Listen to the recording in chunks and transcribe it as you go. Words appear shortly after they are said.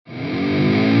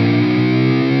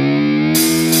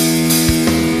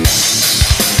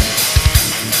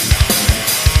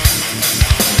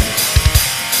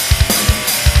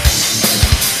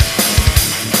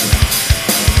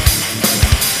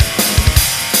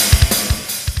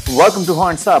Welcome to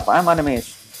Horns Up. I'm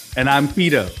Animesh. And I'm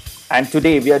Peter. And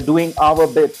today we are doing our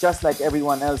bit just like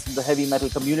everyone else in the heavy metal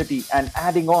community and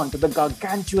adding on to the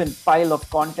gargantuan pile of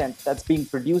content that's being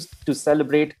produced to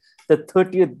celebrate the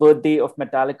 30th birthday of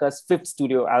Metallica's fifth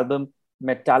studio album,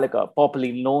 Metallica,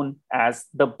 popularly known as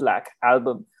the Black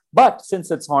Album. But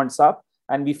since it's Horns Up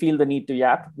and we feel the need to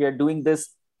yap, we are doing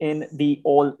this in the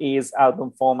all A's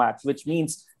album format, which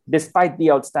means despite the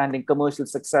outstanding commercial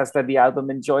success that the album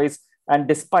enjoys, and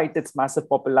despite its massive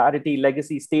popularity,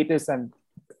 legacy status, and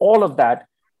all of that,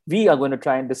 we are going to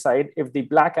try and decide if the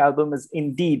Black Album is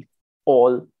indeed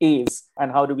all A's.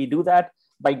 And how do we do that?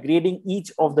 By grading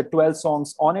each of the 12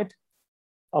 songs on it.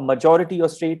 A majority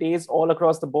of straight A's all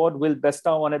across the board will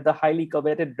bestow on it the highly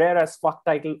coveted, rare as fuck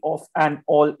title of an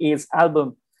all A's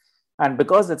album. And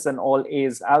because it's an all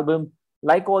A's album,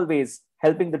 like always,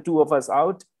 helping the two of us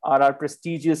out are our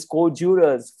prestigious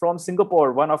co-jurors from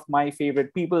Singapore, one of my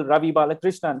favorite people, Ravi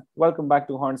Balakrishnan. Welcome back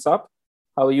to Horns Up.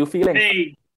 How are you feeling?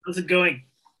 Hey, how's it going?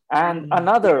 And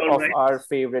another of our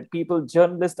favorite people,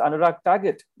 journalist Anurag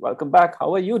Tagat. Welcome back.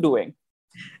 How are you doing?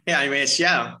 Hey, Animesh.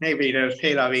 Yeah. Hey, Peter.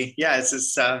 Hey, Ravi. Yeah,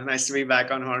 it's nice to be back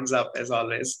on Horns Up as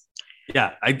always.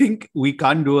 Yeah, I think we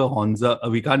can't do a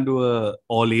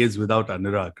all A's without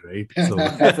Anurag, right? So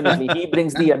definitely, he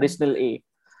brings the additional A.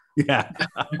 Yeah.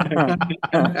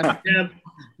 Yeah.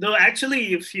 No,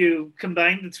 actually, if you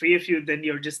combine the three of you, then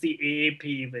you're just the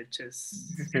AAP, which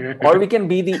is. Or we can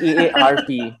be the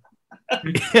AARP.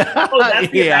 Oh,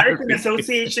 that's the American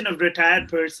Association of Retired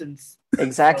Persons.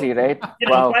 Exactly, right?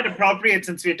 Wow. Quite appropriate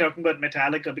since we're talking about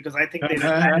Metallica because I think they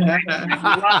retired.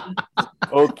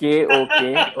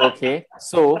 Okay.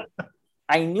 So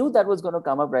I knew that was going to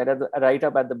come up right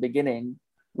up at the beginning,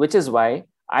 which is why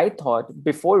I thought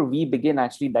before we begin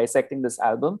actually dissecting this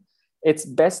album, it's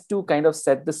best to kind of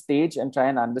set the stage and try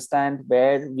and understand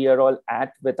where we are all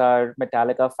at with our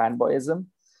Metallica fanboyism.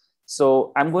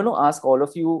 So I'm going to ask all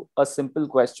of you a simple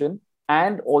question.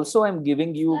 And also I'm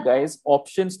giving you guys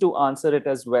options to answer it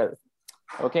as well.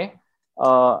 Okay.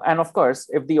 And of course,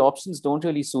 if the options don't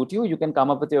really suit you, you can come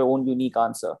up with your own unique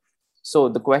answer. So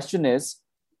the question is,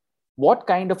 what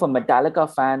kind of a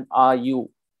Metallica fan are you?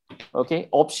 Okay.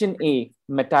 Option A,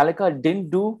 Metallica didn't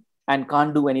do and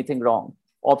can't do anything wrong.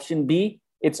 Option B,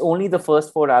 it's only the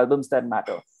first 4 albums that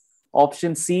matter.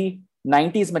 Option C,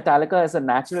 90s Metallica is a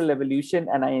natural evolution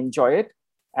and I enjoy it.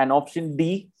 And option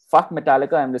D, fuck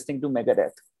Metallica, I'm listening to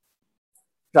Megadeth.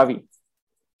 Ravi.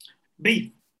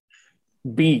 B.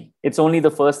 B, it's only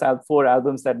the first 4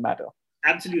 albums that matter.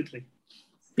 Absolutely.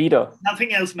 Peter.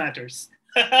 Nothing else matters.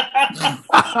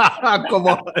 Come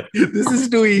on. This is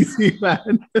too easy,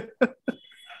 man.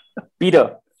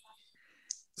 Peter.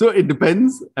 So it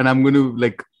depends. And I'm going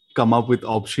to come up with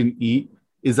option E.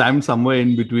 Is I'm somewhere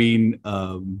in between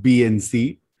B and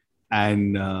C.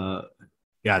 And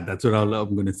that's what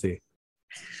I'm going to say.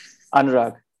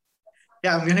 Anurag.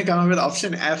 Yeah, I'm going to come up with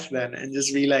option F then and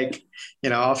just be like,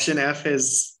 option F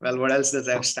is, well, what else does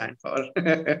F stand for?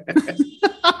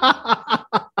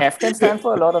 F can stand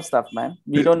for a lot of stuff, man.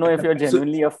 We don't know if you're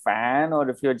genuinely a fan or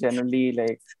if you're genuinely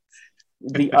like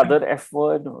the other F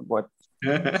word or what.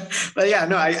 Well, yeah,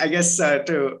 no, I guess I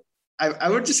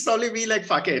would just probably be like,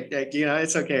 fuck it.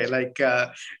 It's okay.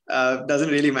 Doesn't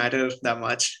really matter that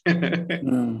much.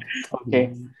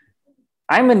 Okay.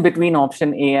 I'm in between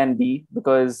option A and B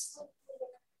because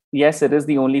yes, it is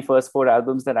the only first 4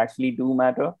 albums that actually do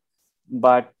matter.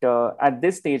 But at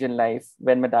this stage in life,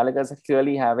 when Metallica is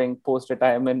clearly having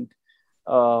post-retirement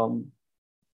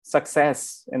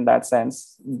success in that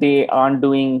sense, they're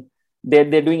doing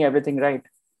everything right.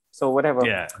 So whatever.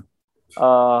 Yeah.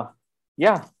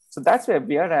 So that's where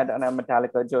we are at on our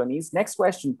Metallica journeys. Next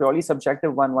question, purely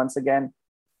subjective one once again.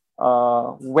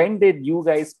 When did you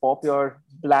guys pop your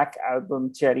Black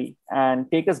Album cherry? And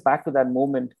take us back to that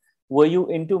moment. Were you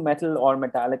into metal or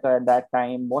Metallica at that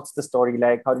time? What's the story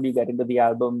like? How did you get into the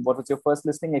album? What was your first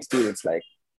listening experience like?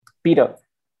 Peter.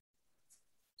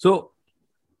 So,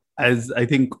 as I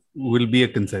think will be a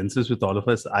consensus with all of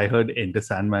us, I heard Enter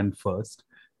Sandman first.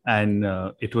 And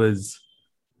it was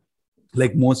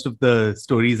like most of the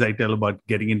stories I tell about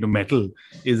getting into metal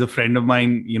is a friend of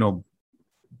mine,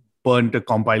 burnt a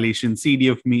compilation CD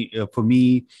of me. For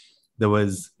me, there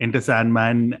was Enter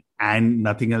Sandman and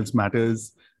Nothing Else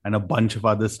Matters and a bunch of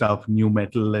other stuff, new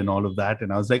metal and all of that.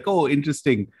 And I was like, oh,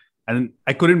 interesting. And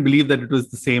I couldn't believe that it was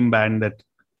the same band that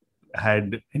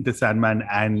had Enter Sandman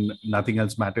and Nothing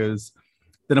Else Matters.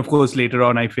 Then, of course, later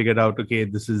on, I figured out, okay,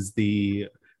 this is the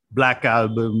Black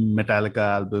Album, Metallica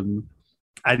album.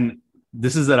 And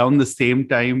this is around the same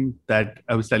time that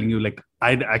I was telling you,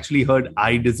 I'd actually heard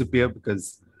I Disappear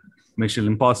because Mission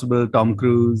Impossible, Tom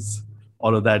Cruise,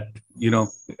 all of that.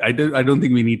 I don't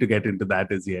think we need to get into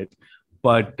that as yet.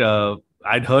 But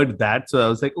I'd heard that, so I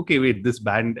was like, okay, wait, this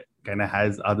band kind of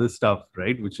has other stuff,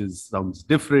 right? Which sounds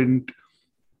different.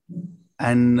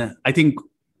 And I think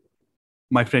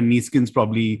my friend Neeskin's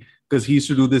probably, because he used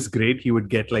to do this great, he would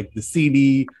get like the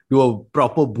CD, do a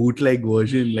proper bootleg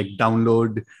version, like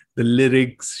download the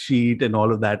lyrics sheet and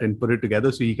all of that and put it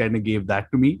together. So he kind of gave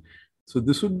that to me. So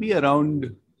this would be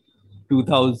around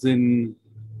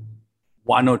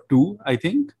 2001 or 2, I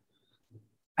think.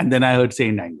 And then I heard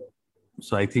Saint Anger.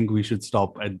 So I think we should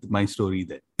stop at my story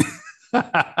there.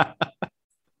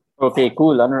 Okay,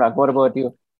 cool. Anurag, what about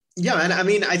you? Yeah, and I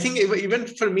mean, I think even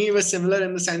for me, it was similar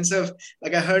in the sense of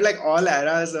like I heard like all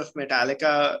eras of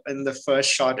Metallica in the first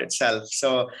shot itself.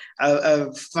 So I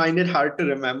find it hard to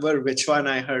remember which one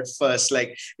I heard first,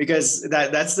 like because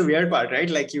that's the weird part, right?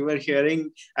 Like you were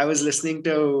hearing, I was watching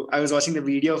the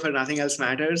video for Nothing Else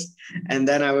Matters, and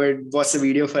then I would watch the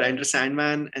video for Enter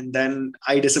Sandman, and then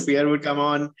I Disappear would come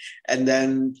on, and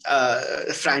then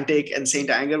Frantic and Saint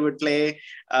Anger would play.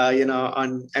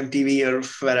 On MTV or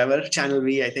wherever, Channel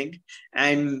V, I think.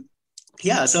 And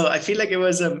yeah, so I feel like it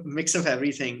was a mix of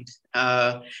everything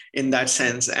in that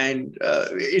sense. And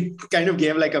it kind of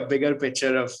gave like a bigger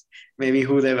picture of maybe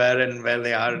who they were and where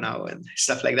they are now and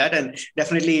stuff like that. And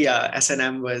definitely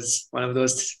S&M was one of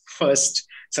those first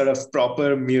sort of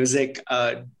proper music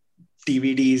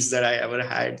DVDs that I ever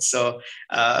had. So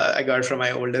I got it from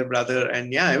my older brother.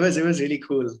 And yeah, it was really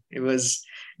cool. It was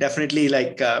definitely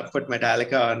like put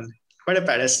Metallica on quite a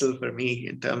pedestal for me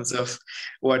in terms of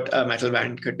what a metal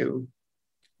band could do.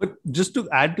 But just to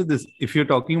add to this, if you're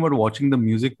talking about watching the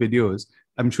music videos,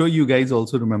 I'm sure you guys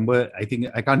also remember, I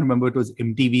can't remember it was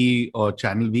MTV or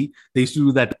Channel V. They used to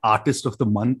do that Artist of the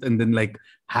Month and then like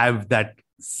have that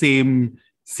same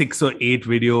 6 or 8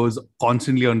 videos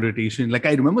constantly on rotation. Like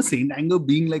I remember Saint Anger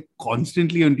being like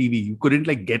constantly on TV. You couldn't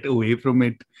like get away from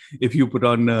it if you put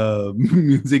on a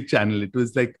music channel. It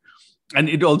was like, and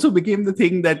it also became the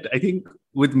thing that I think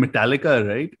with Metallica,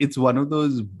 right? It's one of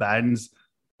those bands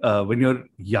when you're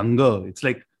younger, it's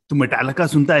like, "Tu Metallica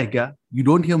sunta hai kya?" You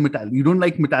don't hear Metallica. You don't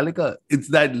like Metallica. It's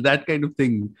that kind of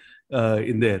thing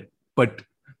in there. But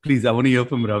please, I want to hear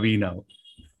from Ravi now.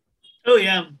 Oh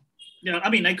yeah. Yeah,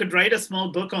 I mean, I could write a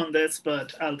small book on this,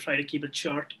 but I'll try to keep it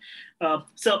short.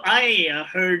 So I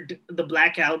heard the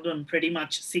Black Album pretty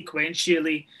much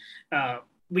sequentially.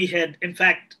 We had, in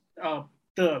fact, I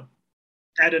don't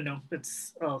know,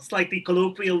 it's a slightly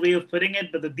colloquial way of putting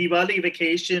it, but the Diwali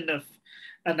vacation of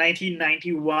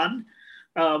 1991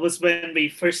 was when we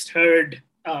first heard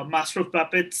Master of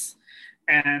Puppets.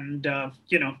 And,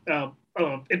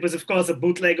 it was, of course, a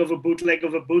bootleg of a bootleg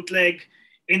of a bootleg.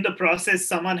 In the process,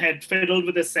 someone had fiddled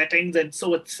with the settings, and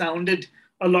so it sounded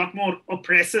a lot more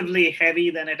oppressively heavy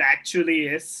than it actually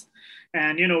is.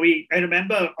 And, I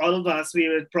remember all of us, we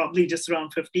were probably just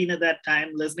around 15 at that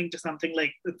time, listening to something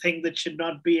like The Thing That Should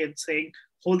Not Be and saying,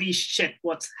 holy shit,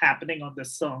 what's happening on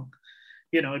this song?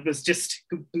 It was just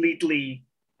completely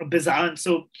bizarre. And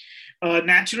so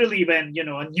naturally, when,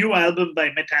 a new album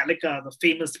by Metallica, the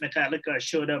famous Metallica,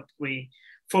 showed up, we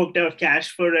forked out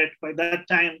cash for it. By that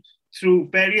time, through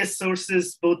various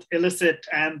sources, both illicit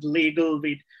and legal,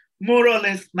 we'd more or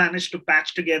less managed to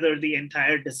patch together the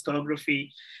entire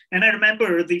discography. And I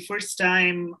remember the first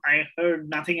time I heard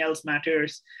Nothing Else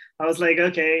Matters, I was like,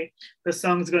 okay, the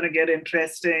song's going to get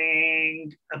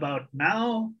interesting about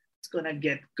now. It's going to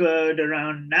get good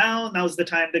around now. Now's the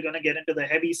time they're going to get into the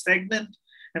heavy segment.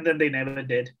 And then they never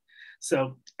did.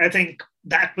 So I think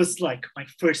that was like my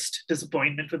first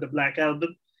disappointment with the Black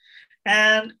Album.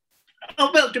 And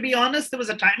well, to be honest, there was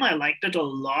a time I liked it a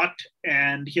lot.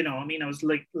 And, I was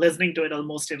like listening to it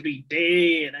almost every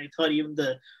day. And I thought even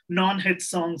the non-hit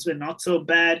songs were not so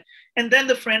bad. And then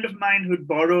the friend of mine who'd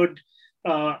borrowed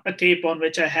a tape on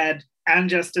which I had And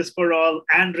Justice for All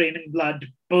and Raining Blood,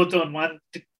 both on one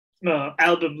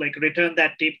album, like returned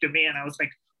that tape to me. And I was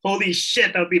like, holy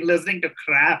shit, I've been listening to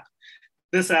crap.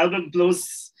 This album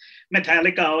blows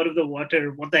Metallica out of the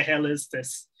water. What the hell is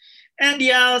this? And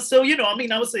yeah, so,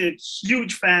 I was a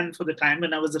huge fan for the time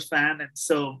when I was a fan. And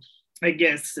so I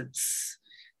guess it's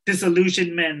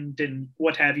disillusionment and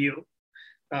what have you.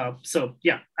 So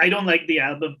yeah, I don't like the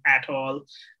album at all.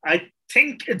 I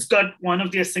think it's got one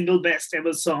of their single best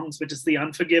ever songs, which is The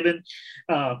Unforgiven.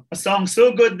 A song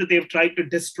so good that they've tried to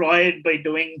destroy it by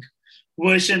doing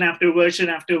version after version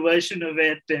after version of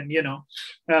it. And,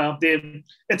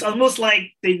 it's almost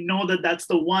like they know that that's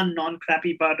the one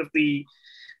non-crappy part of the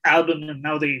album, and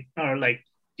now they are like,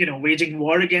 waging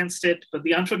war against it. But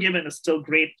The Unforgiven is still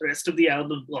great. The rest of the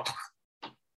album,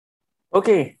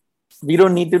 okay, we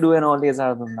don't need to do an all days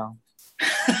album now.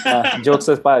 Jokes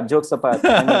apart. Jokes apart.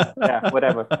 I mean, yeah,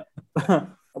 whatever.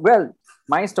 Well,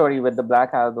 my story with the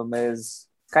Black Album is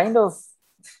kind of,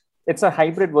 it's a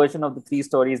hybrid version of the three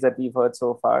stories that we've heard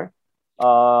so far.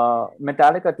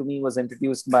 Metallica to me was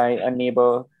introduced by a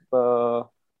neighbor,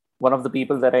 one of the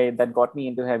people that got me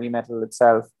into heavy metal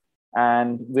itself.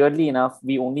 And weirdly enough,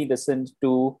 we only listened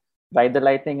to Ride the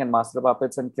Lightning and Master of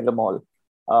Puppets and Kill 'Em All.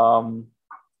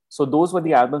 So those were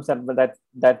the albums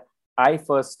that I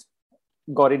first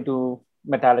got into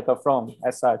Metallica from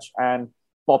as such. And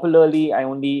popularly, I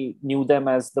only knew them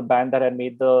as the band that had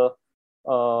made the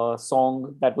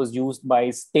song that was used by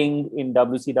Sting in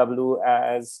WCW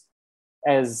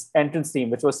as entrance theme,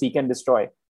 which was Seek and Destroy.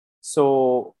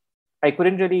 So I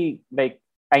couldn't really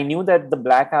I knew that the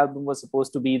Black Album was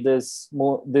supposed to be this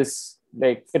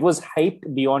it was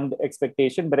hyped beyond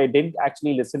expectation, but I didn't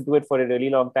actually listen to it for a really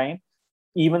long time,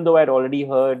 even though I'd already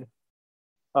heard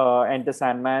Enter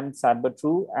Sandman, Sad But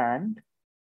True, and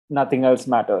Nothing Else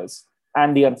Matters,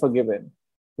 and The Unforgiven.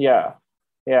 Yeah.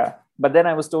 But then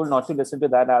I was told not to listen to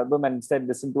that album and instead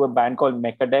listen to a band called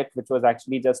Megadeth, which was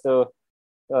actually just a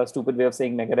stupid way of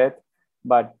saying Megadeth.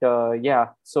 But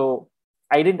so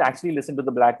I didn't actually listen to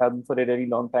the Black Album for a really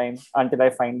long time until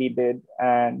I finally did.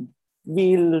 And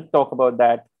we'll talk about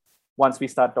that once we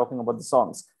start talking about the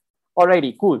songs.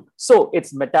 Alrighty, cool. So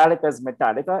it's Metallica's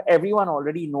Metallica. Everyone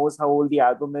already knows how old the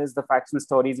album is, the factual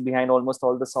stories behind almost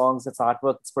all the songs, its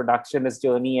artwork, its production, its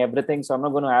journey, everything. So I'm not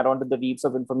going to add on to the reams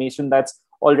of information that's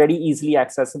already easily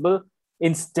accessible.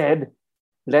 Instead,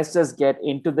 let's just get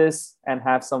into this and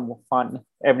have some fun.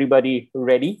 Everybody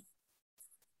ready?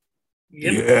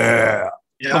 Yeah.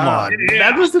 Come on. Yeah.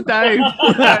 That was the time.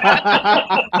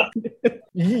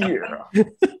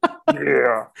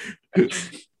 Yeah.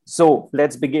 So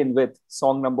let's begin with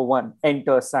song number 1,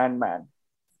 Enter Sandman.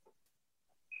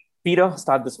 Peter,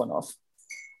 start this one off.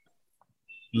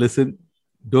 Listen,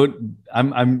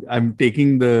 I'm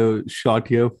taking the shot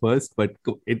here first, but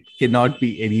it cannot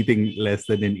be anything less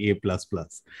than an A++,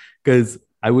 because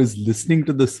I was listening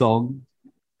to the song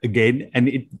again,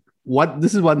 and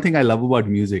this is one thing I love about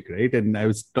music, right? And I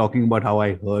was talking about how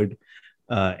I heard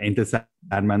Enter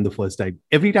Sandman the first time.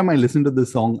 Every time I listen to the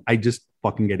song, I just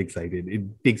fucking get excited.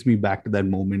 It takes me back to that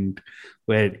moment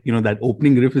where, that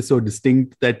opening riff is so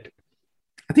distinct that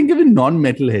I think even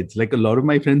non-metalheads, like a lot of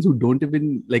my friends who don't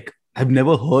even have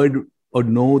never heard or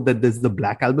know that there's the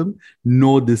Black Album,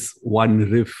 know this one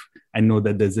riff and know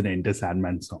that there's an Enter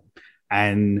Sandman song.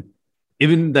 And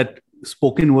even that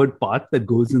spoken word part that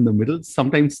goes in the middle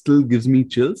sometimes still gives me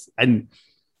chills. And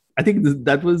I think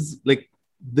that was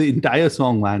the entire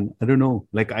song, man. I don't know.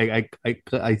 I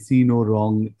see no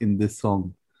wrong in this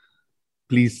song.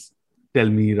 Please tell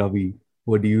me, Ravi,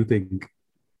 what do you think?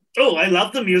 Oh, I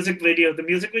love the music video. The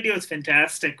music video is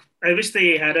fantastic. I wish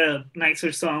they had a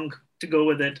nicer song to go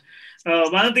with it.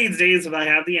 One of these days, if I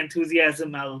have the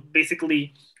enthusiasm, I'll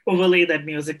basically overlay that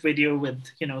music video with,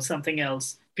 something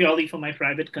else, purely for my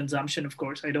private consumption, of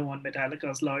course. I don't want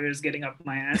Metallica's lawyers getting up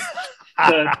my ass.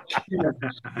 But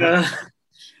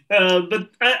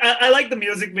I like the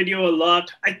music video a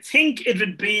lot. I think it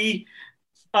would be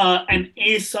an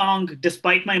A song,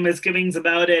 despite my misgivings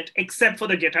about it, except for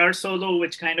the guitar solo,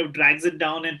 which kind of drags it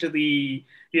down into the,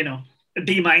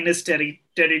 D minus territory.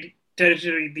 The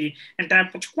entire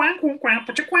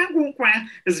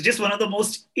is just one of the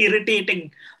most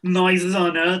irritating noises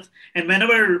on earth. And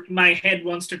whenever my head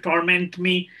wants to torment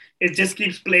me, it just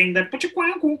keeps playing that part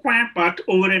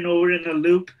over and over in a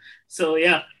loop. So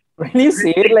yeah. When you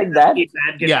say it like that,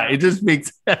 yeah, it just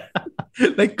makes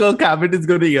like Kirk Hammett is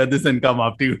going to hear this and come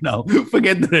after you now.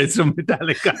 Forget the rest of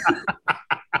Metallica.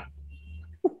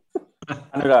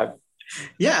 Anurag.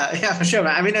 Yeah, for sure.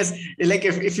 I mean, as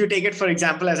if you take it for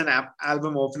example as an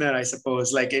album opener, I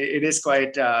suppose it is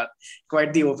quite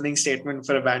the opening statement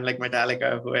for a band like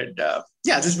Metallica, who had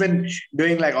just been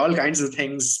doing all kinds of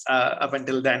things up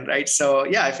until then, right? So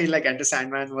yeah, I feel like Enter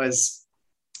Sandman was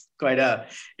quite a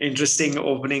interesting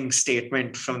opening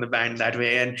statement from the band that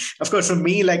way. And of course, for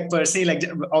me, personally,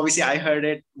 obviously I heard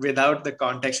it without the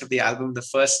context of the album the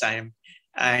first time.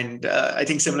 And I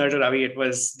think similar to Ravi, it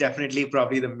was definitely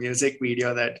probably the music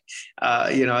video that,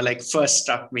 first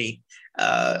struck me.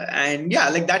 And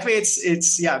yeah, that way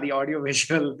it's the audio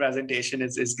visual presentation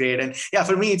is great. And yeah,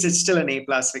 for me, it's still an A+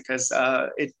 because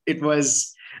it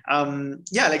was,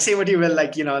 say what you will,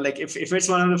 if it's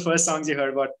one of the first songs you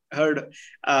heard of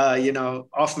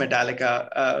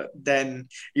Metallica, then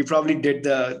you probably did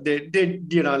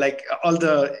all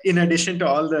the, in addition to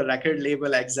all the record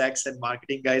label execs and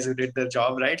marketing guys who did the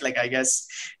job, right? I guess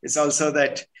it's also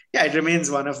that yeah, it remains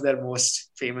one of their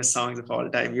most famous songs of all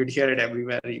time. You'd hear it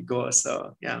everywhere you go.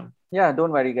 So yeah. Yeah,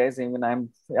 don't worry, guys. Even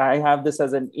I have this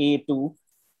as an A too,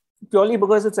 purely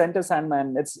because it's Enter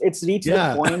Sandman. It's reached the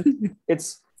Yeah. point.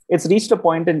 It's reached a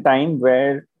point in time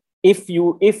where if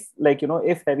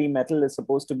heavy metal is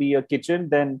supposed to be your kitchen,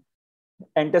 then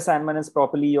Enter Sandman is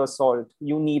properly your salt.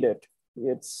 You need it.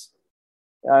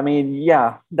 I mean,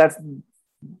 yeah,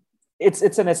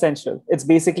 it's an essential. It's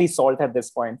basically salt at this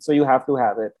point, so you have to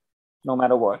have it, no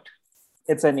matter what.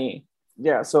 It's an A.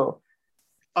 Yeah. So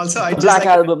Also, I the just Black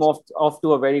like Album off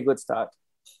to a very good start.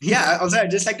 yeah, also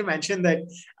I'd just like to mention that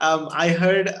I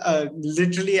heard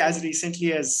literally as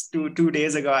recently as two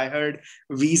days ago, I heard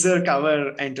Weezer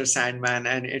cover Enter Sandman,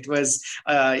 and it was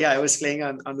it was playing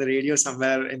on the radio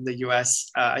somewhere in the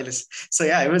US. So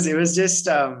yeah, it was just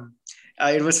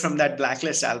it was from that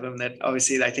Blacklist album that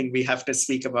obviously I think we have to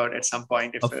speak about at some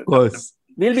point if Of we're course.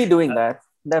 We'll be doing that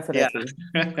yeah. definitely.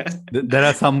 There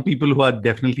are some people who are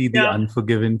definitely the Yeah.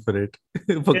 unforgiven for it.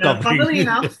 For Yeah, covering funnily it.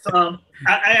 enough,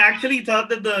 I actually thought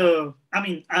that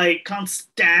I can't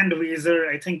stand Weezer.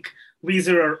 I think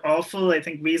Weezer are awful. I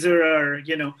think Weezer are,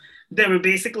 they were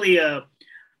basically a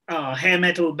hair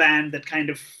metal band that kind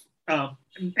of,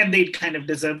 and they kind of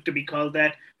deserve to be called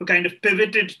that, who kind of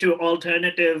pivoted to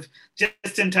alternative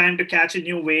just in time to catch a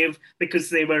new wave because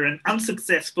they were an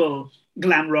unsuccessful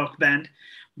glam rock band.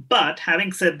 But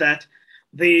having said that,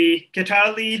 the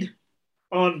guitar lead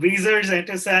on Weezer's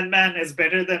Enter Sandman is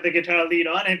better than the guitar lead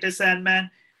on Enter Sandman.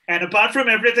 And apart from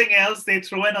everything else, they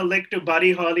throw in a lick to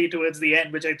Buddy Holly towards the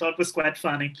end, which I thought was quite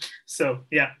funny. So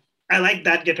yeah, I like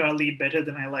that guitar lead better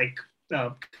than I like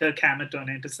Kirk Hammett on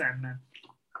Enter Sandman.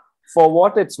 For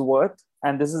what it's worth,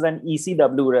 and this is an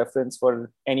ECW reference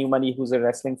for anybody who's a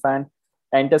wrestling fan,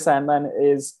 Enter Sandman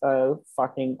is a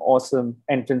fucking awesome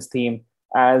entrance theme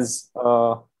as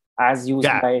used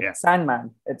by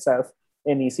Sandman itself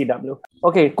in ECW.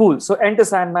 Okay, cool. So Enter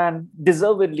Sandman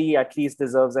deservedly at least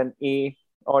deserves an A,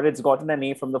 or it's gotten an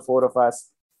A from the four of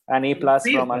us, an A plus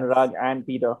from Anurag and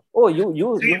Peter. Oh,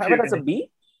 you have it as a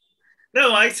B?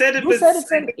 No, I said it you was. You said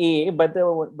it's an A, but it's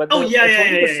only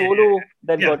the solo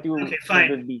that got you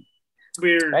fine. B.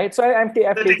 We're right. So I've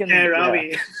taken care, are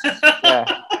we?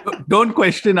 Yeah. Don't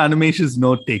question Animesh's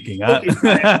note taking. Huh? Okay,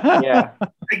 fine. Yeah.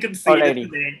 I can see it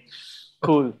today.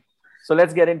 Cool. So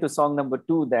let's get into song number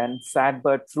 2 then. Sad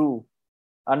but True.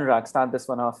 Anurag, start this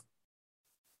one off.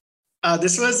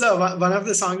 This was one of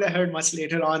the songs I heard much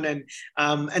later on, and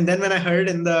then when I heard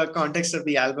in the context of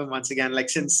the album once again, like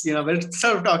since we're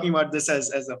sort of talking about this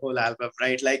as a whole album,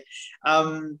 right? Like,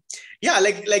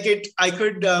 like it, I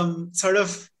could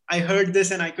I heard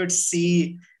this and I could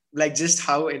see like just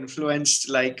how influenced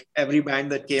like every band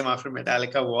that came after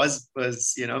Metallica was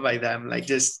by them, like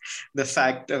just the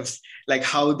fact of like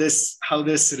how this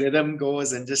rhythm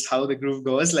goes and just how the groove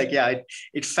goes, like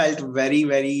it felt very,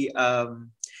 very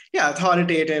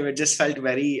authoritative. It just felt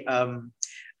very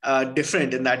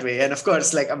different in that way. And of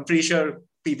course, like I'm pretty sure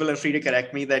people are free to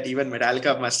correct me that even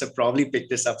Metallica must have probably picked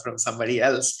this up from somebody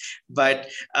else. But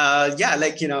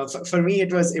for me,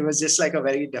 it was just like a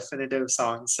very definitive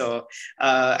song. So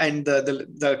and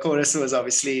the chorus was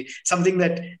obviously something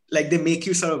that like they make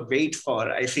you sort of wait for,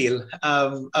 I feel,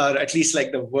 or at least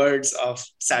like the words of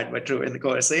Sad But True in the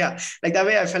chorus. So yeah, like that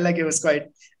way I felt like it was quite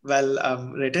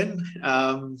well written.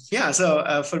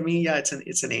 So for me,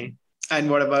 it's an A.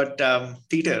 And what about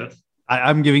Peter?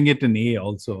 I'm giving it an A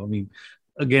also. I mean,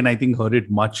 again, I think heard it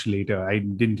much later. I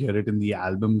didn't hear it in the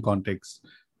album context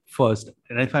first.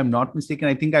 And if I'm not mistaken,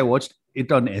 I think I watched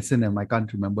it on S&M. I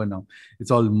can't remember now. It's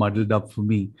all muddled up for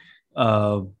me.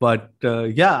 I like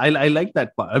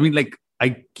that part. I mean, like,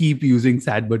 I keep using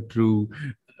Sad But True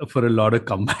for a lot of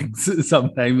comebacks.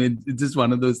 Sometimes it's just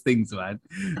one of those things, man.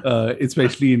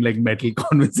 Especially in like metal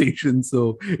conversations.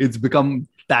 So it's become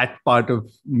that part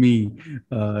of me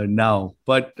now.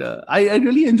 But I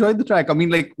really enjoyed the track. I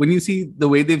mean, like when you see the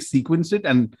way they've sequenced it,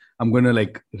 and I'm going to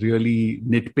like really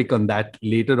nitpick on that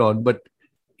later on, but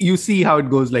you see how it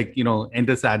goes, like,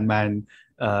 Enter Sandman,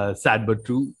 Sad But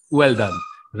True. Well done.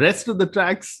 Rest of the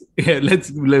tracks,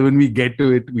 when we get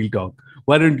to it, we'll talk.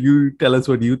 Why don't you tell us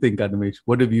what you think, Animesh?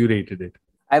 What have you rated it?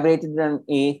 I've rated it an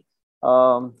A.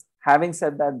 Having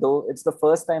said that, though, it's the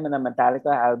first time in a Metallica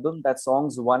album that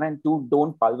songs 1 and 2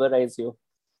 don't pulverize you.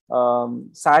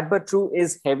 Sad But True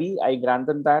is heavy, I grant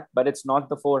them that, but it's not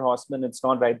the Four Horsemen, it's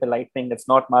not Ride the Lightning, it's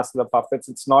not Master of Puppets,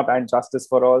 it's not And Justice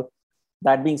for All.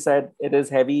 That being said, it is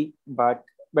heavy, but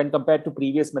when compared to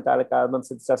previous Metallica albums,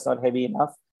 it's just not heavy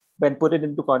enough. When put it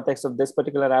into context of this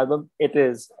particular album, it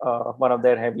is one of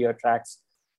their heavier tracks.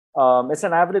 It's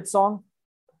an average song.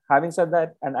 Having said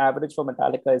that, an average for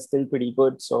Metallica is still pretty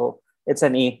good. So it's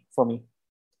an A for me.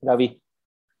 Ravi.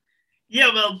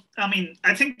 Yeah, well, I mean,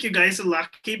 I think you guys are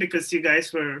lucky because you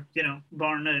guys were,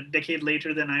 born a decade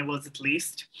later than I was at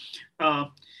least. Uh,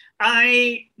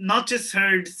 I not just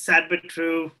heard Sad But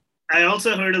True, I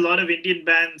also heard a lot of Indian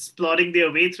bands plotting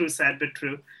their way through Sad But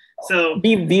True. So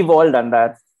We've all done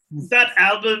that. that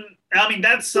album, I mean,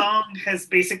 that song has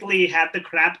basically had the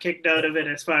crap kicked out of it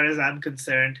as far as I'm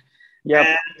concerned.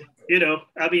 Yeah. And,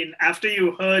 I mean, after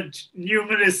you heard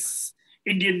numerous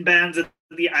Indian bands at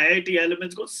the IIT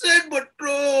elements go, Sad But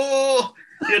True,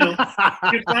 you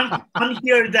can't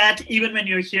unhear that even when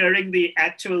you're hearing the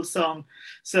actual song.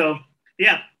 So,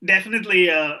 yeah, definitely.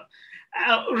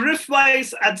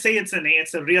 Riff-wise, I'd say it's an A.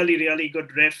 It's a really, really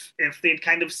good riff. If they'd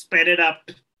kind of sped it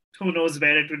up, who knows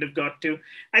where it would have got to.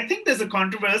 I think there's a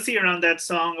controversy around that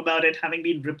song about it having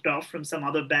been ripped off from some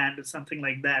other band or something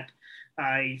like that.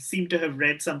 I seem to have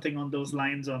read something on those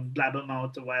lines on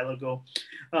Blabbermouth a while ago.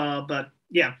 But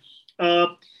yeah.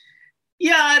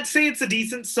 I'd say it's a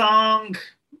decent song,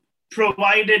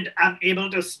 provided I'm able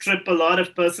to strip a lot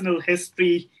of personal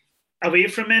history away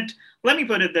from it. Let me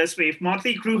put it this way. If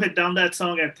Motley Crue had done that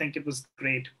song, I think it was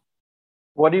great.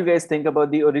 What do you guys think about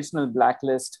the original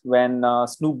Blacklist when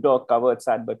Snoop Dogg covered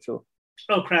Sad But True?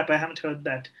 Oh, crap. I haven't heard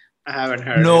that. I haven't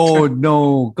heard it.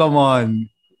 No, come on.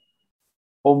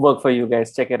 Homework for you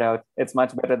guys. Check it out. It's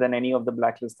much better than any of the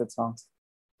Blacklisted songs.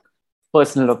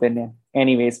 Personal opinion.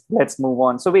 Anyways, let's move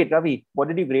on. So wait, Ravi, what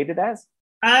did you grade it as?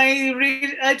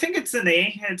 I think it's an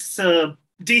A. It's a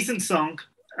decent song.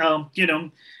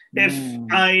 If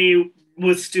I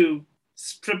was to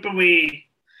strip away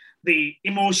the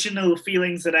emotional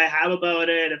feelings that I have about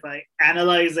it, if I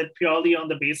analyze it purely on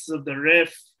the basis of the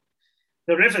riff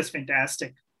is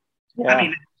fantastic. Yeah. I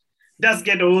mean, it does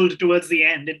get old towards the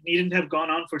end. It needn't have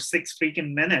gone on for 6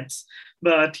 freaking minutes,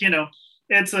 but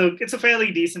it's a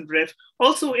fairly decent riff.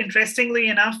 Also, interestingly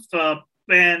enough,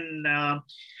 when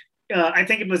I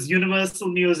think it was Universal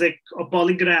Music or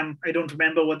Polygram, I don't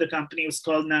remember what the company was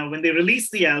called now, when they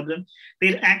released the album,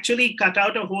 they actually cut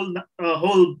out a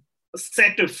whole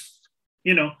set of,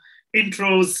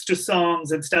 intros to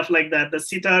songs and stuff like that. The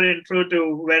sitar intro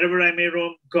to Wherever I May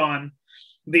Roam, gone.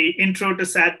 The intro to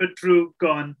Sad But True,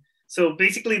 gone. So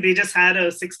basically they just had a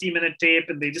 60-minute tape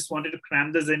and they just wanted to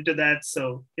cram this into that.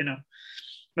 So,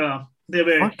 they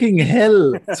were... Fucking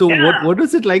hell. So Yeah. what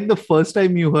was it like the first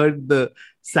time you heard the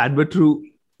Sad But True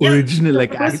original? The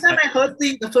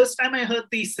first time I heard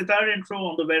the sitar intro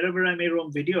on the Wherever I May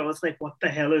Roam video, I was like, what the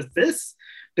hell is this?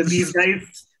 Did these guys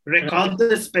record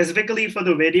this specifically for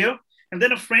the video? And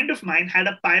then a friend of mine had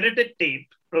a pirated tape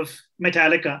of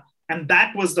Metallica, and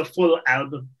that was the full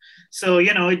album. So,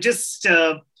 it just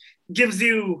gives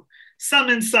you some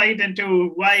insight into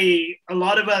why a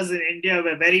lot of us in India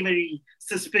were very, very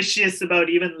suspicious about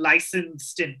even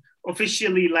licensed and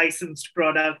officially licensed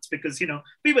products because,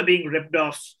 we were being ripped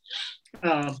off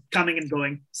coming and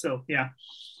going. So, yeah.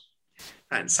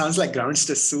 And sounds like grounds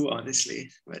to sue,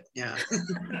 honestly. But yeah.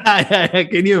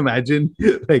 Can you imagine?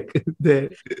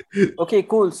 Okay,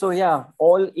 cool. So yeah,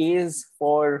 all A's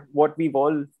for what we've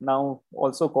all now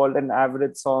also called an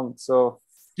average song. So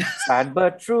Sad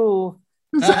But True.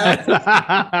 It's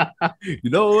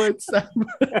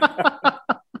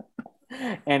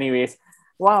Anyways,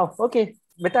 wow. Okay,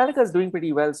 Metallica is doing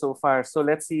pretty well so far. So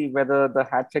let's see whether the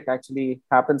hat trick actually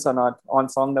happens or not on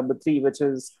song number 3, which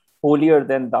is Holier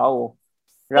Than Thou.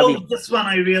 Ravi. Oh, this one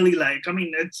I really like. I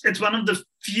mean, it's one of the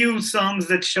few songs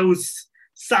that shows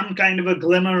some kind of a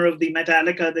glimmer of the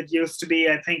Metallica that used to be.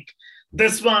 I think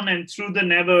this one and Through the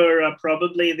Never are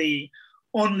probably the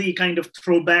only kind of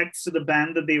throwbacks to the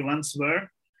band that they once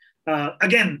were.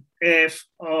 Again, if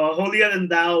Holier Than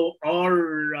Thou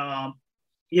or,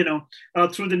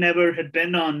 Through the Never had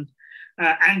been on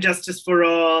And Justice for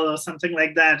All or something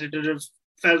like that, it would have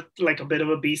felt like a bit of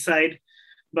a B-side.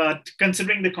 But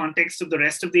considering the context of the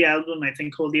rest of the album, I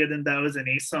think Holier Than Thou is an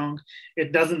A song.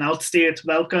 It doesn't outstay its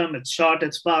welcome. It's short,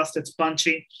 it's fast, it's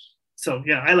punchy. So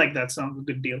yeah, I like that song a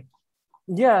good deal.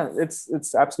 Yeah,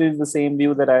 it's absolutely the same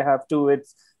view that I have too.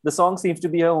 The song seems to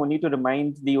be here only to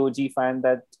remind the OG fan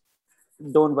that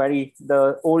don't worry,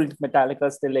 the old Metallica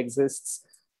still exists.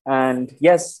 And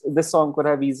yes, this song could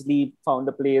have easily found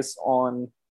a place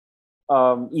on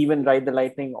even Ride the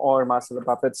Lightning or Master of the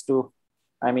Puppets too.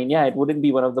 I mean, yeah, it wouldn't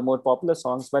be one of the more popular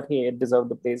songs, but hey, it deserved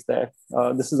the place there.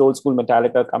 This is old school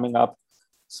Metallica coming up.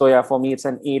 So yeah, for me, it's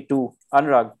an A2.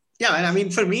 Anurag. Yeah, and I mean,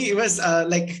 for me, it was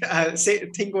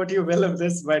think what you will of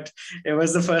this, but it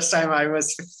was the first time I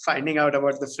was finding out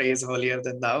about the phrase Holier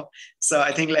Than Thou. So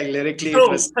I think lyrically, it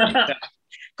was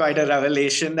quite a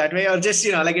revelation that way, or just,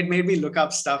 like it made me look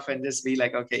up stuff and just be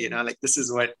like, okay, like this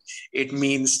is what it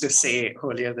means to say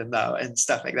holier than thou and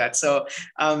stuff like that. So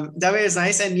that way is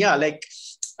nice. And yeah, like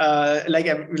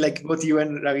both you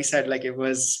and Ravi said, like it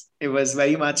was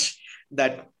very much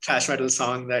that thrash metal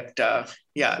song that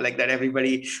like that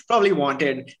everybody probably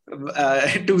wanted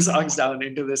 2 songs down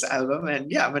into this album.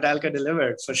 And yeah, Metallica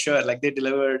delivered for sure. Like they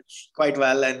delivered quite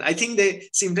well, and I think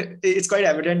it's quite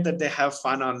evident that they have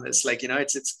fun on this. Like,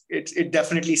 it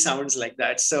definitely sounds like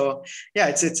that. So yeah,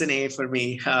 it's an A for me.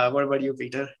 What about you,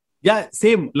 Peter? Yeah,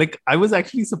 same. Like I was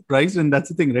actually surprised, and that's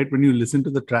the thing, right? When you listen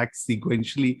to the tracks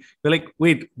sequentially, you're like,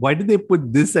 wait, why did they put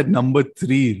this at number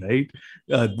 3, right?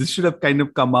 This should have kind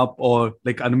of come up, or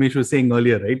like Animesh was saying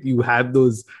earlier, right? You have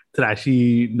those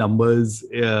thrashy numbers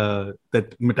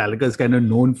that Metallica is kind of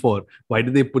known for. Why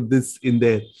did they put this in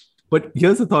there? But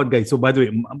here's the thought, guys. So by the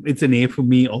way, it's an A for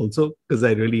me also, because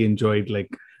I really enjoyed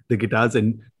like the guitars.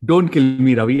 And don't kill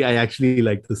me, Ravi, I actually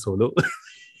liked the solo.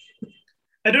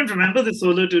 I don't remember the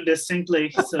solo too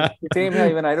distinctly. So. Same here,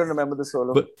 even I don't remember the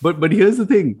solo. But here's the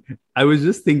thing. I was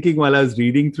just thinking while I was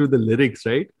reading through the lyrics,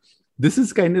 right? This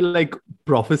is kind of like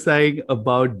prophesying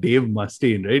about Dave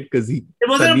Mustaine, right? Because it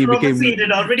wasn't a prophecy. It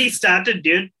had already started,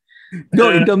 dude.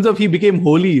 No, in terms of he became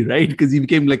holy, right? Because he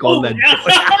became like all that.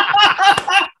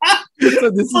 So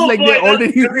this is like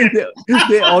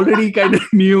they already kind of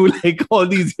knew like all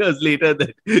these years later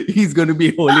that he's going to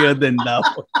be holier than thou.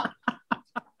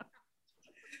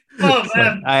 Oh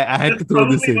man, I had to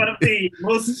throw this in. One of the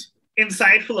most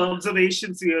insightful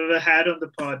observations you ever had on the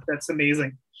pod. That's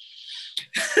amazing.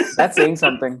 That's saying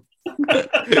something.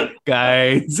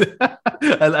 Guys,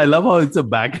 I love how it's a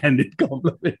backhanded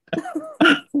compliment.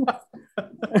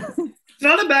 It's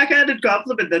not a backhanded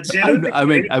compliment. That's genuinely.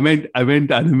 I meant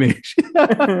Animesh.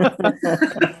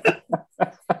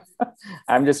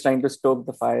 I'm just trying to stoke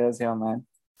the fires here, man.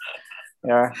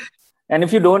 Yeah. And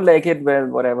if you don't like it, well,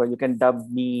 whatever, you can dub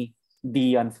me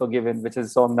The Unforgiven, which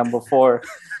is song number 4.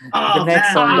 The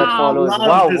next song that follows.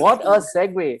 Wow, what a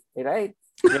segue, right?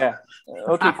 Yeah.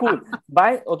 Okay, cool.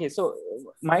 Okay, so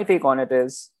my take on it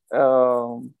is,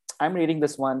 I'm rating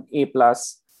this one A+.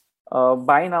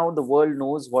 By now, the world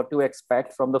knows what to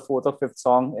expect from the 4th or 5th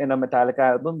song in a Metallica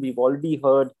album. We've already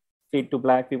heard Fade to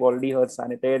Black. We've already heard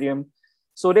Sanitarium.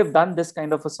 So they've done this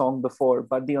kind of a song before,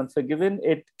 but The Unforgiven,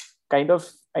 it kind of,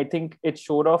 I think it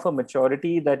showed off a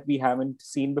maturity that we haven't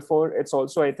seen before. It's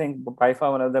also, I think, by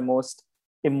far one of the most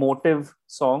emotive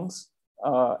songs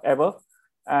ever.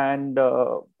 And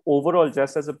overall,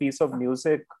 just as a piece of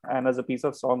music and as a piece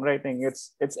of songwriting,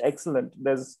 it's excellent.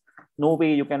 There's no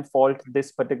way you can fault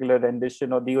this particular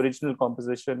rendition or the original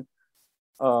composition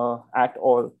at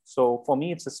all. So for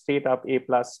me, it's a straight up A+,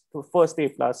 first A+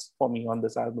 for me on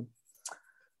this album.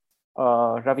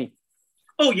 Ravi.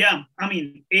 Oh, yeah. I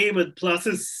mean, A with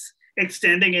pluses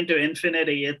extending into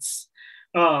infinity. It's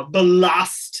the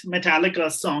last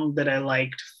Metallica song that I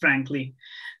liked, frankly.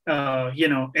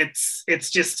 It's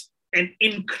just an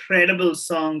incredible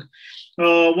song.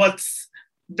 What's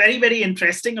very, very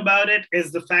interesting about it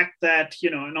is the fact that,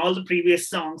 in all the previous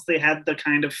songs, they had the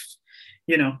kind of,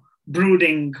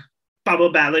 brooding power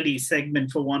ballady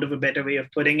segment, for want of a better way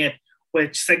of putting it,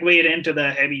 which segued into the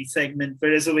heavy segment.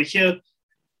 Whereas over here,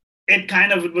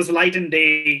 it was light and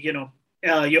day,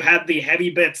 you had the heavy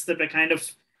bits that were kind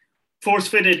of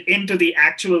force-fitted into the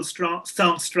actual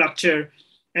song structure.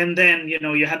 And then,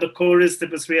 you had the chorus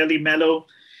that was really mellow.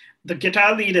 The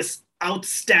guitar lead is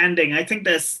outstanding. I think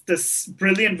there's this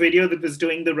brilliant video that was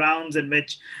doing the rounds in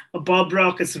which Bob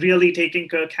Rock is really taking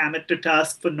Kirk Hammett to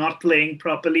task for not playing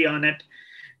properly on it.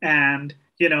 And,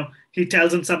 he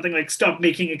tells him something like, stop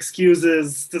making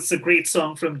excuses. This is a great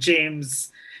song from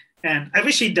James. And I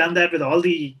wish he'd done that with all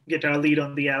the guitar lead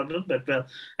on the album, but well,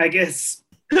 I guess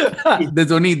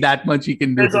there's only that much he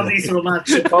can do. There's only so much.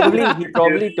 He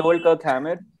probably told Kirk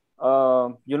Hammett,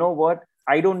 you know what?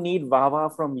 I don't need wah-wah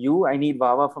from you. I need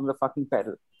wah-wah from the fucking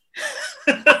pedal.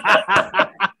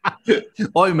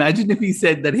 Or imagine if he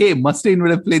said that, hey, Mustaine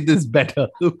would have played this better.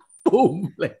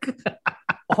 Boom.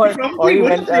 Or he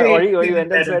went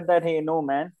and said that, hey, no,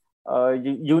 man.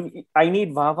 I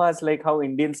need wah-wahs like how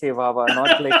Indians say wah-wah,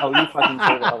 not like how you fucking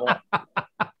say wah-wah.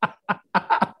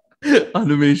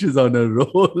 Animesh is on a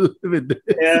roll with this.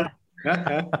 Yeah.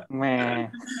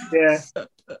 Man. Yeah.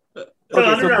 So,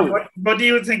 Anurag, what do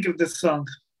you think of this song?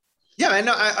 Yeah, I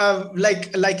know.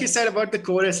 Like you said about the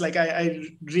chorus, like I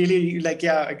really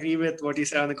agree with what you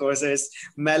said on the chorus. It's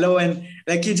mellow and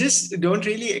like you just don't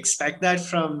really expect that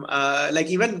from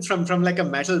even from like a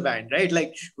metal band, right?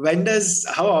 Like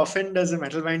how often does a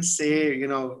metal band say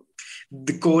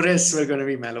the chorus were going to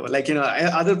be mellow. Like,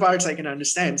 other parts I can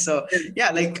understand. So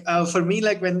yeah, like for me,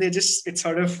 like when it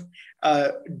sort of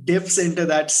dips into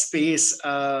that space,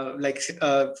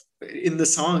 in the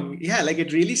song, yeah, like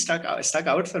it really stuck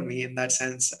out for me in that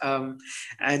sense.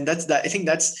 And that's that. I think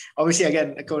that's obviously,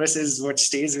 again, the chorus is what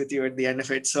stays with you at the end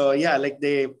of it. So yeah, like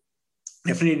they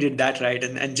definitely did that right,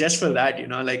 and just for that,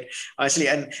 like honestly,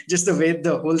 and just the way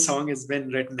the whole song has been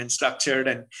written and structured,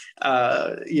 and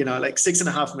like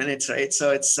 6.5 minutes, right?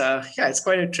 So it's yeah, it's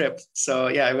quite a trip. So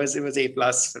yeah, it was A+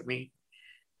 for me.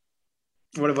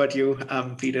 What about you,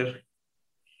 Peter?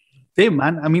 Same,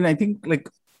 man. I mean, I think like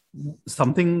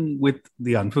something with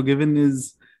The Unforgiven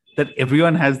is that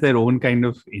everyone has their own kind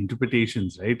of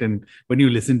interpretations, right? And when you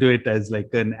listen to it as like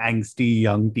an angsty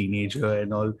young teenager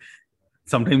and all,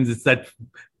 sometimes it's that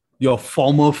your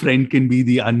former friend can be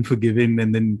the unforgiven,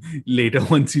 and then later,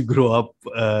 once you grow up,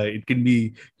 it can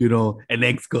be, an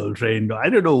ex-girlfriend, or I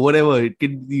don't know, whatever. It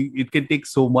can take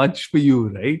so much for you,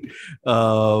 right?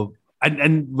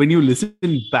 And when you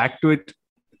listen back to it,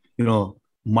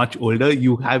 much older,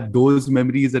 you have those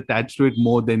memories attached to it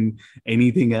more than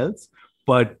anything else.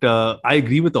 But I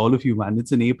agree with all of you, man.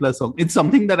 It's an A+ song. It's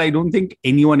something that I don't think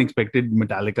anyone expected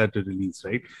Metallica to release,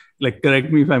 right? Like,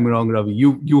 correct me if I'm wrong, Ravi.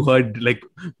 You heard like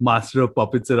Master of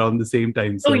Puppets around the same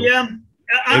time. So oh yeah,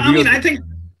 I mean, I think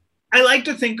I like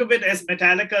to think of it as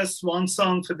Metallica's swan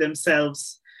song for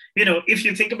themselves. If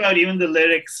you think about even the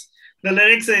lyrics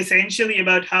are essentially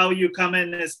about how you come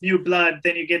in as new blood,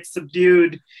 then you get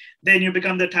subdued, then you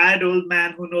become the tired old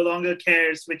man who no longer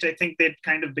cares, which I think they'd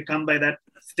kind of become by that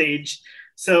stage.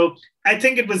 So I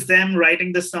think it was them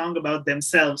writing the song about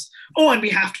themselves. Oh, and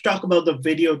we have to talk about the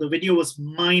video. The video was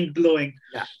mind-blowing.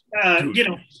 Yeah.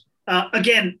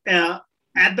 Again,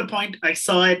 at the point I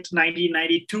saw it,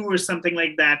 1992 or something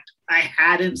like that, I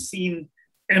hadn't seen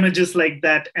images like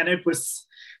that. And it was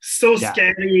so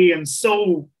scary and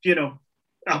so,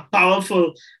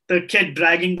 powerful. The kid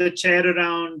dragging the chair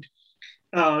around,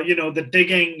 the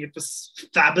digging, it was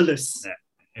fabulous.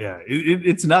 Yeah,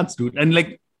 it's nuts, dude. And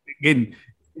like, again,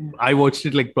 I watched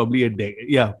it like probably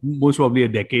most probably a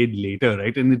decade later,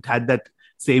 right? And it had that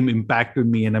same impact on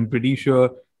me. And I'm pretty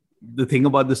sure the thing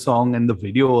about the song and the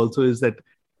video also is that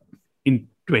in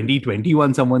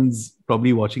 2021, someone's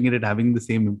probably watching it and having the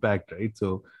same impact, right?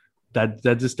 So that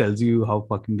just tells you how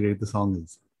fucking great the song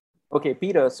is. Okay,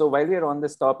 Peter, so while we're on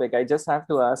this topic, I just have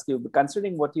to ask you,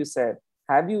 considering what you said,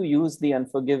 have you used The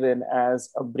Unforgiven as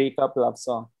a breakup love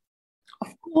song?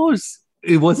 Of course.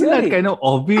 It wasn't Really? that kind of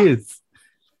obvious.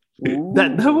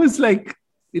 That was like,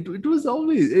 it was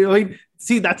always, I mean,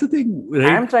 see, that's the thing,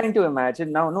 right? I'm trying to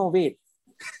imagine now. No, wait.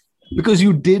 Because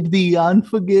you did The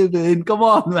Unforgiven. Come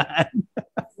on, man.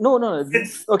 No.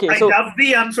 Okay, I dubbed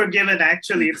The Unforgiven,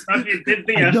 actually. It's not you did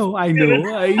The Unforgiven. I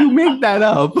know. You make that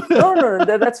up. No,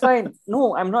 that's fine.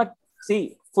 No, I'm not.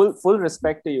 See, full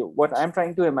respect to you. What I'm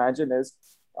trying to imagine is,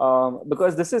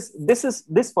 because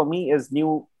this for me is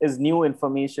new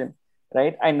information,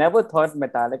 right? I never thought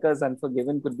Metallica's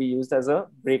Unforgiven could be used as a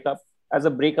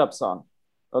breakup song.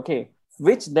 Okay,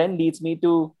 which then leads me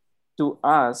to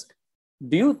ask,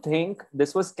 do you think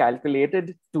this was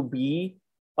calculated to be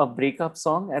a breakup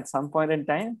song at some point in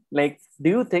time? Like, do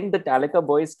you think the Metallica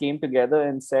boys came together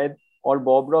and said, or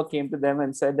Bob Rock came to them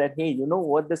and said that, hey, you know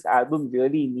what this album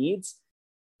really needs?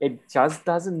 It just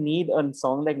doesn't need a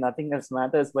song like Nothing Else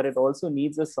Matters, but it also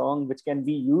needs a song which can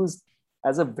be used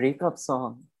as a breakup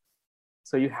song.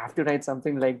 So you have to write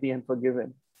something like The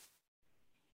Unforgiven.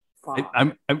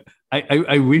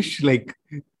 I wish like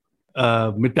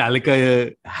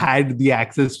Metallica had the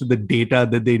access to the data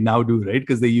that they now do, right?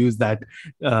 Because they use that,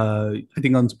 I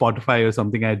think on Spotify or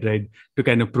something I'd read, to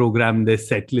kind of program their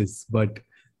set lists. But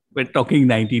we're talking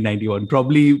 1991.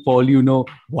 Probably, for all you know,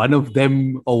 one of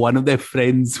them or one of their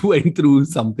friends went through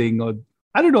something, or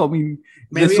I don't know. I mean,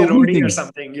 maybe so a roadie or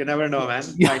something. You never know, man.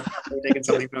 Yeah. Might have taken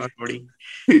something from a roadie.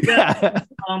 Yeah.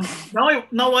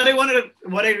 Now, what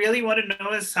I really want to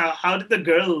know is how did the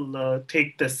girl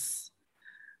take this?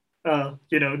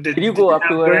 Did you go up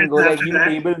to her and go like, you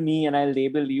label me and I'll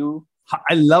label you?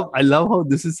 I love how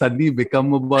this has suddenly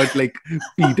become about like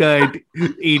Peter at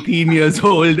 18 years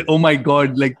old. Oh my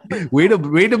God! Like, way to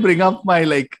bring up my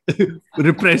like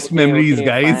repressed memories,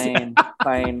 guys.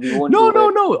 Fine. We won't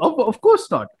No. Of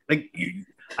course not. Like,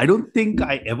 I don't think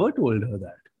I ever told her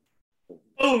that.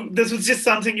 Oh, this was just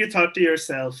something you thought to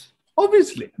yourself.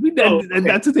 Obviously, I mean,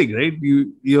 that's the thing, right?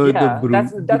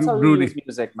 That's how we use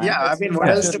music, man. Yeah, I mean, what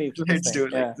else do kids do?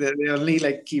 Yeah. They only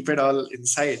like keep it all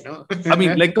inside, no? I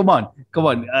mean, like, come on.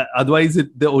 Otherwise,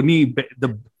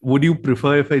 would you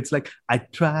prefer if it's like, I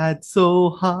tried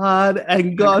so hard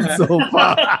and got so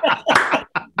far?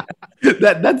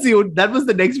 that was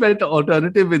the next best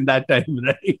alternative in that time,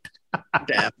 right?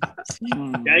 Damn.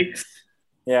 Yikes.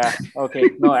 Yeah.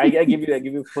 Okay. No, I give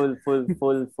you full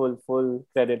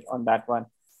credit on that one.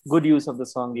 Good use of the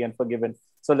song "The Unforgiven."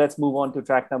 So let's move on to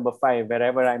track number 5,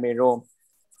 "Wherever I May Roam."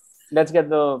 Let's get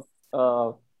the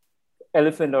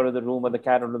elephant out of the room or the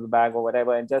cat out of the bag or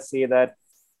whatever, and just say that,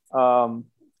 um,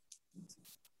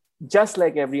 just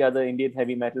like every other Indian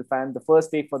heavy metal fan, the first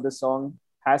take for this song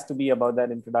has to be about that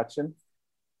introduction.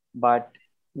 But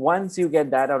once you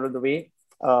get that out of the way,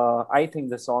 I think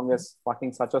the song is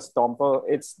fucking such a stomper.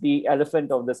 It's the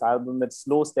elephant of this album. It's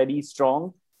slow, steady,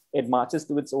 strong. It marches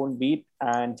to its own beat.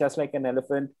 And just like an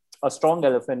elephant, a strong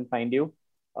elephant, mind you,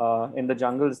 in the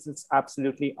jungle, it's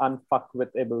absolutely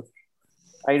unfuckwithable.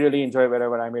 I really enjoy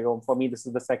Wherever I May Roam. For me, this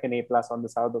is the second A+ on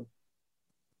this album.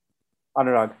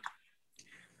 Anurag.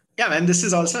 Yeah, man, this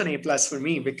is also an A+ for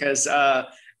me because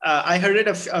I heard it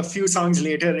a few songs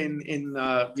later in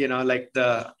like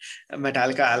the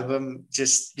Metallica album,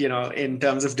 just in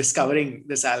terms of discovering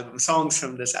this album, songs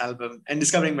from this album, and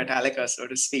discovering Metallica, so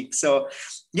to speak. So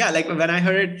yeah, like when I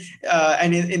heard it,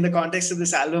 and in the context of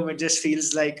this album, it just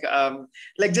feels like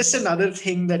just another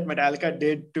thing that Metallica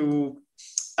did to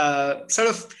sort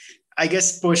of, I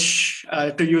guess, push,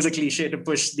 to use a cliche, to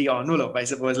push the envelope, I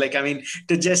suppose. Like, I mean,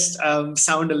 to just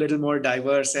sound a little more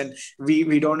diverse. And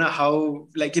we don't know how,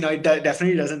 it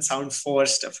definitely doesn't sound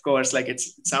forced, of course. Like, it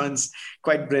sounds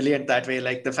quite brilliant that way.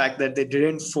 Like the fact that they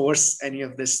didn't force any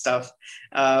of this stuff.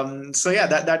 So yeah,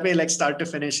 that way, like start to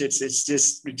finish, it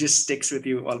just sticks with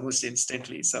you almost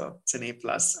instantly. So it's an A+.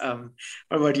 What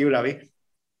about you, Ravi?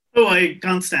 Oh, I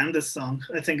can't stand this song.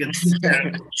 I think it's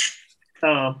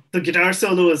the guitar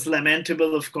solo is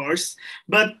lamentable, of course,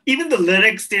 but even the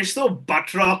lyrics, they're so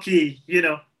butt rocky,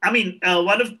 I mean,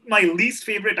 one of my least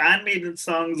favorite Iron Maiden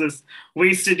songs is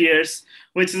Wasted Years,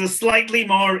 which is a slightly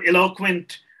more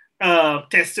eloquent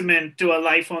testament to a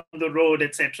life on the road,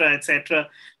 etc., etc.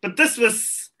 But this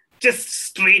was just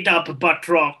straight up butt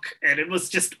rock, and it was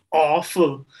just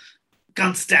awful.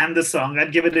 Can't stand the song.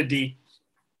 I'd give it a D.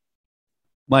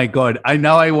 My God, I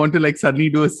want to suddenly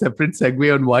do a separate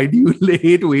segue on why do you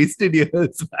hate Wasted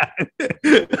Years, man.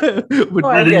 No,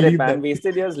 I get it, man.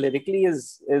 Wasted Years lyrically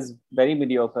is very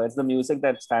mediocre. It's the music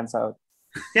that stands out.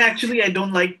 Yeah, actually, I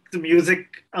don't like the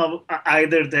music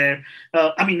either there.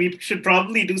 I mean, we should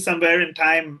probably do Somewhere in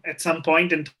Time at some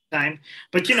point in time.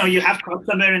 But, you have Caught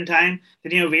Somewhere in Time,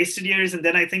 then you have Wasted Years, and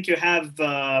then I think you have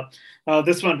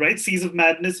this one, right? Seas of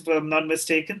Madness, if I'm not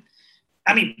mistaken.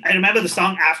 I mean, I remember the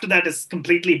song after that is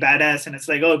completely badass, and it's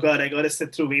like, oh God, I got to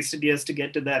sit through Wasted Years to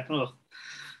get to that. Oh.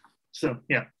 So,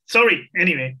 yeah. Sorry.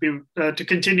 Anyway, to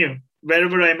continue.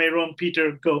 Wherever I May Roam,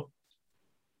 Peter, go.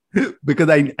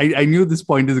 Because I knew this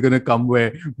point is going to come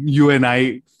where you and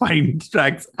I find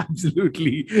tracks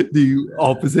absolutely the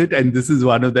opposite, and this is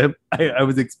one of them. I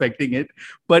was expecting it.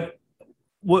 But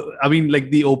I mean, like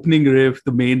the opening riff,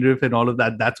 the main riff, and all of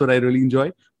that, that's what I really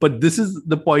enjoy. But this is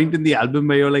the point in the album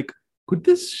where you're like, could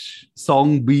this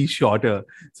song be shorter?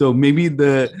 So maybe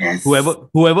Yes.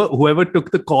 whoever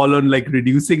took the call on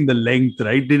reducing the length,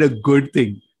 right, did a good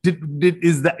thing.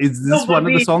 Is this one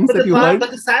of the songs that you heard?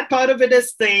 But the sad part of it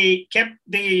is they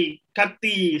cut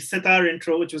the sitar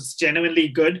intro, which was genuinely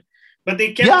good, but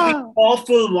they kept the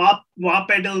awful wah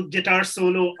pedal guitar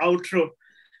solo outro.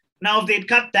 Now, if they'd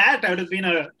cut that, I'd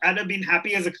have been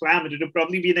happy as a clam. It would have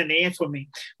probably been an A for me.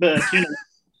 But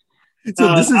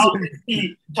So this is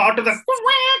the thought of the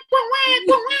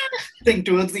thing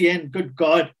towards the end. Good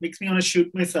God, makes me want to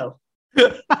shoot myself.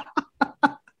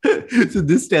 So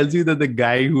this tells you that the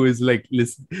guy who is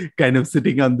kind of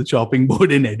sitting on the chopping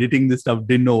board and editing the stuff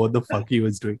didn't know what the fuck he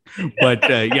was doing. But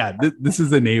yeah, this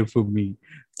is an A for me.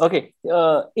 Okay,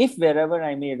 if Wherever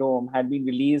I May Roam had been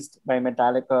released by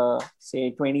Metallica, say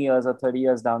 20 years or 30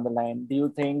 years down the line, do you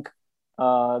think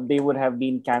they would have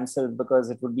been cancelled because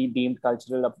it would be deemed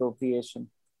cultural appropriation?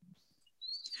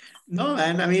 No,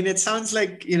 man. I mean, it sounds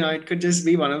like, it could just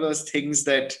be one of those things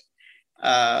that,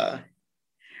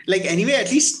 anyway, at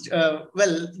least,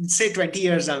 say 20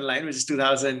 years down the line, which is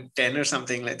 2010 or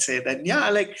something, let's say, then, yeah,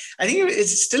 I think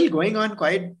it's still going on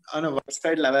quite on a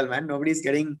widespread level, man. Nobody's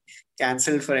getting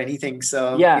cancelled for anything.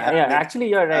 So, yeah, actually,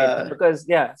 you're right. Because,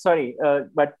 sorry,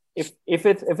 but if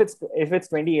it's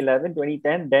 2011,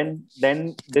 2010,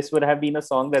 then this would have been a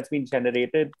song that's been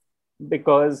generated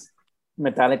because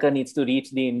Metallica needs to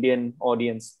reach the Indian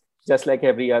audience, just like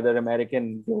every other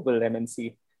American global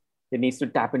MNC. It needs to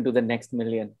tap into the next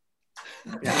million.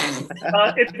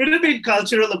 It would have been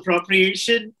cultural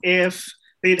appropriation if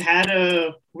they'd had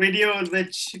a video in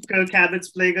which Kirk Habit's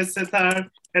playing a sitar,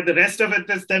 and the rest of it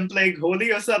is them playing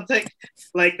Holi or something,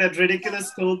 like that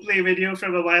ridiculous Coldplay video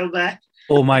from a while back.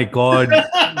 Oh my God.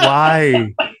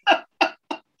 Why?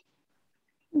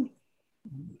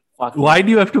 Why do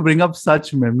you have to bring up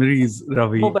such memories,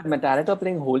 Ravi? No, but Metallica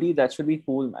playing Holi, that should be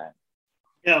cool, man.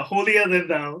 Yeah, holier than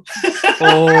thou.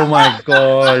 Oh my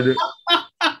God.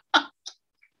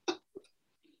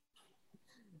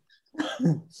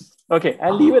 Okay,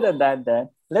 I'll leave it at that then.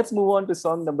 Let's move on to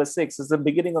song number 6. It's the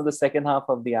beginning of the second half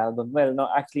of the album. Well, no,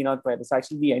 actually not quite. It's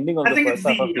actually the ending of the first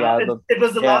half of the album. It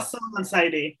was the last song on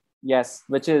side A. Yes,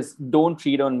 which is Don't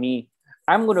Treat on Me.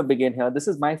 I'm going to begin here. This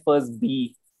is my first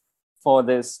B for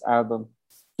this album.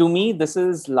 To me, this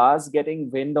is Lars getting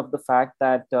wind of the fact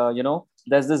that,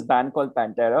 there's this band called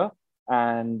Pantera,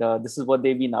 and this is what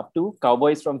they've been up to.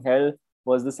 Cowboys from Hell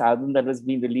was this album that was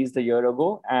being released a year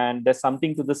ago, and there's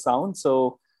something to the sound.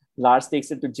 So Lars takes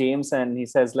it to James and he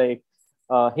says like,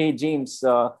 hey, James,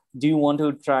 do you want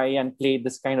to try and play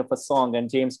this kind of a song? And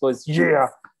James goes, yeah.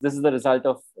 This is the result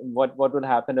of what would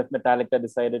happen if Metallica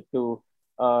decided to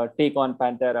take on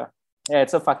Pantera. Yeah,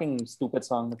 it's a fucking stupid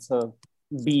song. It's a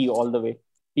B all the way.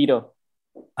 Peter.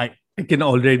 I can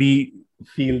already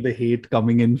feel the hate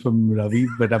coming in from Ravi,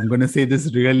 but I'm going to say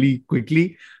this really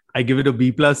quickly. I give it a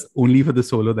B+ only for the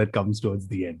solo that comes towards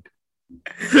the end.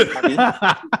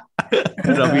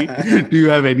 Ravi, do you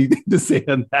have anything to say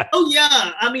on that? Oh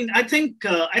yeah, I mean, I think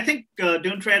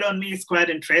Don't Tread on Me is quite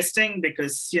interesting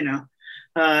because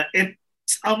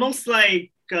it's almost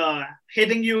like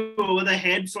hitting you over the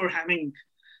head for having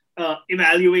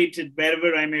evaluated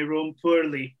Wherever I May Roam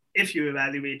poorly. If you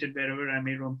evaluated Wherever I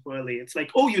May Roam poorly, it's like,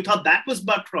 oh, you thought that was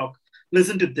butt rock.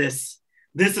 Listen to this.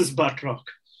 This is butt rock.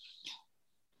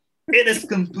 It is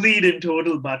complete and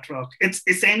total butt rock. It's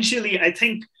essentially, I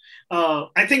think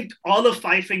all of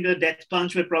Five Finger Death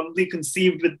Punch were probably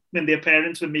conceived when their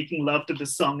parents were making love to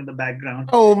this song in the background.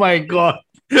 Oh my God.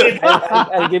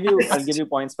 I'll give you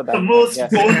points for that. The most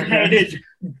boneheaded,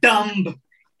 dumb,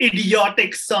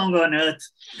 idiotic song on earth.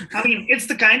 I mean, it's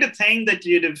the kind of thing that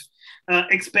you'd have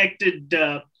expected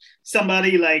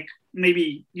somebody like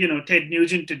maybe, Ted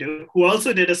Nugent to do, who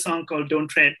also did a song called Don't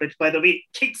Tread, which, by the way,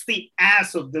 kicks the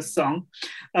ass of this song.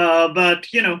 But,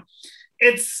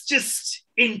 it's just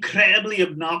incredibly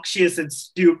obnoxious and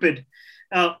stupid.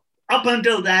 Up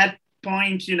until that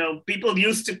point, people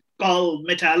used to call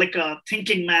Metallica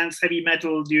thinking man's heavy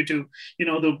metal due to,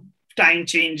 the time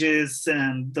changes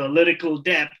and the lyrical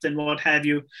depth and what have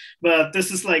you. But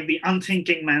this is like the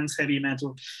unthinking man's heavy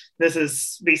metal. This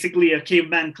is basically a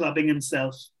caveman clubbing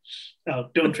himself.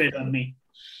 Don't tread on me.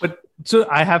 But so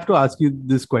I have to ask you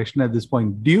this question at this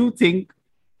point. Do you think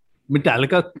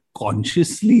Metallica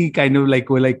consciously kind of like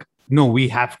were like, no, we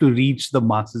have to reach the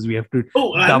masses. We have to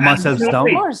dumb ourselves down?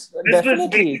 Of course, this was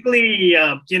basically,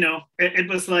 it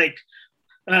was like,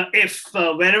 if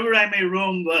Wherever I May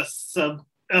Roam was,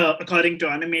 according to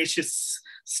Animatious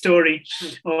story,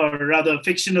 or rather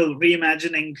fictional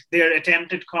reimagining, their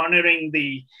attempt at cornering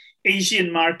the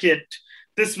Asian market,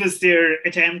 this was their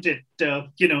attempt at,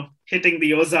 hitting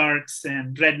the Ozarks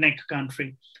and redneck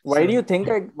country. Why do you think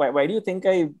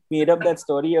I made up that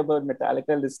story about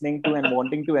Metallica listening to and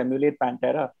wanting to emulate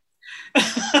Pantera?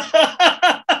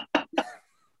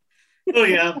 Oh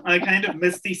yeah, I kind of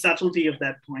missed the subtlety of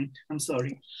that point. I'm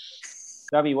sorry.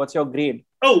 Ravi, what's your grade?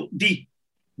 Oh, D.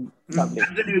 Lovely.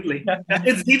 Absolutely.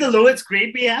 Is D the lowest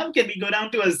grade we have? Can we go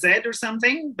down to a Z or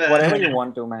something? But whatever you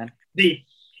want to, man. D.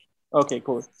 Okay,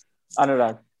 cool.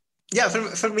 Anurag. Yeah,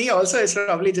 for me also, it's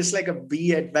probably just like a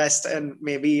B at best, and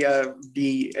maybe a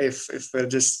D if we're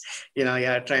just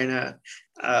trying to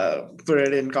put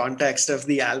it in context of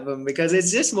the album, because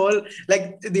it's just more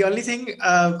like the only thing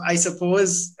I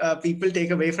suppose people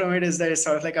take away from it is that it's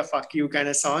sort of like a fuck you kind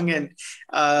of song, and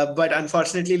but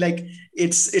unfortunately, like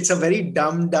it's a very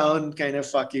dumbed down kind of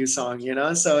fuck you song,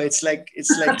 so it's like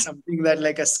something that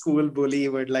like a school bully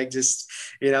would like just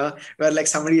where like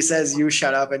somebody says you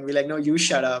shut up and be like, no, you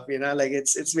shut up, like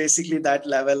it's basically that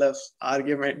level of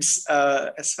arguments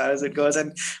as far as it goes.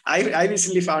 And I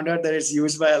recently found out that it's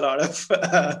used by a lot of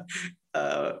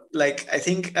like I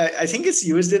think it's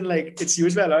used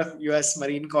by a lot of US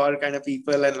Marine Corps kind of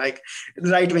people, and like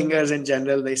right wingers in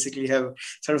general basically have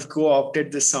sort of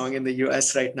co-opted this song in the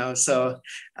US right now. So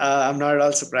I'm not at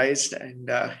all surprised, and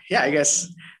I guess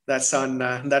that's on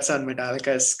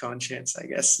Metallica's conscience, I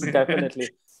guess. Definitely.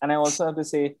 And I also have to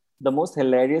say, the most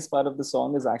hilarious part of the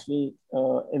song is actually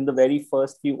in the very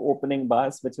first few opening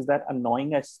bars, which is that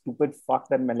annoying as stupid fuck,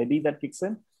 that melody that kicks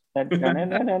in. That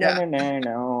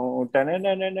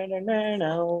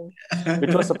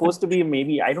which was supposed to be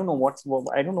maybe, I don't know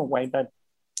why that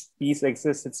piece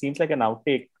exists. It seems like an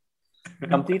outtake.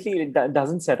 Completely, it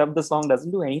doesn't set up the song,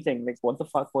 doesn't do anything. Like, what the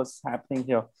fuck was happening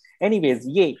here? Anyways,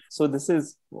 yay. So this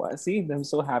is, see, I'm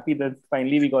so happy that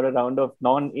finally we got a round of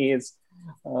non-A's.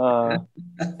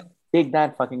 Take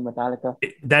that, fucking Metallica.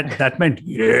 That meant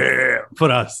yeah for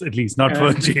us, at least, not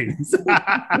for James.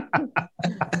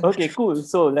 Okay, cool.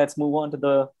 So let's move on to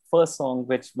the first song,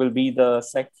 which will be the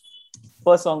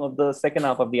first song of the second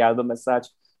half of the album as such,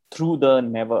 Through the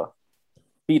Never.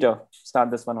 Peter,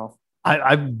 start this one off.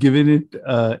 I've given it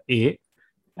A,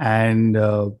 and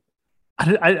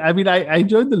I mean I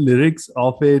enjoyed the lyrics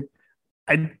of it.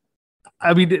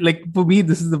 I mean, like, for me,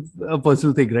 this is a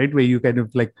personal thing, right? Where you kind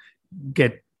of like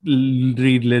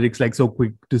read lyrics like so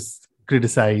quick to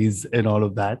criticize and all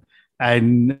of that.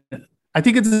 And I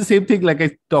think it's the same thing like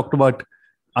I talked about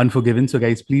Unforgiven. So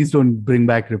guys, please don't bring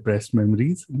back repressed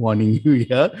memories. Warning you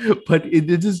here. But it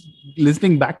just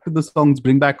listening back to the songs,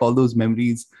 bring back all those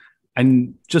memories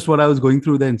and just what I was going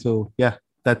through then. So yeah,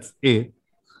 that's A.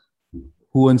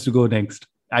 Who wants to go next?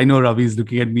 I know Ravi's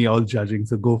looking at me all judging,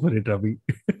 so go for it, Ravi.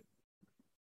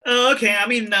 Okay, I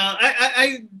mean,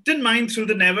 I didn't mind Through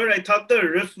the Never. I thought the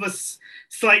riff was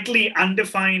slightly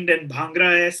undefined and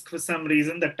Bhangra-esque for some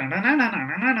reason. That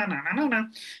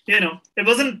it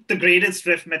wasn't the greatest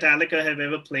riff Metallica have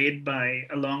ever played by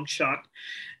a long shot.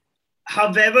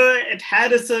 However, it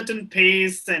had a certain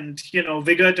pace and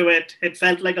vigor to it. It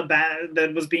felt like a band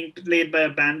that was being played by a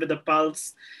band with a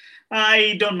pulse.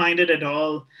 I don't mind it at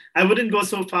all. I wouldn't go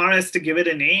so far as to give it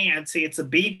an A. I'd say it's a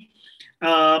B.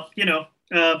 But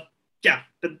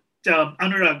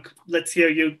Anurag, let's hear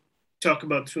you talk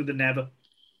about Through the Never.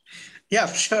 Yeah,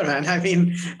 for sure, man. I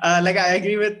mean, like I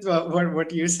agree with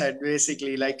what you said.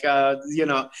 Basically, like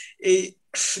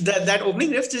that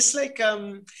opening riff just like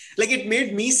it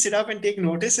made me sit up and take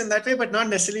notice in that way, but not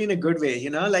necessarily in a good way.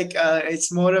 Like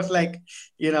it's more of like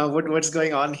what's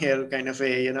going on here kind of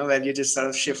way. Where you just sort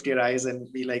of shift your eyes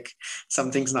and be like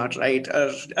something's not right,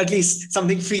 or at least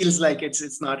something feels like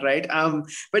it's not right.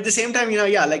 But at the same time,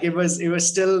 like it was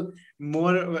still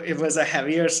more. It was a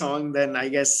heavier song than I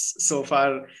guess so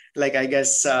far. Like I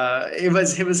guess it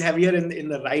was heavier in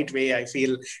the right way, I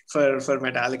feel, for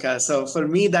Metallica. So for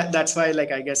me, that's why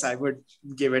like I guess I would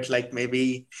give it like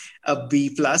maybe a B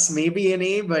plus, maybe an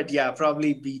A, but yeah,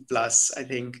 probably B plus, I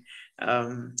think.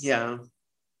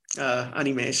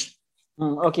 Animesh.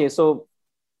 Okay, so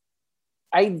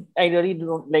I really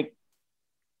don't like,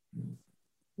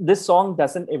 this song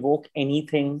doesn't evoke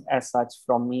anything as such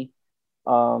from me.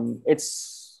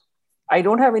 I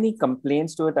don't have any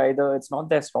complaints to it either. It's not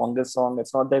their strongest song.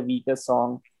 It's not their weakest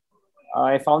song.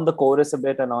 I found the chorus a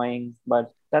bit annoying,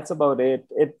 but that's about it.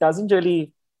 It doesn't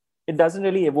really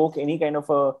evoke any kind of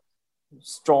a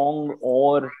strong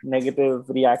or negative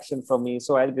reaction from me.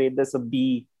 So I'll grade this a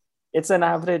B. It's an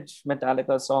average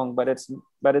Metallica song, but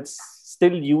it's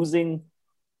still using,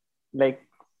 like,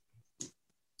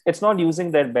 it's not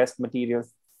using their best material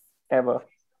ever.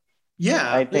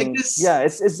 Yeah, I think it's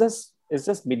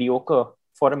just mediocre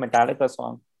for a Metallica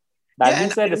song. That being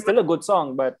said, it's still a good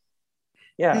song, but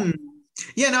yeah.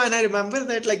 Yeah, no, and I remember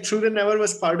that like Through the Never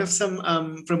was part of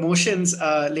some promotions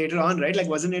later on, right? Like,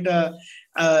 wasn't it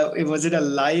was it a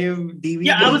live DVD?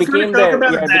 Yeah, I was became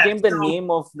it became the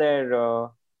name of their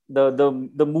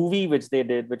the movie which they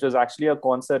did, which was actually a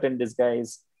concert in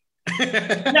disguise.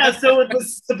 Yeah, so it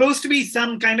was supposed to be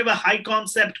some kind of a high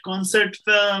concept concert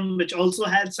film, which also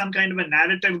had some kind of a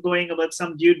narrative going about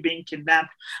some dude being kidnapped.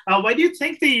 Why do you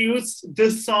think they used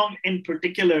this song in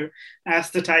particular as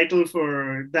the title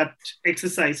for that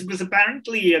exercise? It was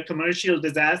apparently a commercial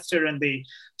disaster and they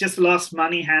just lost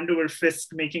money hand over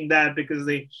fist making that because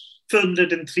they filmed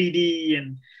it in 3D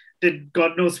and did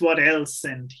God knows what else.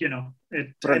 And,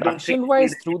 production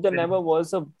wise, Through the Never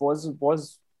was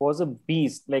a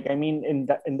beast. Like, I mean, in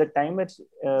the time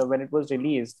when it was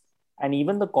released, and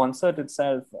even the concert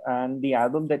itself and the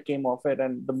album that came off it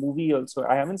and the movie also,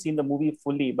 I haven't seen the movie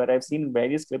fully, but I've seen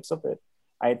various clips of it.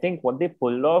 I think what they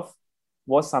pulled off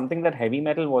was something that heavy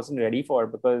metal wasn't ready for,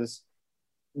 because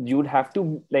you'd have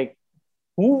to, like,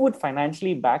 who would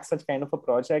financially back such kind of a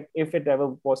project if it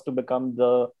ever was to become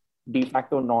the de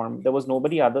facto norm? There was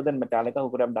nobody other than Metallica who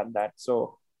could have done that.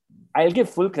 So I'll give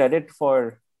full credit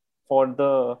for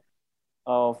Metallica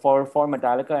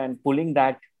and pulling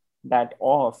that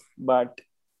off. But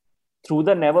Through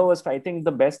the Never was, I think,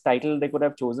 the best title they could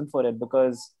have chosen for it,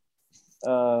 because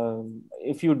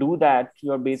if you do that,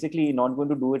 you're basically not going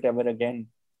to do it ever again,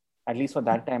 at least for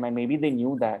that time. And maybe they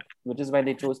knew that, which is why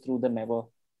they chose Through the Never.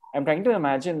 I'm trying to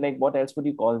imagine, like, what else would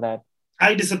you call that?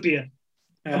 I Disappear.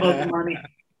 About the money.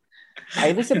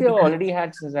 I Disappear already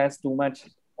has too much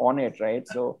on it, right?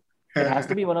 So It has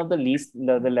to be one of the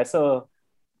lesser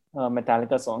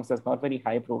Metallica songs that's not very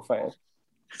high profile.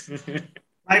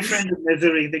 My Friend in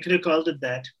Misery. They could have called it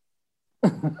that.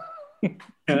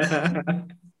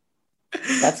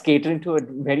 That's catering to a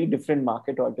very different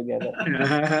market altogether. But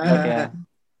yeah,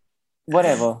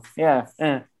 whatever. Yeah,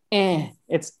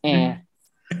 it's Yeah.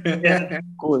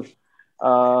 cool.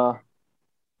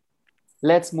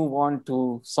 Let's move on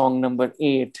to song number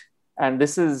 8, and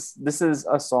this is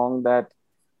a song that,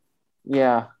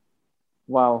 yeah,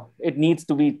 wow, it needs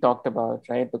to be talked about,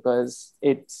 right? Because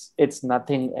it's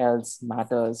nothing else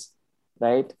matters,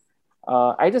 right?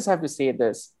 I just have to say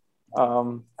this.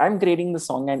 I'm grading the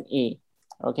song an A.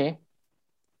 Okay,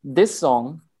 this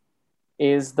song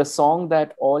is the song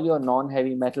that all your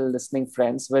non-heavy metal listening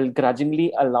friends will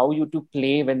grudgingly allow you to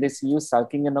play when they see you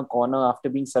sulking in a corner after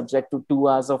being subject to 2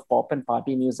 hours of pop and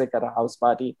party music at a house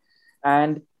party.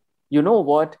 And you know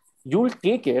what? You'll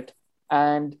take it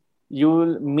and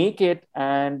you'll make it,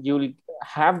 and you'll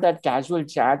have that casual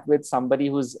chat with somebody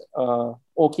who's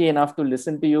okay enough to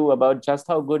listen to you about just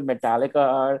how good Metallica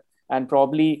are, and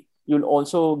probably you'll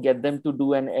also get them to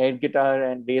do an air guitar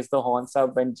and raise the horns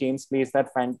up when James plays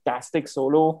that fantastic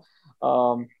solo.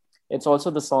 It's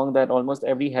also the song that almost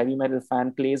every heavy metal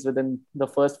fan plays within the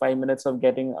first 5 minutes of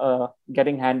getting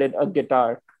handed a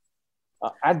guitar.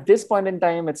 At this point in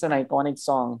time, it's an iconic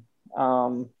song.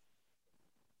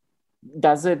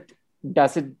 Does it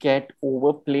get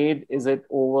overplayed? Is it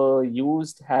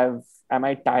overused? Am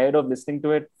I tired of listening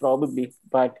to it? Probably,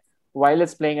 but while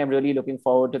it's playing, I'm really looking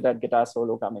forward to that guitar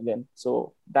solo coming in.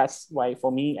 So that's why,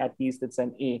 for me, at least, it's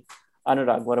an A.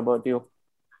 Anurag, what about you?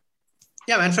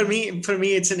 Yeah, man. For me,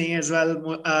 it's an A as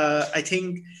well. I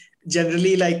think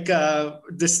generally, like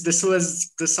this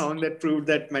was the song that proved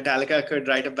that Metallica could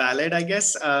write a ballad, I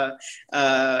guess. And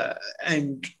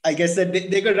I guess that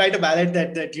they could write a ballad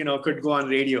that could go on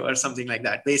radio or something like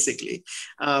that, basically.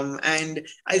 And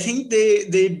I think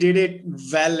they did it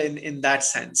well in that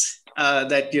sense.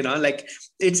 That like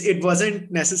it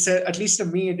wasn't necessary, at least to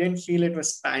me, it didn't feel it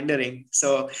was pandering.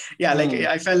 So yeah, like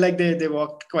I felt like they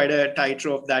walked quite a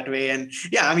tightrope that way. And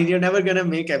yeah, I mean, you're never gonna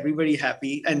make everybody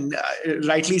happy, and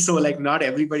rightly so. Like, not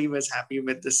everybody was happy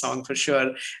with this song for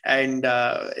sure. And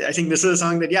I think this was a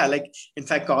song that, yeah, like, in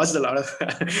fact, caused a lot of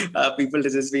people to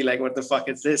just be like, what the fuck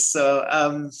is this? So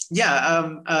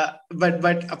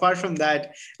but apart from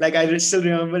that, like, I still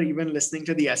remember even listening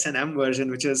to the S&M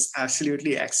version, which is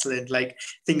absolutely excellent. Like,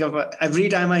 think of every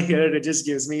time I hear it, it just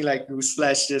gives me like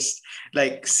gooseflesh, just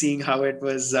like seeing how it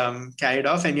was carried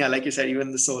off. And yeah, like you said,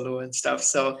 even the solo and stuff.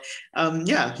 So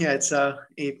yeah, it's A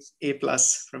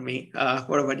plus from me.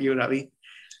 What about you, Ravi?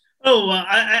 Oh,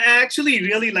 I actually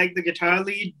really like the guitar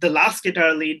lead, the last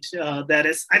guitar lead. That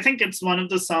is, I think it's one of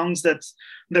the songs that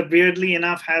weirdly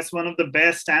enough has one of the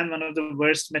best and one of the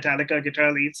worst Metallica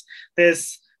guitar leads.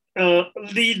 There's a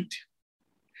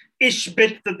lead-ish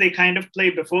bit that they kind of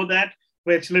play before that,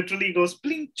 which literally goes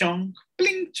bling chong,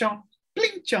 bling chong,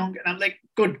 bling chong, and I'm like,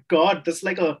 good God, this is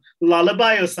like a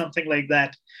lullaby or something like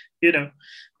that.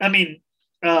 I mean,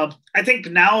 I think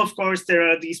now, of course,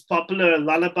 there are these popular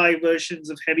lullaby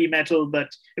versions of heavy metal. But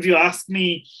if you ask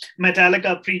me,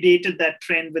 Metallica predated that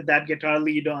trend with that guitar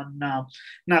lead on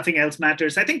Nothing Else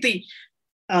Matters. I think the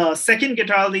second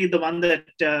guitar lead, the one that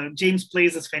James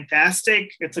plays, is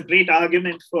fantastic. It's a great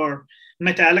argument for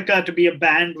Metallica to be a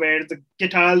band where the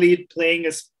guitar lead playing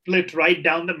is split right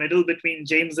down the middle between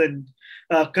James and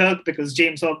Kirk, because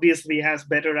James obviously has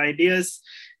better ideas.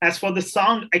 As for the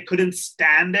song, I couldn't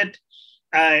stand it.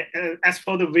 As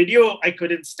for the video, I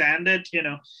couldn't stand it.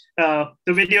 The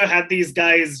video had these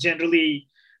guys generally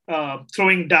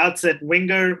throwing darts at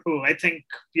Winger, who I think,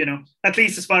 at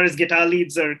least as far as guitar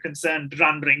leads are concerned,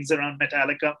 run rings around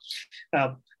Metallica.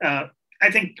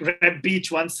 I think Reb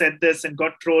Beach once said this and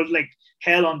got trolled like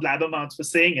hell on Blabbermouth for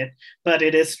saying it, but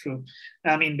it is true.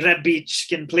 I mean, Reb Beach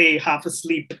can play half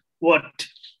asleep what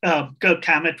Kirk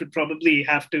Hammett would probably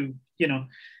have to,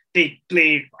 they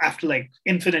play after like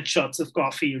infinite shots of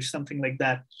coffee or something like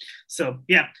that. So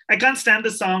yeah, I can't stand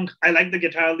the song. I like the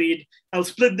guitar lead. I'll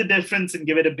split the difference and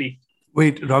give it a B.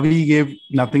 Wait, Ravi gave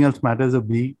Nothing Else Matters a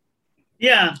B?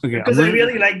 Yeah, okay, because I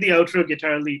really like the outro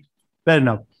guitar lead. Fair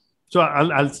enough. So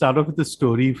I'll start off with the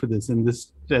story for this, and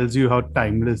this tells you how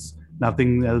timeless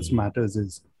Nothing Else Matters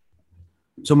is.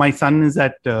 So my son is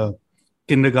at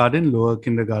kindergarten, lower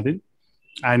kindergarten,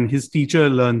 and his teacher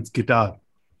learns guitar.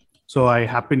 So I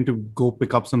happened to go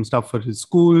pick up some stuff for his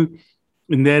school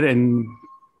in there, and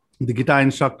the guitar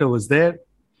instructor was there.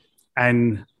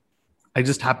 And I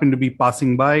just happened to be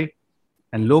passing by,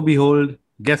 and lo and behold,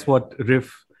 guess what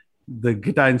riff the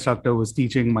guitar instructor was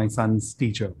teaching my son's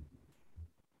teacher?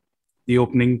 the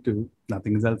opening to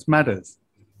Nothing Else Matters.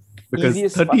 Because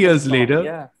Easiest 30 fucking years song. later,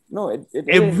 Yeah. No, it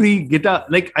every is. guitar,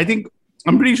 like I think,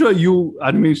 I'm pretty sure you,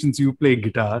 Animations, you play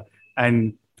guitar.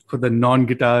 And for the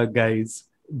non-guitar guys,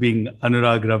 being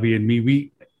Anurag, Ravi, and me,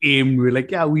 we're like,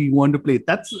 yeah, we want to play.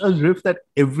 That's a riff that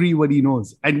everybody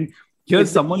knows. And here's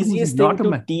It's the someone who's easiest thing not a to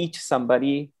man. teach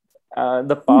somebody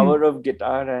the power of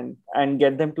guitar and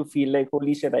get them to feel like,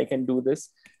 holy shit, I can do this,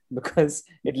 because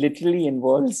it literally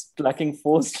involves plucking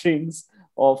 4 strings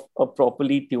of a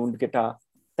properly tuned guitar.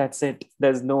 That's it.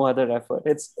 There's no other effort.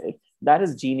 That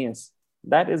is genius.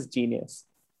 That is genius.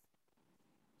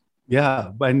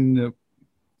 Yeah, and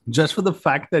just for the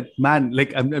fact that, man,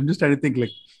 like I'm just trying to think,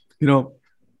 like, you know,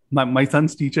 my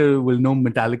son's teacher will know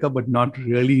Metallica, but not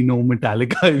really know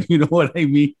Metallica, if you know what I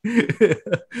mean.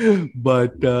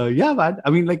 But yeah, man, I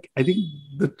mean, like, I think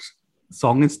the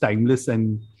song is timeless,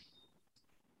 and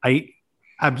I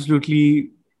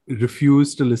absolutely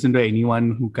refuse to listen to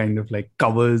anyone who kind of like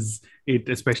covers it.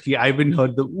 Especially, I haven't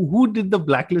heard who did the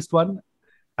Blacklist one.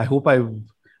 I hope I've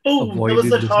Oh, there was avoided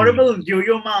that listening. horrible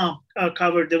Yo-Yo Ma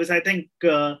cover. There was, I think,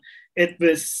 it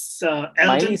was Miley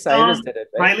Elton Cyrus John, did it,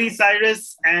 right? Miley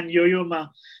Cyrus, and Yo-Yo Ma.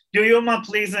 Yo-Yo Ma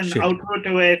plays an Shit. outro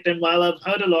to it, and while I've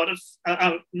heard a lot of,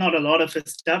 not a lot of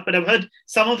his stuff, but I've heard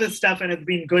some of his stuff, and it's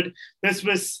been good. This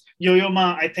was Yo-Yo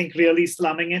Ma, I think, really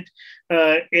slumming it.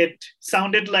 It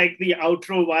sounded like the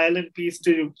outro violin piece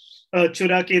to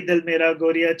Chura Ke Dil Mera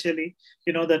Goriya Chali.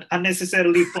 You know, that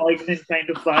unnecessarily poignant kind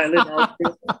of violin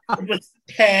outro. It was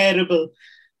terrible.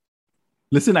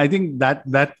 Listen, I think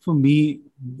that for me,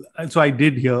 so I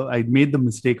made the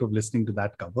mistake of listening to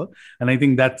that cover, and I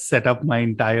think that set up my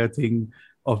entire thing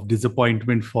of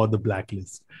disappointment for the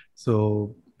Blacklist.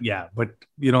 So yeah, but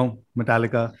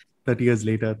Metallica, 30 years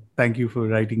later, thank you for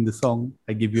writing the song.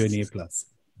 I give you an A+.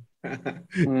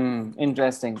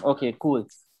 Interesting. Okay, cool.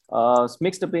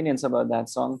 Mixed opinions about that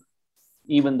song,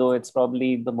 even though it's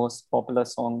probably the most popular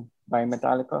song by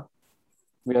Metallica,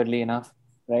 weirdly enough,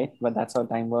 right? But that's how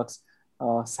time works.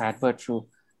 Sad but true.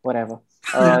 Whatever.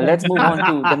 Let's move on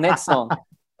to the next song,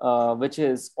 which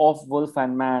is Of Wolf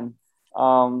and Man.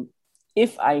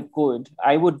 If I could,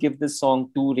 I would give this song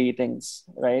 2 ratings,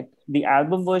 right? The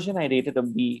album version, I rated a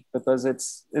B because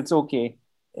it's okay.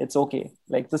 It's okay.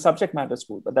 Like, the subject matter is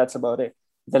cool, but that's about it.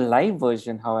 The live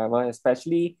version, however,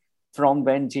 especially from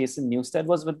when Jason Newsted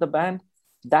was with the band,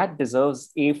 that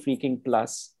deserves a freaking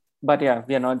plus. But yeah,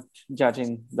 we are not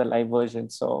judging the live version.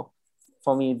 So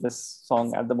for me, this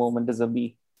song at the moment is a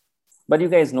B. But you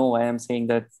guys know why I'm saying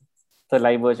that the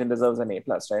live version deserves an A+,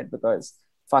 right? Because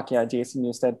fuck yeah, Jason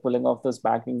Newsted pulling off those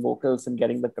backing vocals and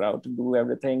getting the crowd to do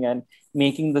everything and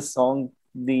making the song,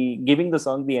 giving the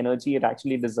song the energy it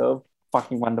actually deserved.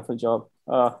 Fucking wonderful job.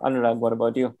 Anurag, what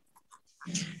about you?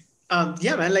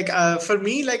 Yeah, man. Like, for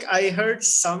me, like, I heard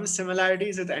some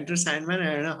similarities with Enter Sandman.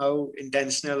 I don't know how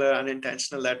intentional or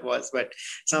unintentional that was, but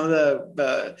some of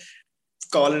the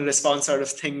call and response sort of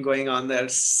thing going on there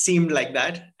seemed like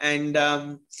that. And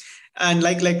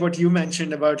like what you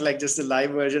mentioned about like just the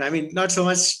live version. I mean, not so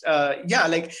much. Yeah,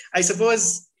 like I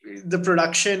suppose the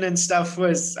production and stuff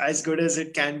was as good as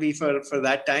it can be for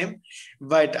that time,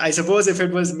 but I suppose if it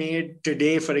was made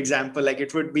today, for example, like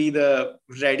it would be the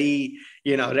ready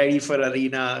for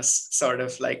arena sort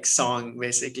of like song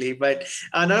basically. But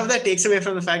none of that takes away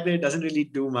from the fact that it doesn't really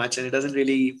do much, and it doesn't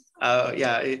really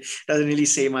it doesn't really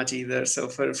say much either. So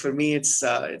for me, it's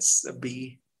a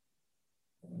B.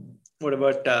 What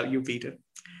about you, Peter?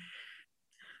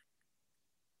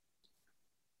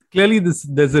 Clearly,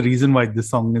 there's a reason why this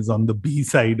song is on the B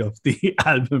side of the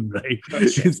album, right?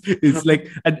 Sure. It's like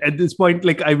at this point,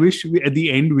 like I wish at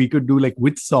the end we could do like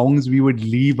which songs we would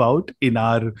leave out in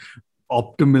our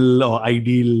optimal or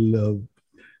ideal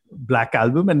Black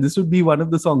album, and this would be one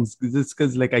of the songs. Just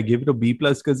because like I gave it a B+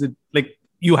 because it, like,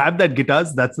 you have that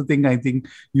guitars. That's the thing I think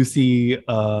you see,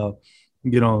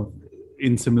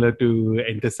 in similar to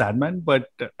Enter Sandman. But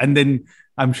and then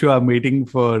I'm sure I'm waiting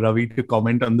for Ravi to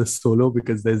comment on the solo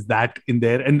because there's that in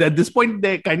there. And at this point,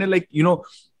 they're kind of like,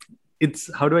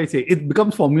 it's, how do I say, it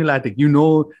becomes formulaic.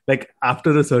 Like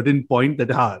after a certain point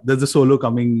that there's a solo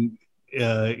coming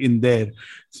in there.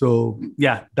 So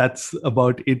yeah, that's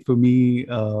about it for me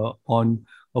on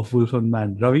Of Wolf and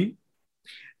Man. Ravi?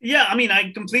 Yeah, I mean,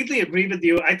 I completely agree with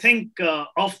you. I think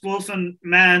Of Wolf and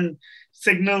Man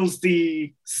signals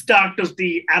the start of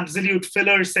the absolute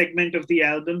filler segment of the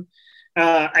album.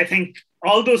 I think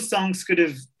all those songs could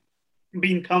have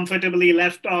been comfortably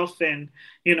left off, and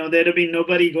there'd have been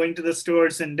nobody going to the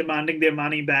stores and demanding their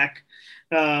money back.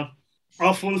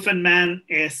 Of Wolf and Man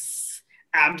is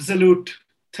absolute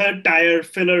third tier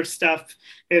filler stuff.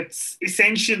 It's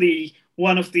essentially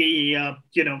one of the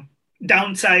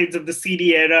downsides of the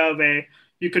CD era where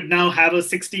you could now have a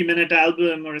 60-minute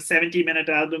album or a 70-minute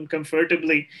album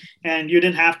comfortably, and you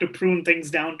didn't have to prune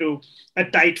things down to a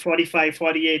tight 45,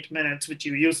 48 minutes, which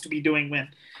you used to be doing when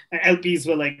LPs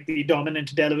were like the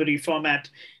dominant delivery format.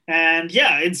 And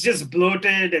yeah, it's just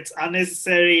bloated, it's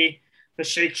unnecessary. The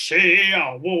shake, shake,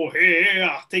 whoa, hey,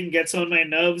 thing gets on my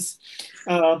nerves.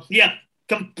 Yeah,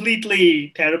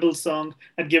 completely terrible song.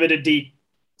 I'd give it a D.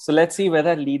 So let's see where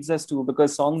that leads us to,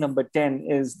 because song number 10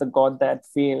 is The God That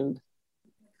Failed.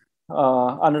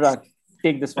 Anurag,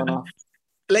 take this one off.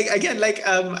 Like again, like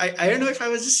I don't know if I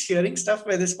was just hearing stuff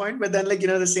by this point, but then like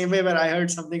the same way where I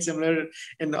heard something similar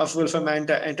in Of Wolfman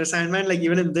Enter Sandman, like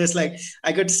even in this, like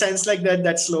I could sense like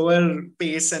that slower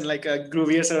pace and like a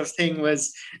groovier sort of thing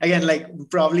was again like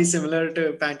probably similar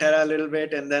to Pantera a little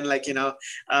bit, and then like kind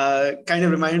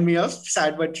of reminded me of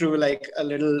Sad But True like a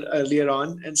little earlier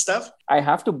on and stuff. I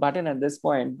have to butt in at this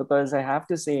point because I have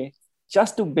to say,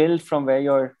 just to build from where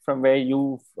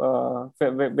you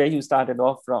started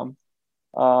off from.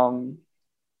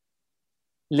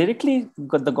 Lyrically,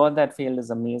 The God That Failed is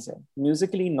amazing.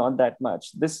 Musically, not that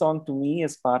much. This song to me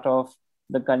is part of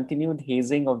the continued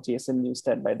hazing of Jason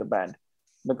Newsted by the band,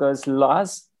 because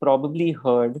Lars probably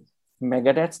heard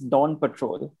Megadeth's Dawn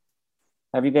Patrol.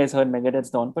 Have you guys heard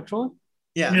Megadeth's Dawn Patrol?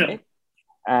 Yeah. Right?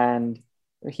 And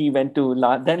he went to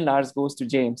then Lars goes to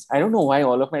James. I don't know why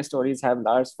all of my stories have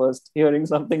Lars first hearing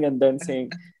something and then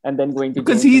saying, and then going to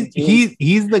because James. he's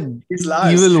the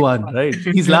evil one, right?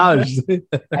 He's Lars.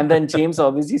 And then James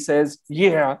obviously says,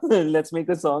 yeah, let's make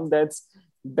a song that's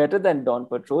better than Dawn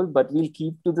Patrol, but we'll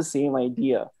keep to the same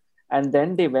idea. And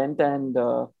then they went and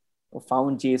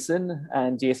found Jason,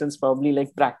 and Jason's probably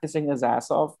like practicing his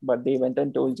ass off, but they went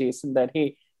and told Jason that,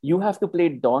 hey, you have to play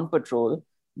Dawn Patrol,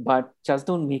 but just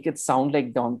don't make it sound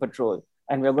like Dawn Patrol.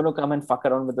 And we're going to come and fuck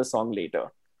around with the song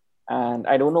later. And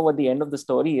I don't know what the end of the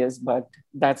story is, but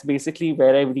that's basically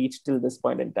where I've reached till this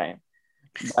point in time.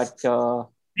 But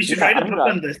you should write a book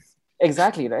on this.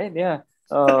 Exactly, right? Yeah.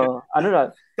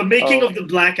 Anurag. The making of the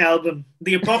Black Album,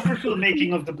 the apocryphal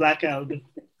making of the Black Album.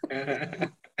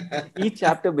 Each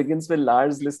chapter begins with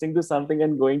Lars listening to something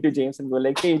and going to James and go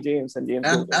like, hey, James. And James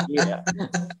goes like, yeah.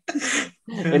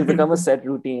 It'll become a set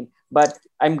routine. But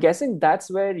I'm guessing that's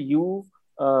where you,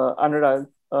 Anurag,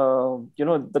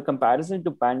 the comparison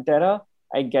to Pantera,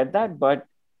 I get that. But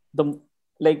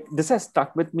this has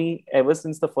stuck with me ever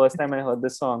since the first time I heard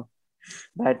this song.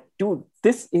 That, dude,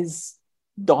 this is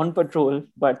Dawn Patrol,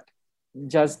 but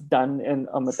just done in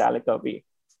a Metallica way.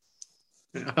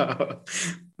 Oh,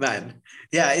 man,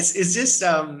 yeah, it's just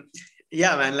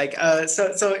yeah, man, like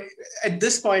so at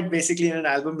this point, basically in an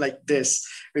album like this,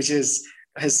 which has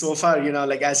so far,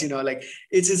 like as like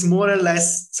it's more or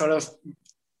less sort of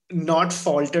not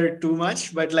faltered too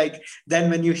much, but like then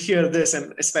when you hear this,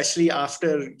 and especially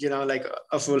after like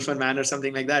a Wolfman Man or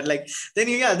something like that, like then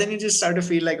you just start to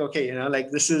feel like, okay,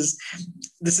 like this is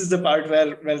the part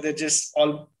where they're just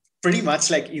all pretty much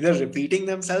like either repeating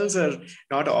themselves or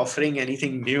not offering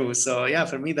anything new. So yeah,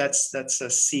 for me that's a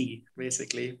C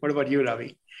basically. What about you,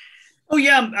 Ravi? Oh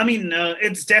yeah, I mean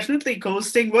it's definitely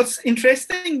coasting. What's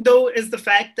interesting though is the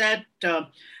fact that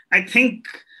I think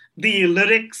the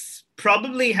lyrics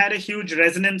probably had a huge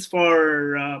resonance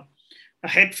for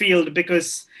Hetfield,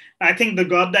 because I think The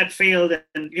God That Failed,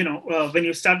 and when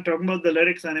you start talking about the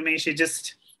lyrics, Animesh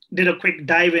just did a quick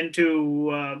dive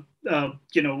into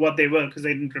what they were, because I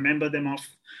didn't remember them off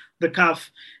the cuff,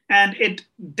 and it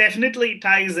definitely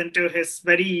ties into his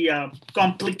very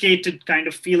complicated kind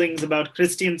of feelings about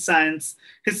Christian Science.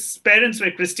 His parents were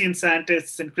Christian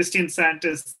Scientists, and Christian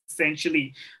Scientists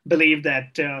essentially believe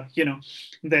that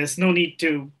there's no need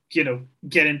to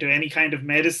get into any kind of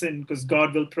medicine because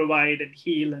God will provide and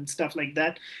heal and stuff like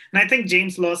that. And I think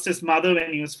James lost his mother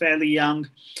when he was fairly young,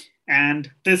 and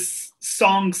this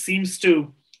song seems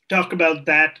to talk about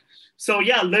that. So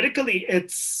yeah, lyrically,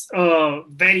 it's a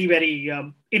very, very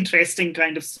interesting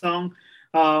kind of song.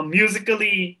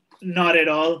 Musically, not at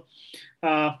all.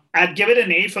 I'd give it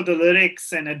an A for the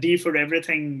lyrics and a D for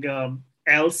everything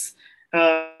else.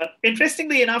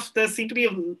 Interestingly enough, there seem to be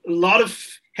a lot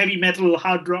of heavy metal,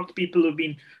 hard rock people who've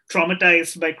been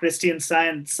traumatized by Christian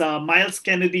Science. Miles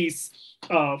Kennedy's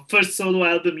first solo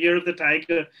album, Year of the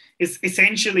Tiger, is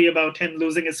essentially about him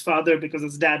losing his father because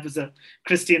his dad was a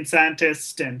Christian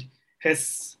Scientist, and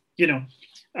his,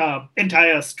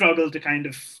 entire struggle to kind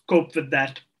of cope with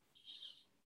that.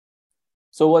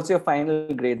 So what's your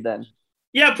final grade then?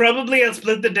 Yeah, probably I'll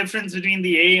split the difference between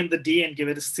the A and the D and give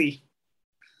it a C.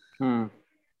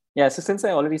 Yeah, so since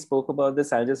I already spoke about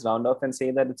this, I'll just round off and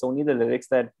say that it's only the lyrics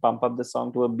that bump up the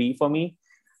song to a B for me.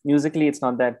 Musically, it's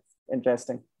not that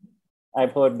interesting.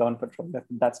 I've heard Dawn Patrol.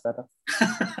 That's better.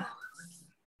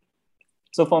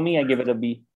 So for me, I give it a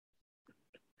B.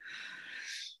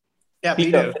 Yeah,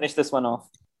 Peter, finish this one off.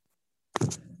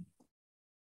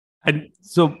 And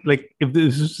so, like, if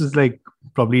this is like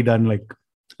probably done, like,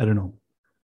 I don't know,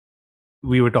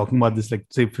 we were talking about this, like,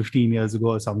 say 15 years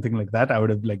ago or something like that, I would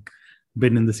have like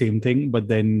been in the same thing. But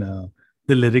then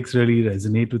the lyrics really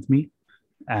resonate with me,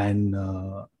 and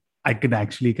I can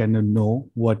actually kind of know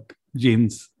what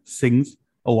James sings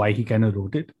or why he kind of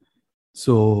wrote it.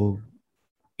 So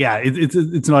yeah,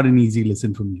 it's not an easy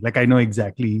listen for me. Like, I know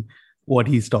exactly what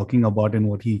he's talking about and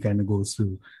what he kind of goes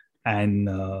through. And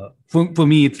for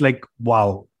me, it's like,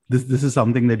 wow, this is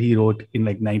something that he wrote in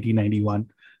like 1991.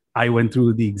 I went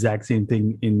through the exact same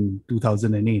thing in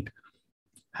 2008.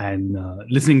 And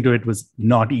listening to it was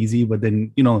not easy. But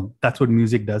then, that's what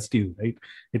music does to you, right?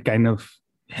 It kind of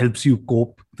helps you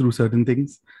cope through certain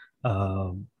things.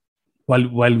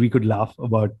 While we could laugh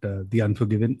about The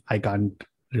Unforgiven, I can't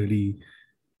really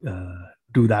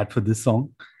do that for this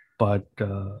song. But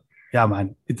yeah,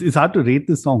 man, it's hard to rate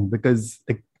this song because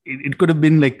like it could have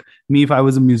been like me if I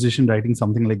was a musician writing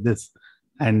something like this,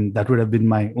 and that would have been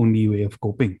my only way of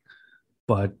coping.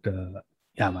 But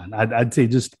yeah, man, I'd say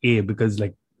just A, because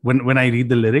like when I read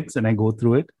the lyrics and I go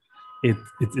through it,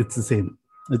 it's the same.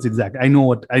 It's exact. I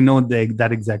know that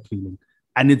exact feeling,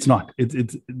 and it's not.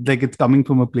 It's like it's coming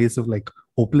from a place of like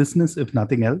hopelessness, if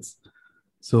nothing else.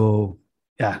 So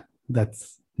yeah,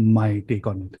 that's my take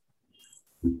on it.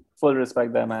 Full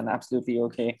respect there, man. Absolutely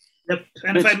okay. Yep.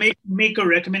 And if I make a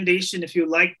recommendation, if you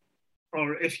like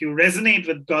or if you resonate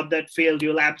with God That Failed,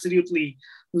 you'll absolutely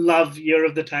love Year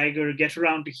of the Tiger. Get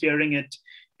around to hearing it.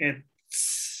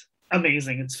 It's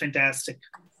amazing. It's fantastic.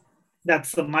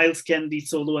 That's the Miles Kennedy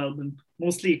solo album,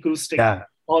 mostly acoustic. Yeah.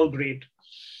 All great.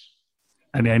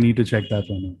 And I need to check that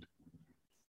one out.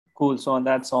 Cool. So on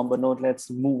that somber note, let's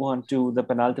move on to the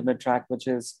penultimate track, which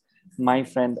is My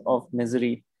Friend of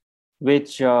Misery,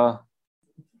 which to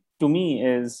me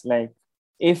is like,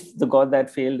 if the God That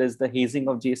Failed is the hazing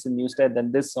of Jason Newsted,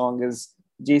 then this song is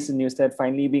Jason Newsted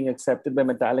finally being accepted by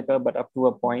Metallica, but up to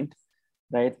a point,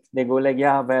 right? They go like,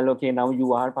 yeah, well, okay, now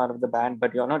you are part of the band,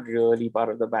 but you're not really part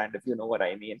of the band, if you know what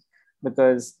I mean.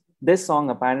 Because this song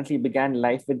apparently began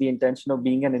life with the intention of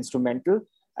being an instrumental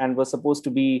and was supposed to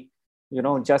be,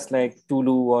 just like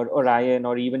Tulu or Orion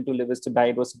or even To Live Is to Die,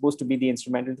 it was supposed to be the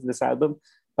instrumental to this album.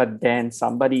 But then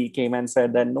somebody came and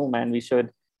said that, no, man, we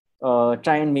should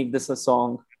try and make this a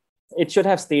song. It should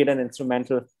have stayed an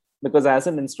instrumental, because as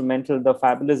an instrumental, the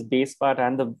fabulous bass part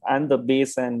and the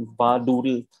bass and bar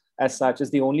doodle as such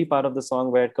is the only part of the song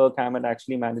where Kirk Hammett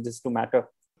actually manages to matter.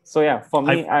 So yeah, for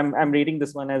me, I'm rating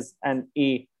this one as an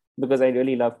A because I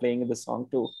really love playing this song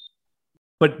too.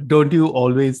 But don't you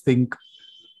always think,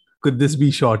 could this be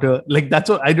shorter? Like, that's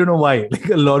what, I don't know why. Like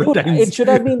a lot of times. It should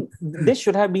have been, this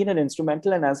should have been an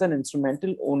instrumental, and as an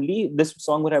instrumental only, this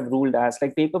song would have ruled as,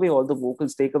 like, take away all the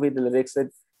vocals, take away the lyrics, that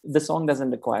the song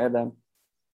doesn't require them.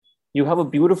 You have a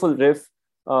beautiful riff,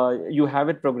 you have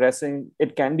it progressing,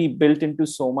 it can be built into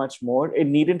so much more. It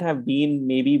needn't have been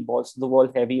maybe balls to the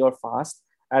wall heavy or fast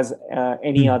as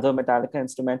any other Metallica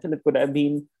instrumental. It could have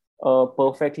been a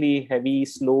perfectly heavy,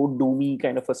 slow, doomy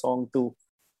kind of a song too.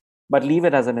 But leave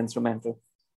it as an instrumental.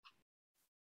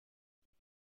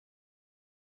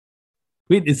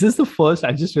 Wait, is this the first?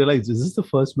 I just realized, is this the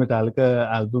first Metallica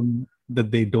album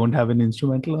that they don't have an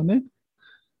instrumental on it?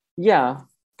 Yeah,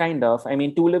 kind of. I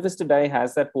mean, To Live Is to Die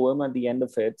has that poem at the end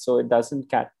of it, so it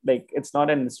doesn't it's not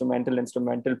an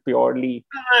instrumental purely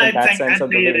in that sense of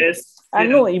the it is. And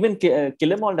no, even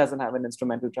Kill 'Em All doesn't have an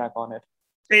instrumental track on it.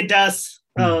 It does.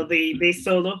 The bass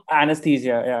solo.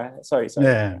 Anesthesia, yeah. Sorry.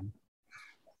 Yeah.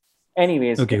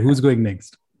 Anyways. Okay, who's going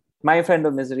next? My Friend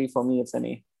of Misery, for me, it's an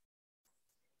A.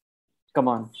 Come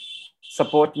on.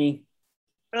 Support me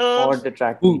or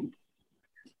detract me.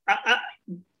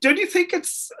 Don't you think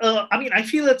it's, I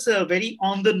feel it's a very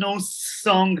on-the-nose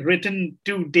song written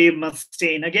to Dave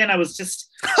Mustaine. Again, I was just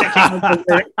checking out the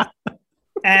lyrics.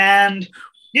 And,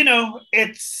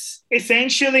 it's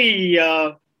essentially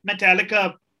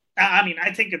Metallica.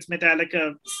 I think it's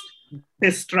Metallica's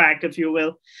diss track, if you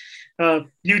will.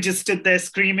 You just stood there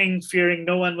screaming, fearing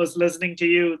no one was listening to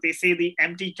you. They say the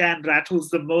empty can rattles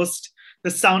the most.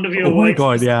 The sound of your voice. Oh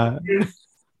my God, yeah.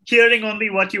 Hearing only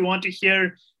what you want to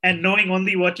hear and knowing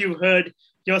only what you've heard.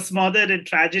 You're smothered in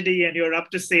tragedy and you're up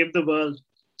to save the world.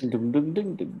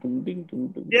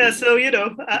 Yeah, so,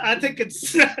 I think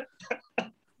it's...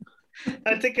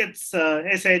 I think it's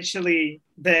essentially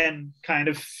then kind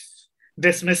of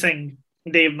dismissing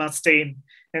Dave Mustaine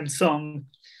and song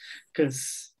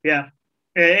because, yeah,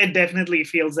 it definitely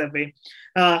feels that way.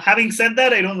 Having said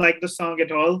that, I don't like the song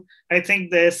at all. I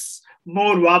think there's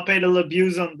more wah pedal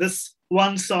abuse on this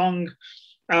one song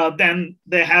than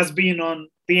there has been on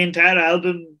the entire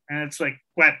album, and it's like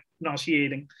quite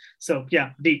nauseating. So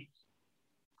yeah, D.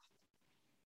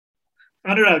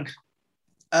 Anurag.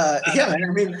 Yeah, man,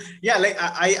 I mean, yeah, like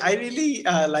I really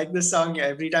like this song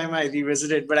every time I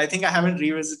revisit it, but I think I haven't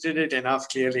revisited it enough,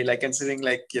 clearly, like considering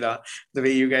like, the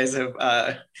way you guys have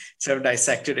sort of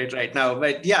dissected it right now.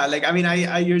 But yeah, like, I mean,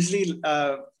 I usually,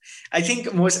 I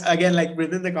think most, again, like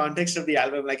within the context of the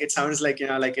album, like it sounds like,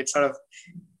 like it sort of,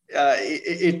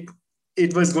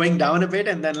 it was going down a bit,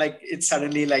 and then like it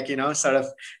suddenly, like, sort of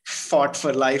fought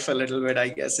for life a little bit, I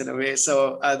guess, in a way.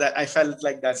 So that I felt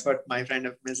like that's what My Friend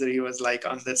of Misery was like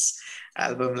on this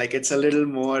album. Like it's a little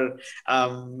more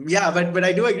yeah, but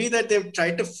I do agree that they've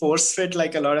tried to force fit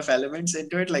like a lot of elements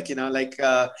into it, like, like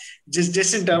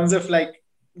just in terms of like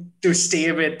to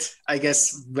stay with, I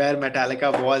guess, where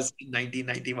Metallica was in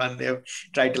 1991. They've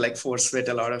tried to like force fit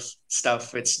a lot of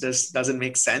stuff which just doesn't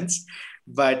make sense.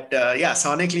 But yeah,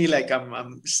 sonically, like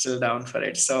I'm still down for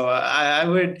it. So I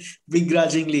would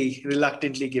begrudgingly,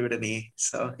 reluctantly give it an A.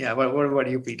 So yeah, what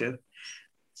do you, Peter?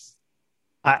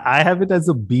 I have it as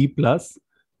a B plus,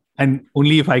 and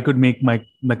only if I could make my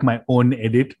own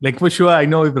edit. Like for sure, I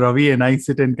know if Ravi and I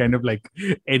sit and kind of like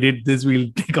edit this,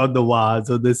 we'll take out the wahs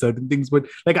or there's certain things. But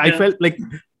like I felt like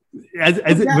as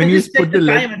when you put the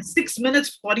time at 6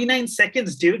 minutes 49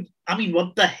 seconds, dude. I mean,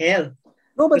 what the hell?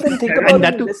 No, but then think about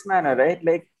it in this manner, right?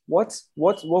 Like, what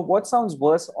sounds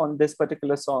worse on this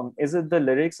particular song? Is it the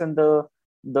lyrics and the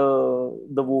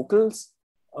vocals?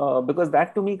 Because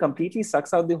that to me completely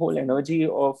sucks out the whole energy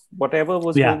of whatever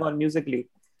was going on musically.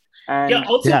 And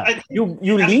you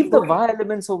leave the wah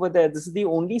elements over there. This is the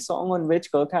only song on which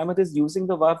Kirk Hammett is using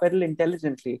the wah pedal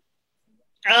intelligently.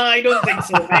 I don't think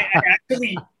so. I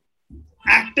actually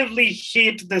actively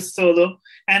hate this solo.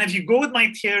 And if you go with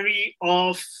my theory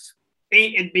of A,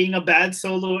 it being a bad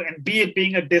solo, and B, it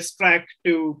being a diss track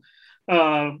to,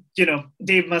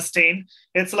 Dave Mustaine,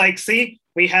 it's like, see,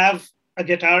 we have a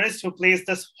guitarist who plays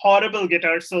this horrible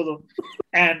guitar solo,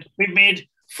 and we've made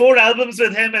 4 albums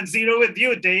with him and 0 with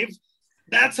you, Dave.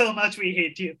 That's how much we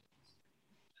hate you.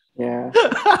 Yeah.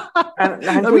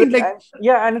 and I mean,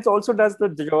 and it also does the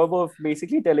job of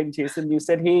basically telling Jason, you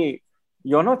said, hey,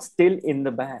 you're not still in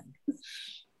the band.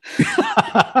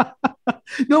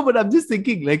 No, but I'm just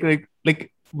thinking, like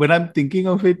when I'm thinking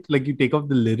of it, like you take off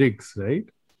the lyrics, right?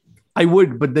 I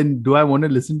would, but then do I want to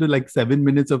listen to like 7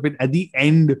 minutes of it at the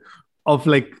end of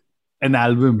like an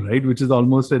album, right? Which is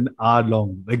almost an hour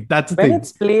long. Like that's the when thing.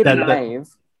 It's played live.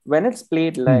 When it's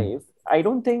played live, I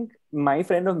don't think My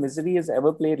Friend of Misery is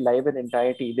ever played live in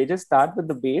entirety. They just start with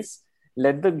the bass,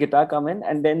 let the guitar come in,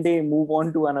 and then they move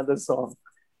on to another song.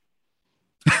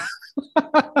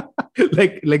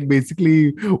 like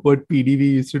basically what PDV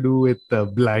used to do with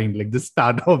Blind, like the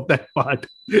start of that part.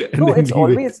 No, it's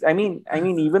always. I mean,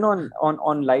 even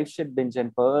on live shit, Binge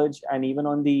and Purge, and even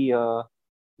on the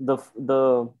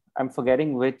I'm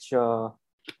forgetting which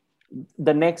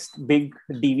the next big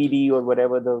DVD or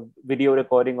whatever, the video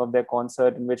recording of their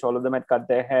concert in which all of them had cut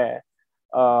their hair.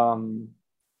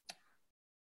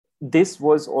 This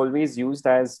was always used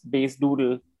as bass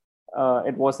doodle.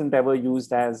 It wasn't ever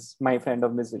used as My Friend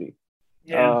of Misery.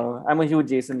 Yeah. I'm a huge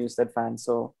Jason Newsted fan,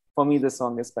 so for me this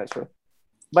song is special.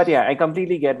 But yeah, I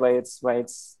completely get why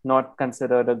it's not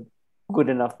considered a good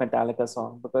enough Metallica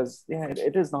song, because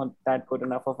it is not that good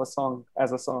enough of a song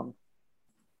as a song.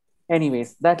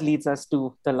 Anyways, that leads us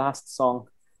to the last song,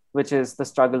 which is The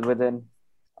Struggle Within.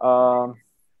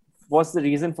 What's the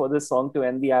reason for this song to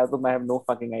end the album? I have no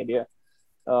fucking idea.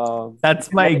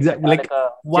 That's my exact, like,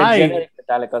 why? Generic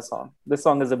Metallica song. This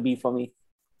song is a B for me.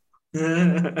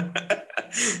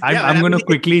 I'm going to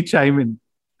quickly chime in.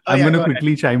 I'm going to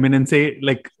quickly chime in and say,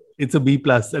 like, it's a B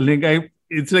plus. Like,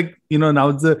 it's like, now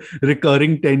it's a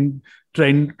recurring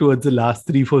trend towards the last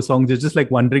 3-4 songs. You're just like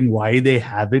wondering why they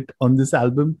have it on this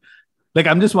album. Like,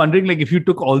 I'm just wondering, like, if you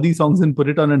took all these songs and put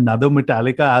it on another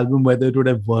Metallica album, whether it would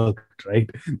have worked, right?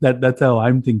 That's how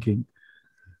I'm thinking.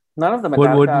 None of the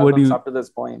Metallica albums up to this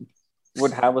point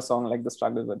would have a song like The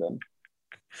Struggle Within.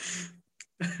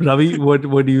 Ravi,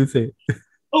 what do you say?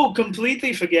 Oh,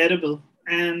 completely forgettable.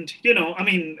 And, I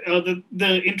mean,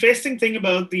 the interesting thing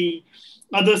about the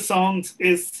other songs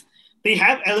is they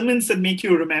have elements that make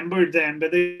you remember them,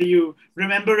 whether you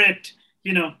remember it,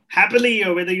 happily,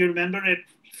 or whether you remember it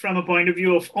from a point of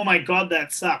view of, oh my God,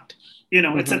 that sucked.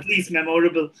 It's at least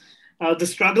memorable. The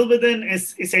Struggle Within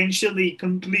is essentially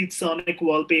complete sonic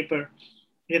wallpaper.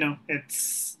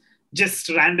 It's just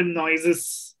random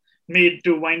noises made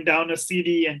to wind down a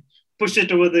CD and push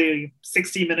it over the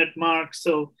 60-minute mark.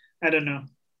 So I don't know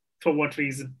for what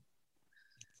reason.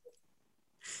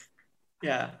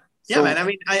 Yeah. Yeah, So- man. I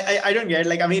mean, I don't get,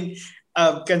 like, I mean,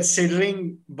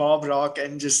 considering Bob Rock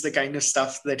and just the kind of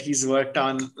stuff that he's worked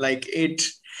on, like it,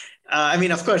 I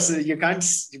mean, of course, you can't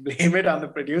blame it on the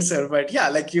producer, but yeah,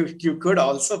 like you could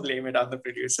also blame it on the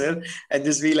producer and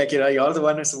just be like, you're the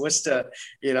one who's supposed to,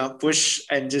 push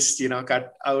and just, trim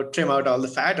out all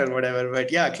the fat or whatever.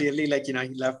 But yeah, clearly, like,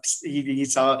 he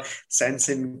saw sense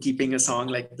in keeping a song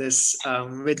like this,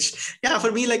 which, yeah,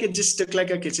 for me, like, it just took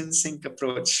like a kitchen sink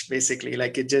approach, basically.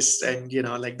 Like it just, and,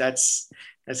 like that's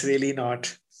really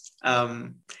not,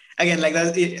 again, like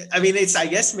that. I mean, it's, I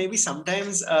guess maybe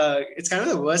sometimes it's kind of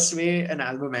the worst way an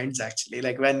album ends, actually.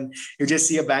 Like when you just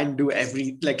see a band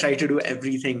try to do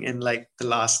everything in like the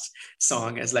last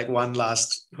song as like one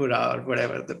last hurrah or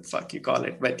whatever the fuck you call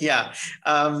it. But yeah,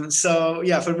 so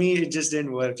yeah, for me, it just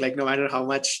didn't work. Like no matter how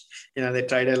much, they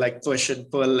try to like push and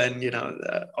pull and,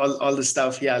 all the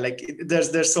stuff. Yeah, like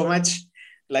there's so much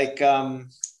like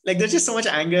there's just so much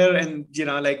anger and,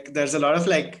 like there's a lot of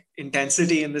like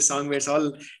intensity in the song where it's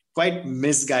all quite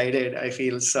misguided, I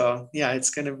feel. So yeah, it's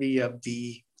gonna be a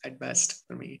B at best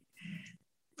for me.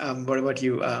 What about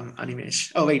you,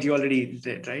 Animesh? Oh wait, you already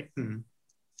did, right?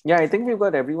 Yeah, I think we've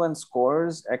got everyone's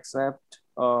scores except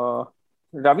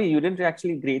Ravi. You didn't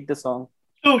actually grade the song.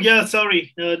 Oh yeah,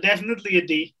 sorry. Definitely a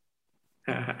D.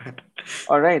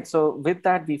 All right. So with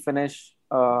that, we finish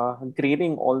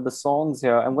grading all the songs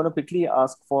here. I'm going to quickly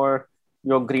ask for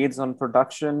your grades on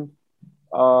production.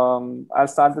 I'll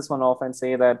start this one off and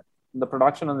say that the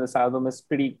production on this album is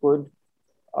pretty good.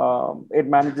 It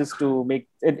manages to make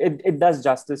it does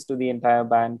justice to the entire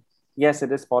band. Yes,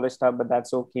 it is polished up, but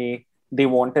that's okay. They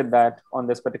wanted that on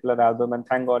this particular album, and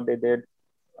thank God they did.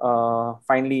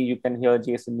 Finally, you can hear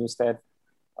Jason Newsted.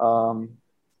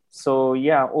 So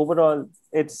yeah, overall,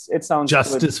 it sounds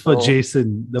Justice good. for So,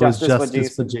 Jason. There was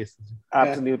justice for Jason.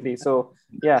 Absolutely. So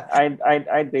yeah,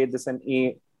 I'd rate this an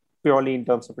A purely in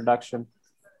terms of production.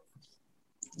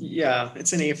 Yeah,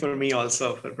 it's an A for me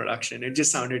also for production. It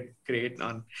just sounded great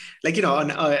on, like,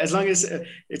 on as long as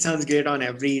it sounds great on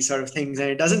every sort of things, and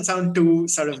it doesn't sound too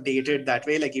sort of dated that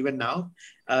way. Like even now,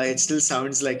 it still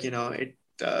sounds like it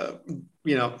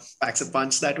packs a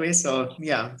punch that way. So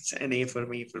yeah, it's an A for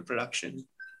me for production.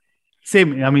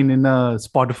 Same. I mean, in a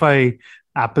Spotify,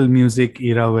 Apple Music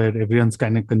era where everyone's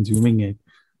kind of consuming it,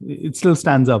 it still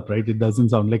stands up, right? It doesn't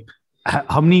sound like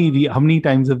how many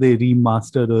times have they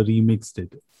remastered or remixed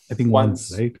it? I think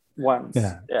once, right? Once.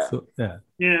 Yeah. So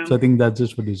Yeah. So I think that's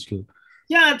just for digital.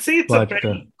 Yeah, I'd say it's a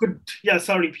pretty good. Yeah,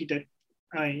 sorry, Peter.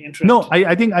 I interrupted. No,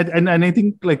 I think I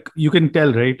think like you can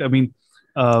tell, right? I mean,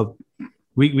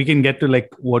 we can get to like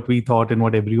what we thought and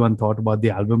what everyone thought about the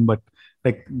album, but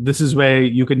like this is where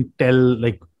you can tell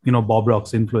like Bob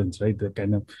Rock's influence, right? The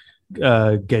kind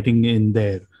of getting in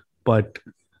there, but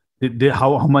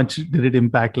how much did it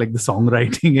impact like the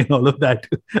songwriting and all of that?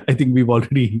 I think we've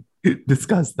already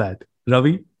discussed that.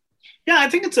 Ravi? Yeah, I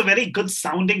think it's a very good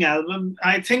sounding album.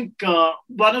 I think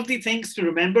one of the things to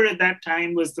remember at that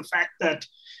time was the fact that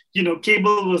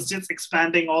cable was just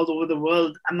expanding all over the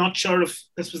world. I'm not sure if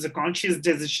this was a conscious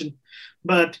decision,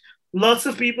 but lots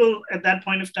of people at that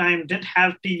point of time didn't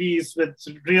have TVs with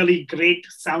really great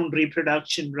sound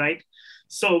reproduction, right?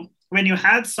 So when you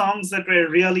had songs that were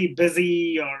really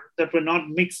busy or that were not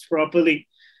mixed properly,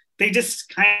 they just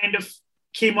kind of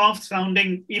came off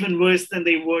sounding even worse than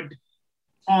they would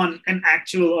on an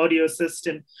actual audio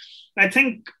system. I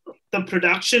think the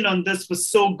production on this was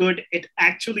so good, it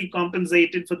actually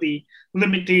compensated for the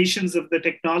limitations of the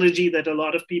technology that a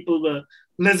lot of people were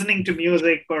listening to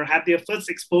music or had their first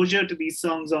exposure to these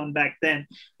songs on back then,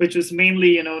 which was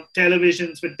mainly,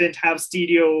 televisions that didn't have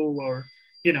stereo or,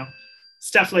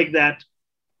 stuff like that.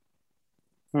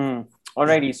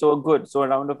 Alrighty, so good. So a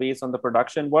round of A's on the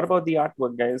production. What about the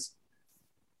artwork, guys?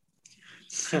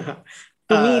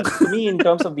 To me, in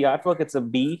terms of the artwork, it's a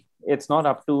B. It's not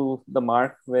up to the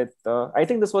mark with, I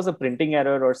think this was a printing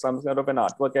error or some sort of an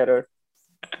artwork error.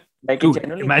 Like dude,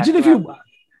 imagine if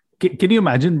can you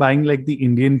imagine buying like the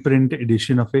Indian print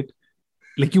edition of it?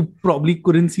 Like you probably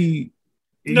couldn't see.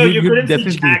 No, you couldn't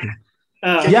see Jack.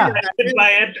 Yeah. I did buy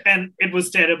it and it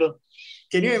was terrible.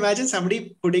 Can you imagine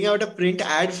somebody putting out a print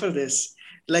ad for this?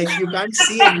 Like you can't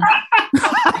see it.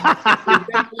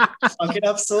 Fuck it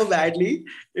up so badly.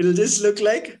 It'll just look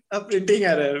like a printing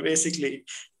error, basically.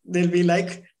 They'll be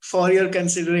like, for your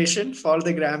consideration for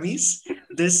the Grammys,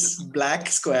 this black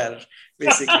square,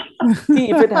 basically.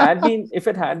 See, if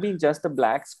it had been just a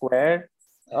black square,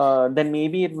 then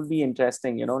maybe it would be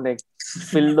interesting, like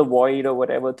fill the void or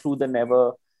whatever through the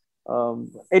never.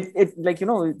 It like,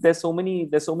 there's so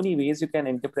many ways you can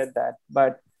interpret that,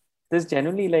 but this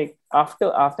genuinely, like,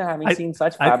 after having I, seen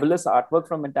such I, fabulous artwork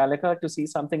from Metallica, to see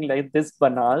something like this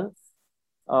banal.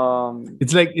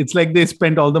 it's like they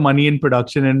spent all the money in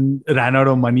production and ran out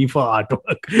of money for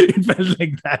artwork. It felt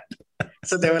like that.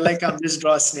 So they were like, "Come, just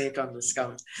draw a snake on this.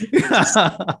 Come."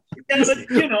 Yeah, but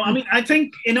I mean, I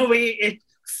think in a way it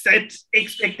sets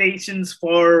expectations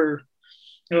for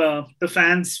the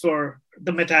fans for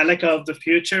the Metallica of the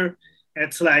future.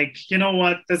 It's like, you know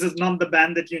what? This is not the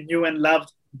band that you knew and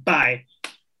loved. Bye.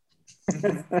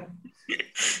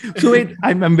 So wait,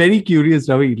 I'm very curious,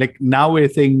 Ravi. Like now we're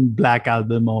saying Black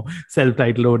Album or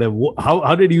self-titled or whatever.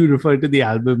 How did you refer to the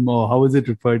album, or how was it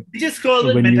referred We just called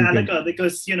it when you came? Metallica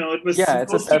because, it was Yeah,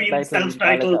 it's a supposed to be a self-titled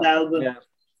self-titled Metallica. album. Yeah.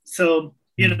 So,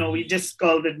 we just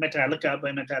called it Metallica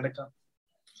by Metallica.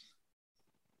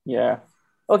 Yeah.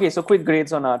 Okay, so quick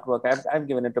grades on artwork. I've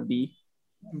given it a B.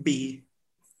 B.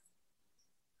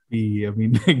 I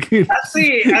mean, like,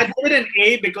 Actually, I give it an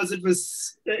A because it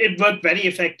worked very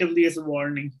effectively as a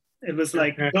warning. It was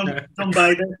like, don't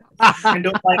buy this, and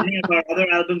don't buy any of our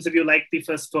other albums if you like the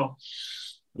first four.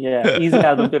 Yeah, easy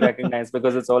album to recognize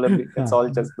because it's all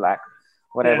just black,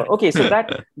 whatever. Yeah. Okay, so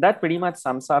that pretty much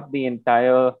sums up the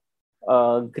entire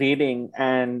grading.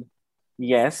 And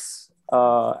yes,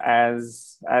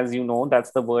 as you know,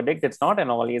 that's the verdict. It's not an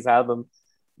all-A's album,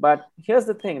 but here's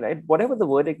the thing, right? Whatever the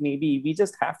verdict may be, we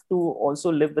just have to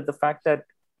also live with the fact that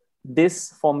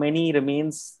this, for many,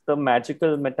 remains the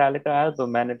magical Metallica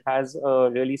album, and it has a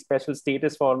really special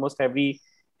status for almost every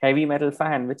heavy metal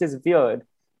fan, which is weird,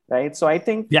 right? So I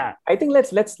think yeah,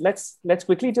 let's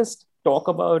quickly just talk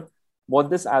about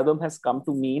what this album has come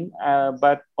to mean.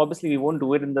 But obviously, we won't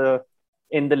do it in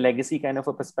the legacy kind of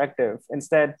a perspective.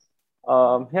 Instead,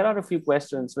 here are a few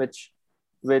questions which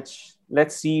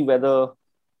let's see whether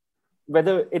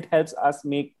it helps us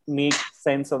make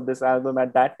sense of this album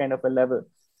at that kind of a level.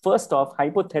 First off,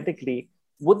 hypothetically,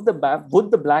 would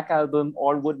the Black Album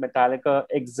or would Metallica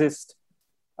exist,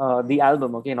 the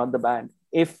album, okay, not the band,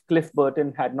 if Cliff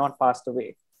Burton had not passed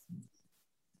away?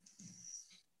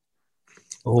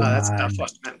 oh That's a man, tough one,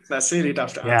 man. That's really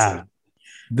tough to yeah. answer.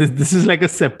 This is like a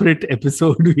separate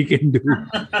episode we can do.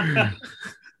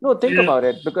 No, think Yeah. about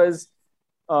it, because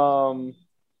I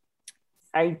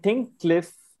think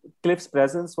Cliff's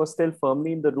presence was still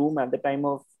firmly in the room at the time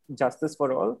of Justice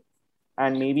for All,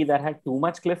 and maybe that had too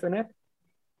much Cliff in it.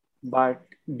 But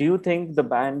do you think the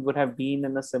band would have been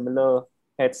in a similar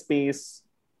headspace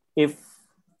if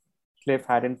Cliff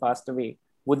hadn't passed away?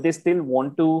 Would they still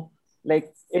want to,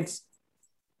 like, it's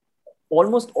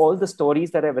almost all the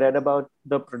stories that I've read about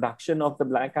the production of the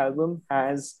Black Album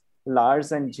has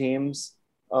Lars and James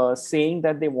saying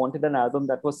that they wanted an album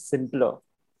that was simpler,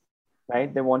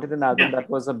 right? They wanted an album that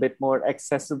was a bit more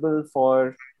accessible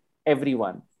for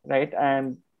everyone, right?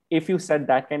 And if you set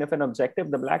that kind of an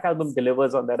objective, the Black Album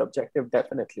delivers on that objective,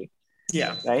 definitely.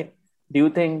 Yeah. Right? Do you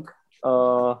think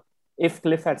if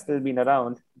Cliff had still been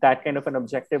around, that kind of an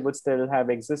objective would still have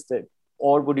existed?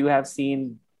 Or would you have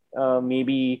seen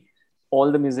maybe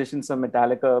all the musicians of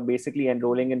Metallica basically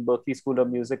enrolling in Berklee School of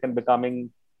Music and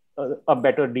becoming a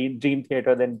better Dream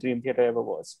Theater than Dream Theater ever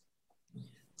was?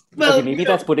 Well, okay, maybe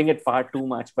that's putting it far too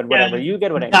much, but whatever. Yeah. You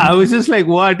get what I mean. I was just like,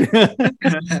 what?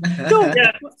 So,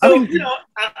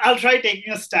 I'll try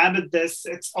taking a stab at this.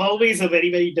 It's always a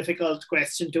very, very difficult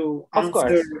question to answer. Of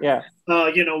course, yeah.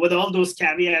 With all those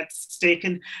caveats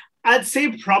taken, I'd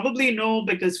say probably no,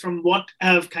 because from what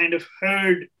I've kind of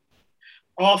heard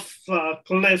of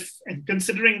Cliff, and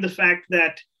considering the fact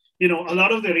that, a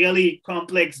lot of the really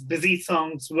complex, busy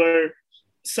songs were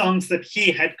songs that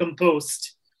he had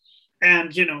composed.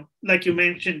 And, like you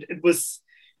mentioned, it was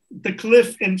the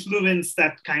Cliff influence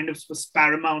that kind of was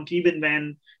paramount even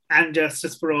when And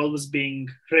Justice for All was being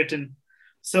written.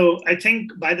 So I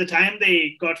think by the time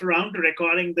they got around to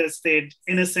recording this, they'd,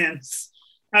 in a sense,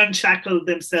 unshackled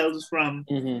themselves from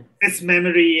his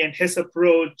memory and his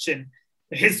approach and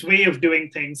his way of doing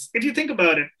things. If you think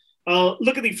about it,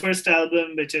 look at the first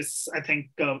album, which is, I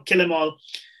think, Kill 'Em All.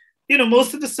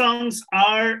 Most of the songs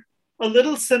are a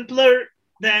little simpler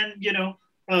than,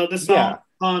 the song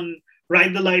on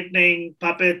Ride the Lightning,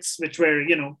 Puppets, which were,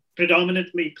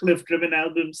 predominantly Cliff-driven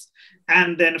albums.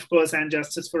 And then, of course, And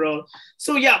Justice for All.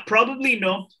 So, yeah, probably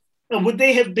no. Would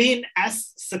they have been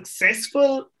as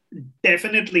successful?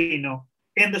 Definitely no.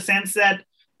 In the sense that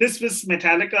this was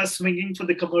Metallica swinging for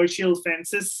the commercial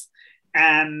fences.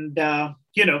 And,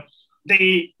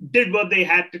 they did what they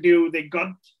had to do. They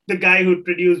got the guy who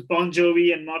produced Bon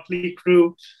Jovi and Motley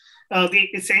Crue. They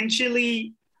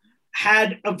essentially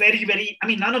had a very, very, I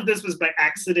mean, none of this was by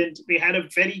accident. They had a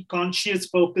very conscious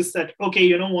focus that, okay,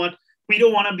 you know what? We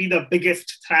don't want to be the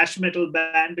biggest thrash metal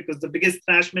band, because the biggest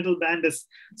thrash metal band is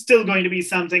still going to be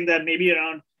something that maybe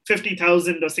around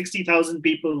 50,000 or 60,000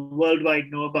 people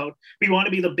worldwide know about. We want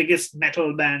to be the biggest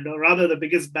metal band, or rather the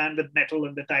biggest band with metal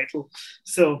in the title.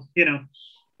 So,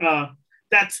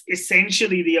 that's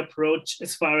essentially the approach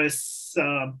as far as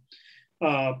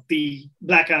the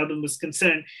Black Album was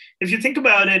concerned. If you think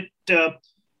about it,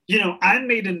 Iron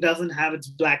Maiden doesn't have its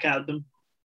Black Album.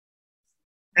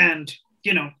 And,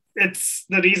 it's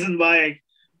the reason why,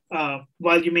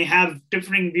 while you may have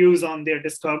differing views on their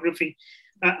discography,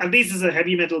 at least as a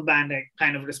heavy metal band, I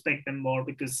kind of respect them more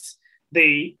because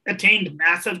they attained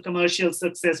massive commercial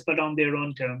success, but on their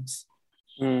own terms.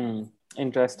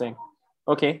 Interesting.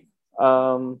 Okay.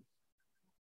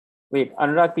 Wait,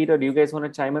 Anurag, Peter, do you guys want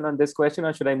to chime in on this question,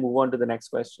 or should I move on to the next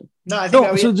question? No, I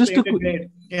think so just to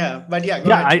yeah, but yeah,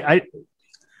 go ahead. I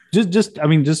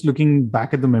just looking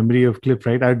back at the memory of Cliff,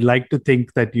 right? I'd like to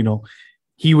think that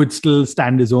he would still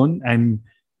stand his own, and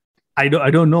I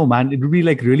don't know, man. It would be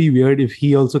like really weird if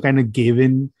he also kind of gave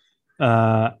in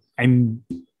and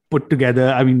put together.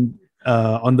 I mean,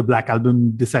 on the Black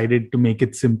Album, decided to make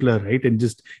it simpler, right, and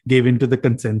just gave in to the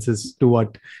consensus to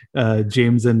what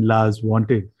James and Lars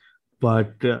wanted.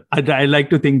 But I like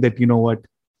to think that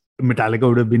Metallica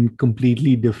would have been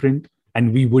completely different,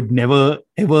 and we would never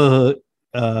ever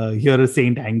hear a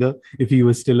Saint Anger if he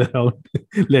was still around,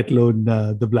 let alone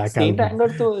the Black Saint Album.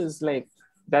 Anger though is like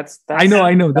that's I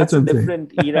know that's a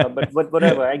different era, but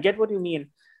whatever. I get what you mean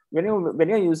when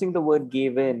you're using the word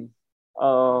gave in,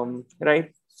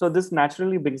 right? So this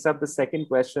naturally brings up the second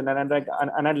question, and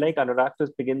I'd like Anurag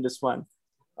to begin this one.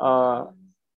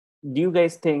 Do you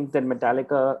guys think that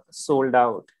Metallica sold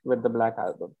out with the Black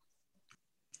Album?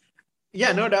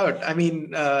 Yeah, no doubt. I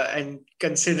mean, and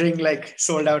considering like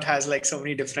sold out has like so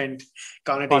many different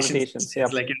connotations. Yeah.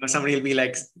 Like, somebody will be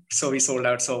like, so we sold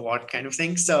out, so what kind of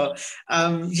thing. So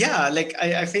yeah, like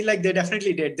I feel like they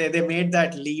definitely did. They made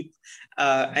that leap,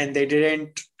 and they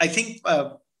didn't, I think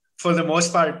for the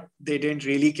most part, they didn't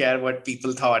really care what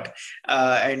people thought.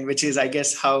 And which is, I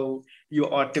guess, how you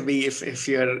ought to be if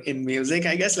you're in music,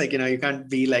 I guess. Like, you can't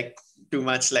be like too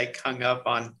much like hung up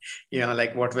on,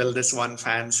 like what will this one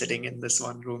fan sitting in this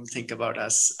one room think about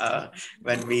us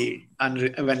when we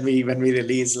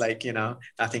release, like,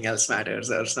 nothing else matters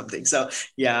or something. So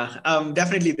yeah,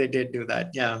 definitely they did do that.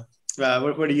 Yeah.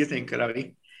 What do you think,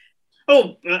 Ravi?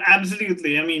 Oh,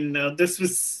 absolutely. I mean, this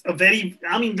was,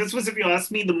 if you ask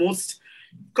me, the most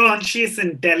conscious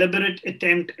and deliberate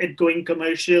attempt at going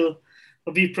commercial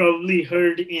we've probably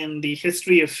heard in the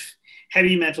history of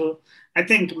heavy metal. I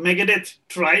think Megadeth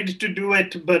tried to do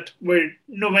it, but were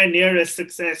nowhere near as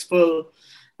successful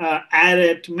at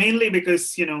it, mainly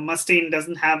because, Mustaine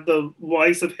doesn't have the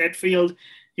voice of Hetfield.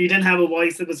 He didn't have a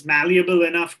voice that was malleable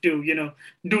enough to,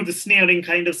 do the sneering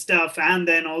kind of stuff and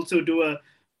then also do a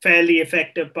fairly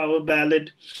effective power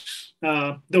ballad,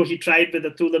 though he tried with the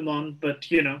Thulemon. But,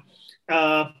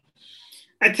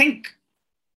 I think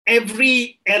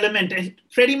every element, and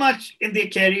pretty much in their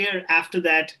career after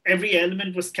that, every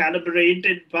element was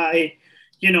calibrated by,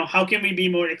 how can we be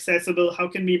more accessible? How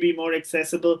can we be more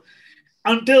accessible?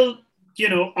 Until,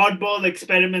 oddball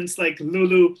experiments like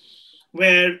Lulu,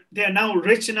 where they're now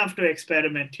rich enough to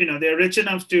experiment. They're rich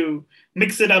enough to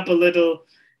mix it up a little.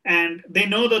 And they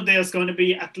know that there's going to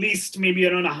be at least maybe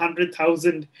around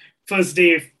 100,000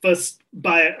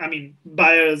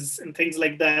 buyers and things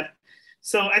like that.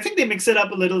 So I think they mix it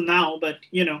up a little now, but,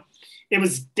 it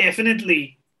was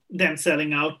definitely them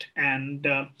selling out. And,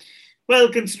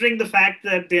 considering the fact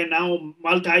that they're now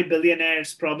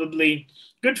multi-billionaires, probably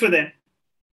good for them.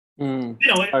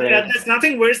 There's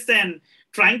nothing worse than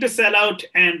trying to sell out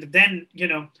and then,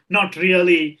 not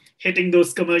really hitting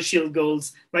those commercial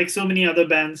goals like so many other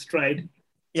bands tried.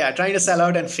 Yeah, trying to sell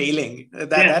out and failing.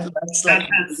 That's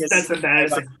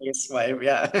embarrassing. Vibe.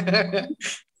 Yeah.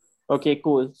 Okay,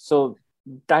 cool. So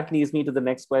that leads me to the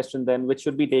next question then, which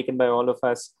should be taken by all of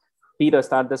us. Peter,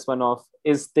 start this one off.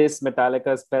 Is this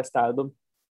Metallica's best album?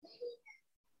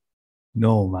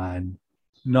 No, man.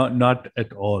 Not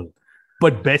at all.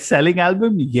 But best-selling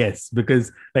album? Yes,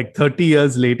 because like 30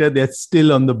 years later, they're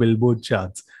still on the Billboard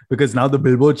charts. Because now the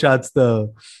Billboard charts,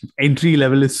 the entry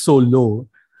level is so low.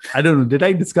 I don't know. Did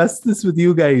I discuss this with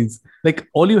you guys? Like,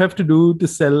 all you have to do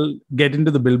to get into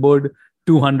the Billboard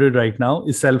 200 right now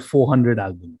is sell 400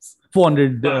 albums.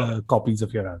 400 copies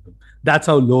of your album. That's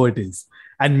how low it is.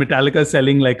 And Metallica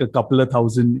selling like a couple of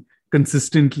thousand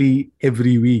consistently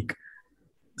every week.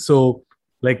 So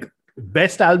like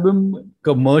best album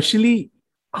commercially,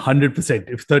 100%.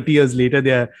 If 30 years later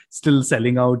they are still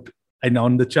selling out and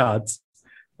on the charts,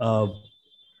 uh,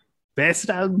 best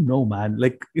album, no man.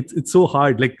 Like it's so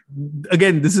hard. Like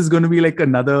again, this is going to be like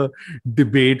another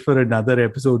debate for another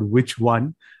episode. Which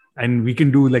one? And we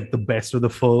can do like the best of the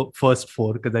first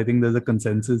four, because I think there's a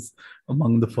consensus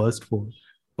among the first four.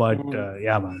 But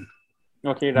yeah, man.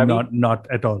 Okay, Ravi? Not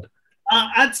at all.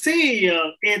 I'd say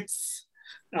it's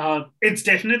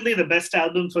definitely the best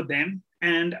album for them,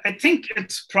 and I think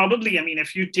it's probably. I mean,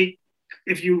 if you take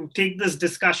this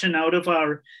discussion out of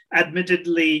our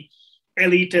admittedly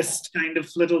elitist kind of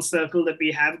little circle that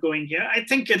we have going here, I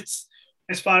think it's,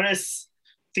 as far as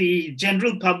the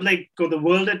general public or the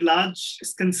world at large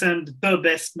is concerned, the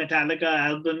best Metallica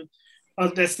album.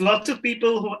 There's lots of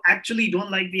people who actually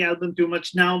don't like the album too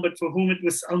much now, but for whom it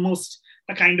was almost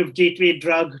a kind of gateway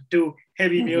drug to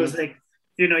heavy music.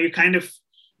 You know, you kind of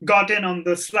got in on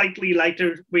the slightly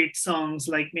lighter weight songs,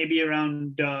 like maybe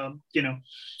around,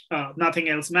 Nothing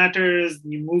Else Matters.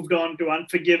 You moved on to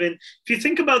Unforgiven. If you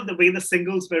think about the way the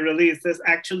singles were released, there's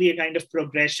actually a kind of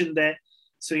progression there.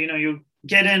 So, you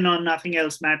get in on Nothing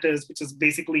Else Matters, which is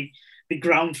basically the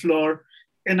ground floor.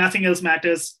 And Nothing Else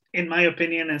Matters, in my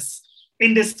opinion, is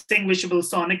indistinguishable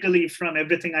sonically from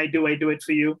Everything I Do It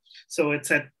For You. So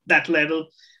it's at that level.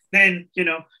 Then,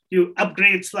 you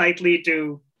upgrade slightly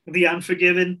to The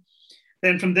Unforgiven.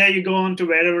 Then from there, you go on to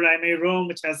Wherever I May Roam,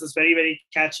 which has this very, very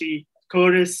catchy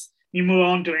chorus. You move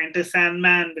on to Enter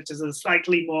Sandman, which is a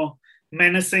slightly more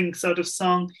menacing sort of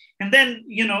song. And then,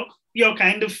 you're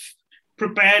kind of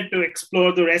prepared to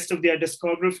explore the rest of their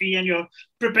discography, and you're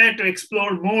prepared to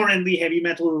explore more in the heavy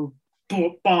metal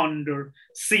pond or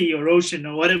sea or ocean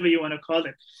or whatever you want to call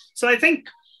it. So I think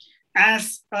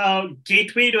as a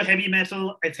gateway to heavy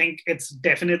metal, I think it's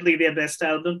definitely their best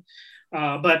album.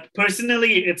 But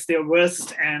personally, it's their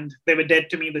worst, and they were dead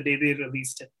to me the day they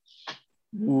released it.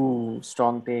 Ooh,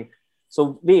 strong take.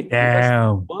 So wait,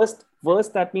 Damn.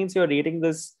 worst, that means you're rating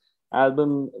this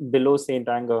album below Saint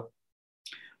Anger.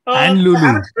 And Lulu. I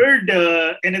haven't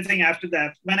heard anything after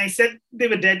that. When I said they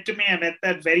were dead to me, I meant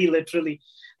that very literally.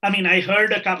 I mean, I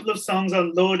heard a couple of songs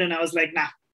on Load and I was like, nah,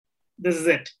 this is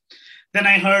it. Then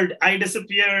I heard I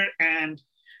Disappear, and,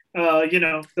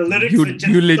 the lyrics were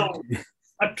just so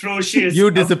atrocious.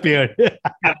 You disappeared.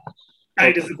 Yeah,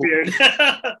 I disappeared.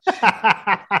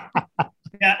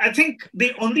 Yeah, I think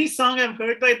the only song I've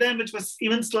heard by them, which was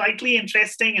even slightly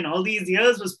interesting in all these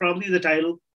years, was probably the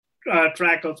title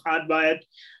track of Hardwired,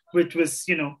 which was,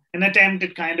 an attempt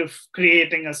at kind of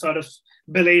creating a sort of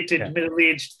belated,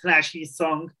 middle-aged, thrashy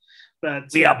song. But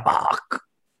we are back.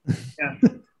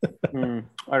 Yeah.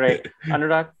 All right.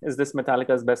 Anurag, is this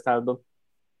Metallica's best album?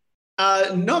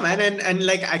 No, man. And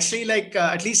like, actually, like,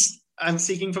 at least I'm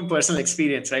speaking from personal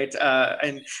experience, right?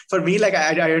 And for me, like,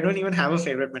 I don't even have a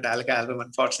favorite Metallica album,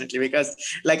 unfortunately, because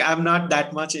like I'm not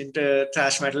that much into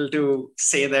thrash metal to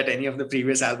say that any of the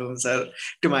previous albums are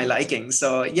to my liking.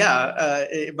 So yeah,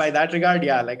 by that regard,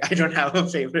 yeah, like I don't have a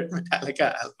favorite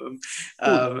Metallica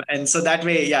album. And so that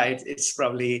way, yeah, it's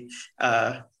probably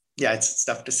it's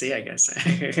tough to say, I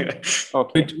guess.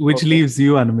 Okay. Which leaves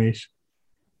you, Animesh?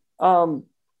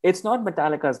 It's not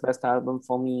Metallica's best album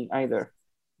for me either.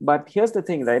 But here's the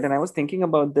thing, right? And I was thinking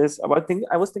about this.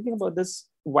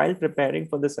 While preparing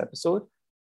for this episode.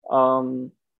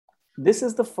 This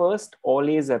is the first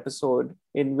Always episode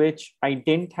in which I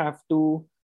didn't have to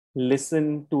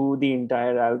listen to the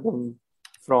entire album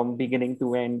from beginning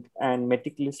to end and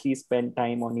meticulously spend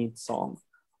time on each song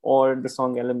or the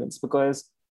song elements, because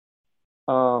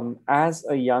as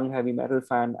a young heavy metal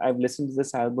fan, I've listened to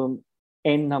this album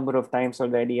n number of times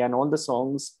already, and all the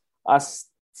songs are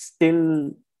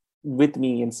still with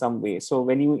me in some way. So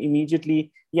when you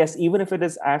immediately, yes, even if it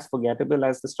is as forgettable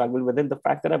as The Struggle Within, the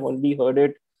fact that I've already heard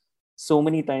it so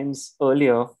many times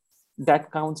earlier,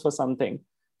 that counts for something.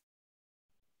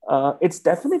 It's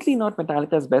definitely not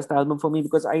Metallica's best album for me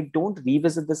because I don't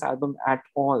revisit this album at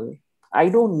all. I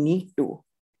don't need to,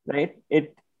 right?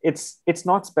 It's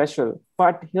not special.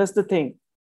 But here's the thing.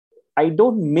 I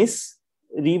don't miss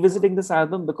revisiting this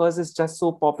album because it's just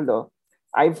so popular.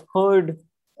 I've heard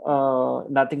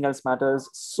Nothing Else Matters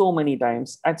so many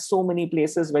times at so many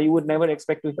places where you would never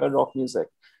expect to hear rock music.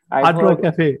 Hard Rock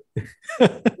Cafe.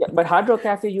 But Hard Rock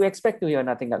Cafe, you expect to hear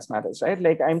Nothing Else Matters, right?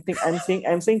 Like I'm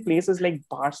saying places like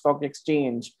Bar Stock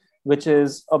Exchange, which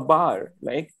is a bar,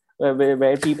 like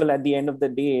where people at the end of the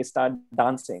day start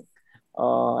dancing.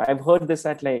 I've heard this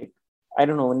at like, I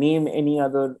don't know, name any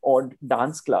other odd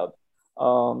dance club.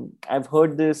 I've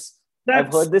heard this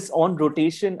on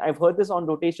rotation. I've heard this on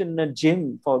rotation in a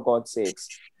gym, for God's sakes,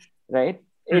 right?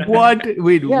 What?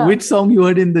 Wait, Yeah. which song you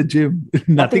heard in the gym?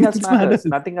 Nothing else matters.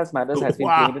 Nothing else matters has been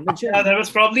Wow. played in the gym. Yeah, that was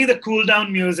probably the cool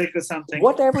down music or something.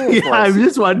 Whatever it Yeah, I'm was.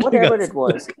 just wondering. Whatever us. it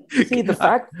was. See, the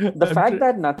fact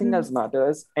that Nothing Else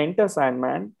Matters, Enter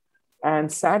Sandman,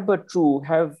 and Sad But True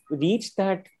have reached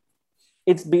that.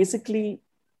 It's basically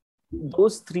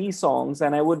those three songs,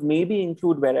 and I would maybe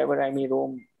include Wherever I May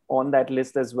Roam on that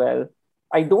list as well.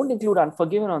 I don't include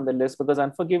Unforgiven on the list because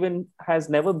Unforgiven has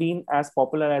never been as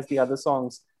popular as the other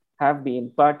songs have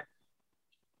been. But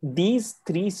these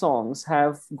three songs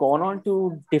have gone on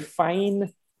to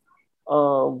define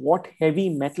what heavy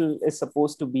metal is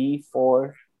supposed to be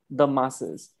for the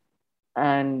masses.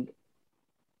 And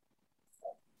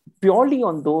purely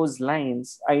on those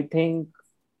lines, I think,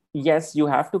 yes, you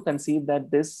have to concede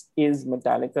that this is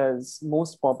Metallica's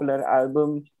most popular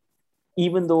album,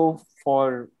 even though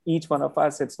for each one of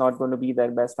us, it's not going to be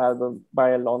their best album by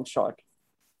a long shot.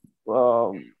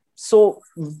 So,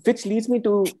 which leads me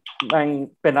to my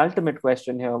penultimate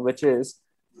question here, which is,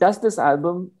 does this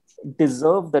album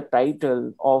deserve the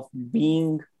title of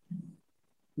being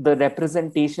the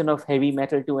representation of heavy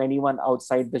metal to anyone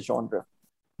outside the genre?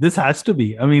 This has to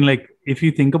be. I mean, like, if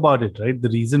you think about it, right? The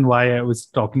reason why I was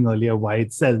talking earlier, why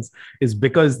it sells, is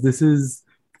because this is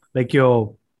like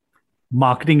your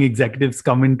marketing executives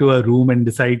come into a room and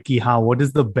decide ki, what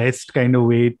is the best kind of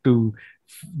way to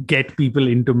get people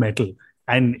into metal.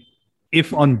 And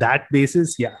if on that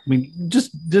basis, I mean,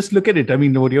 just look at it. I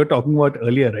mean, what you're talking about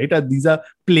earlier, right? These are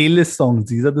playlist songs.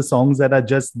 These are the songs that are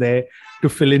just there to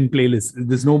fill in playlists.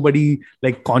 There's nobody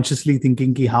like consciously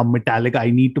thinking ki, Metallica, I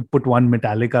need to put one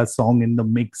Metallica song in the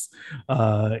mix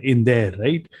in there,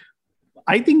 right?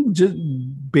 I think just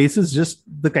basis just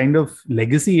the kind of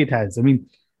legacy it has. I mean,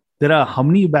 there are how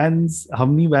many bands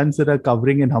that are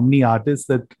covering and how many artists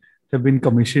that have been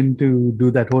commissioned to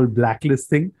do that whole blacklist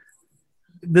thing.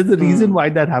 There's a reason why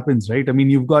that happens, right? I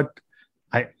mean, you've got,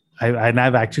 and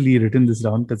I've actually written this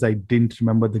down because I didn't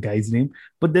remember the guy's name,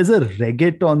 but there's a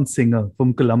reggaeton singer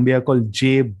from Colombia called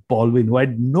J Balvin, who I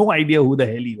had no idea who the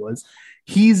hell he was.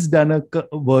 He's done a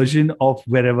version of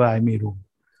Wherever I May Roam.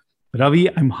 Ravi,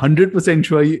 I'm 100%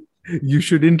 sure you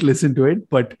shouldn't listen to it,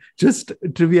 but just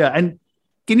trivia. And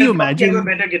can you imagine? I have a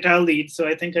better guitar lead, so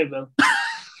I think I will.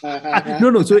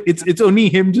 No. So it's only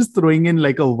him just throwing in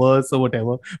like a verse or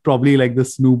whatever, probably like the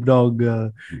Snoop Dogg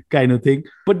kind of thing.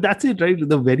 But that's it, right?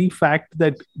 The very fact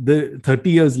that the 30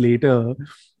 years later,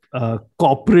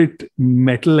 corporate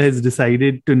metal has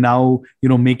decided to now,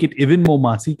 make it even more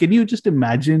massy. Can you just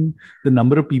imagine the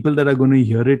number of people that are going to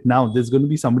hear it now? There's going to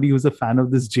be somebody who's a fan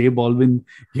of this J Balvin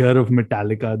here of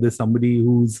Metallica. There's somebody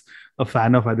who's a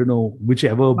fan of, I don't know,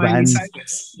 whichever band.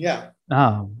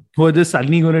 Who are just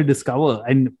suddenly going to discover.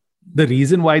 And the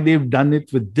reason why they've done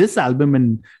it with this album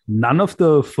and none of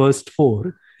the first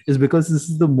four is because this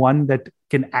is the one that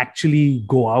can actually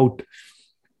go out.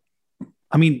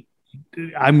 I mean,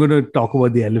 I'm going to talk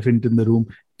about the elephant in the room.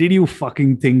 Did you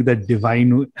fucking think that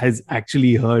Divine has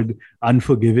actually heard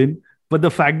Unforgiven? But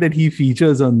the fact that he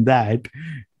features on that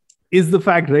is the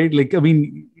fact, right? Like, I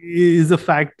mean, is the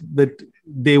fact that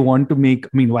they want to make, I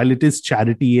mean, while it is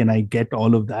charity and I get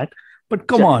all of that, but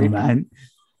come on, man.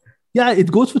 Yeah, it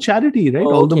goes for charity, right?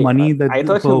 All the money that... I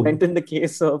thought you meant in the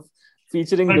case of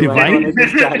featuring Divine. On it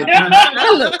charity.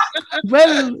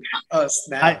 Well,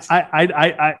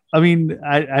 I mean,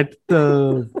 at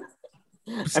the...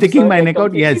 Sticking my neck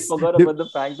out, yes. I forgot about the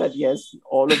fact that, yes,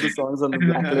 all of the songs on the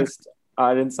blacklist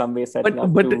are in some way set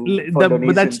up but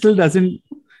that still doesn't...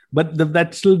 But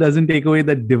that still doesn't take away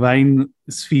that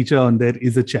Divine's feature on there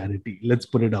is a charity. Let's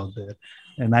put it out there.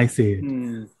 And I say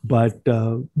it. But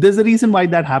there's a reason why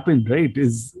that happened, right?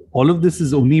 Is all of this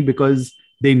is only because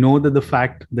they know that the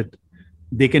fact that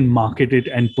they can market it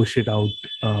and push it out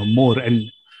more. And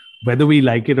whether we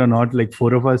like it or not, like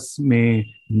four of us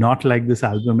may not like this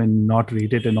album and not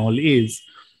rate it and all is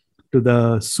to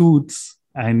the Suits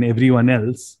and everyone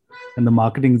else and the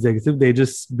marketing executive, they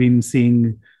just been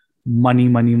seeing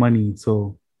money.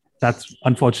 So that's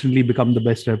unfortunately become the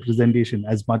best representation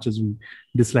as much as we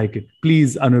dislike it.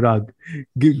 Please, Anurag,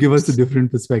 give us a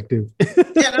different perspective.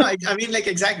 I mean, like,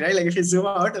 exactly, right? Like, if you zoom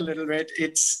out a little bit,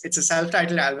 it's a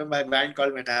self-titled album by a band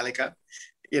called Metallica.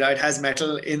 It has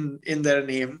metal in their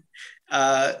name.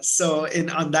 So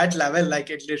on that level, like,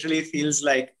 it literally feels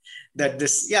like that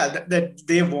that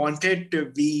they wanted to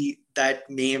be that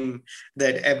name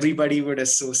that everybody would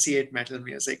associate metal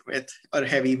music with or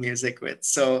heavy music with.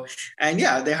 So, and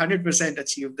yeah, they 100%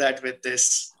 achieved that with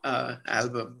this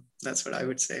album. That's what I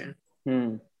would say.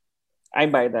 I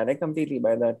buy that. I completely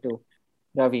buy that too.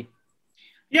 Ravi.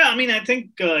 Yeah, I mean, I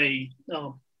think I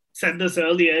said this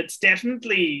earlier. It's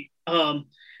definitely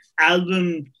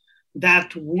album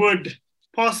that would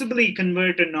possibly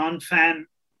convert a non-fan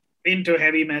into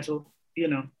heavy metal,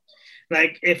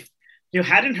 like if you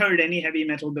hadn't heard any heavy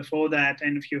metal before that,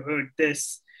 and if you heard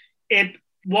this, it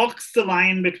walks the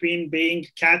line between being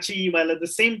catchy while at the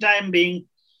same time being,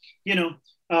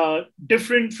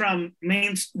 different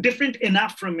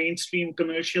enough from mainstream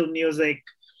commercial music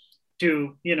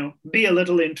to, be a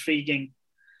little intriguing.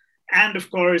 And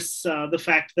of course, the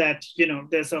fact that,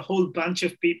 there's a whole bunch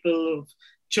of people who've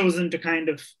chosen to kind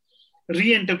of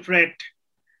reinterpret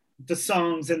the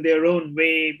songs in their own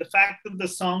way. The fact that the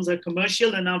songs are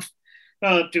commercial enough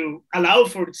to allow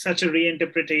for such a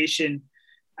reinterpretation,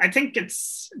 I think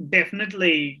it's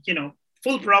definitely,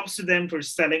 full props to them for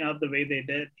selling out the way they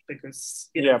did,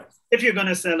 because, if you're going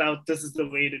to sell out, this is the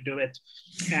way to do it.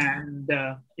 And,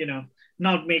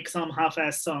 not make some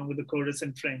half-ass song with the chorus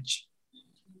in French.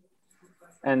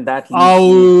 And that...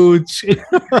 Ouch!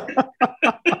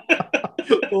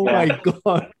 Oh my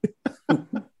God.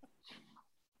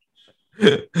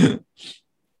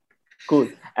 Cool.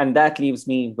 And that leaves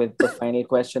me with the final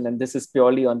question. And this is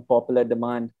purely on popular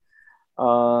demand.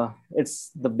 It's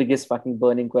the biggest fucking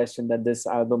burning question that this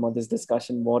album or this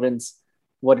discussion warrants.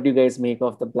 What did you guys make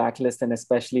of the Blacklist, and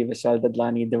especially Vishal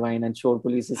Dadlani, Divine, and Shore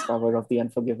Police's cover of The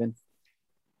Unforgiven?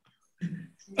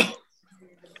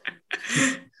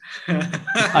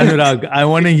 Anurag, I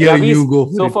want to hear you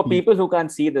go. For people who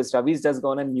can't see this, Ravi's just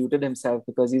gone and muted himself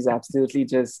because he's absolutely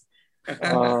just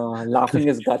laughing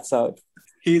his guts out.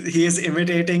 He is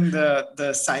imitating the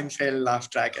Seinfeld laugh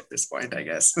track at this point, I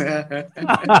guess.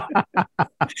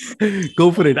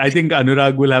 Go for it. I think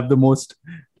Anurag will have the most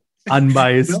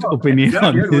unbiased opinion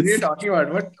on dude, this. What are you talking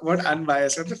about? What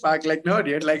unbiased? What the fuck? Like, no,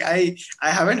 dude. Like, I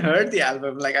haven't heard the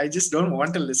album. Like, I just don't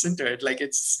want to listen to it. Like,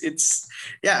 it's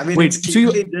yeah. I mean, it's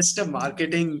clearly just a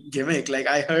marketing gimmick. Like,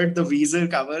 I heard the Weezer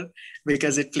cover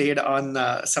because it played on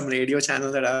some radio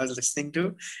channel that I was listening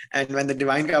to, and when the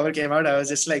Divine cover came out, I was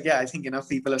just like, yeah, I think enough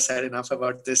people have said enough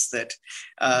about this that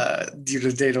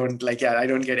they don't like. Yeah, I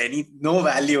don't get no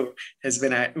value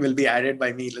will be added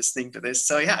by me listening to this.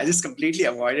 So yeah, I just completely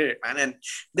avoided it, man. And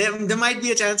there might be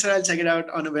a chance where I'll check it out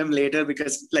on a whim later,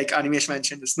 because like Animesh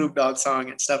mentioned, the Snoop Dogg song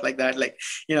and stuff like that, like,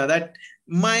 that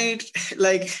might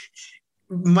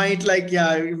make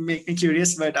me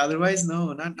curious, but otherwise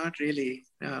no, not really.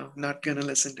 No, not gonna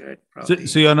listen to it probably.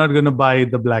 So you're not gonna buy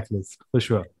the Blacklist for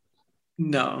sure?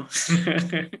 No.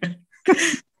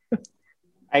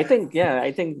 I think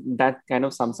that kind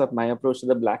of sums up my approach to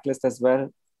the Blacklist as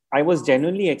well. I was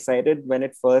genuinely excited when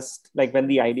when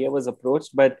the idea was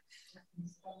approached, but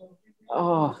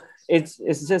it's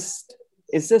just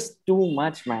too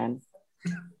much, man.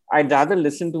 I'd rather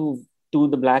listen to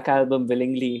the Black Album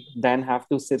willingly than have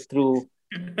to sit through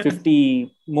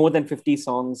more than 50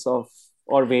 songs or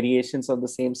variations of the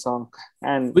same song.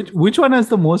 And which one has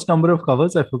the most number of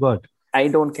covers? I forgot. I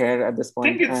don't care at this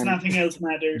point. I think it's Nothing Else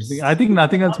Matters. I think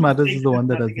Nothing Else Matters is the one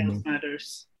that has the most.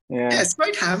 Matters. Yeah, it's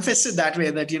quite ham-fisted that way,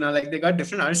 that they got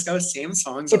different artists cover same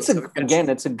songs. It's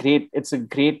a great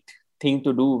thing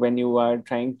to do when you are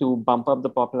trying to bump up the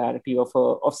popularity of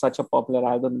such a popular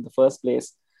album in the first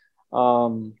place.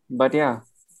 But yeah,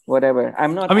 whatever.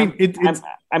 I'm no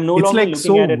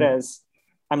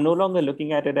longer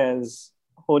looking at it as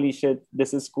holy shit,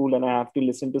 this is cool and I have to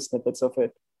listen to snippets of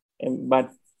it.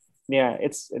 But yeah,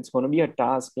 it's going to be a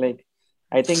task. Like,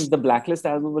 I think the Blacklist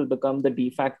album will become the de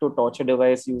facto torture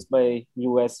device used by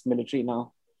US military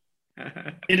now.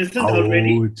 It isn't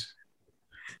already.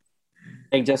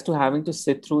 Like, just to having to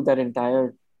sit through that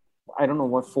entire, I don't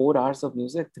know, 4 hours of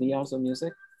music, 3 hours of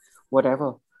music,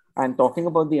 whatever. And talking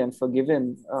about The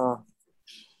Unforgiven,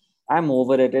 I'm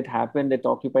over it. It happened. It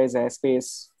occupies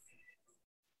airspace.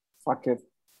 Fuck it.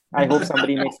 I hope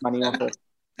somebody makes money off it.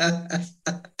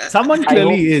 Someone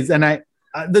clearly is. And I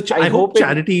hope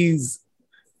charities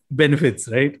benefits,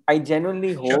 right? I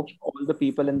genuinely hope all the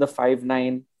people in the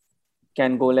 5-9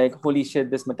 can go like, holy shit,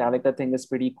 this Metallica thing is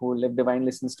pretty cool. If Divine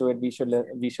listens to it, we should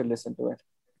listen to it.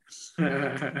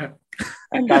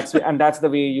 and that's the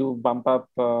way you bump up.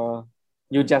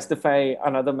 You justify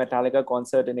another Metallica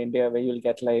concert in India where you'll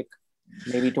get like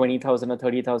maybe 20,000 or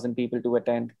 30,000 people to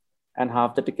attend, and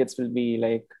half the tickets will be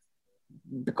like,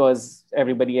 because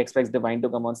everybody expects Divine to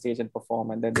come on stage and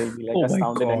perform, and then they'll be like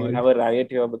astounded, and you'll have a riot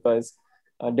here because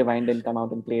Divine didn't come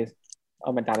out and play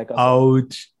a Metallica song.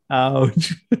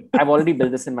 Ouch. I've already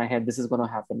built this in my head. This is going to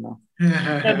happen now.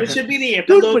 Yeah, this should be the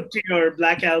epilogue to your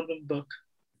Black Album book.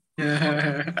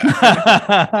 That's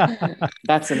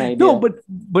an idea. No, but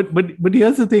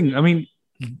here's the thing. I mean,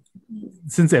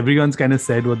 since everyone's kind of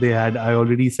said what they had, I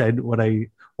already said what I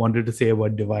wanted to say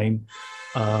about Divine.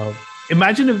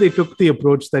 imagine if they took the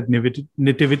approach that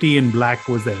Nativity in Black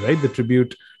was there, right? The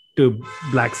tribute to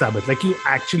Black Sabbath. Like you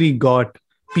actually got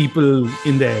people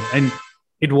in there, and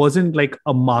it wasn't like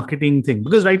a marketing thing,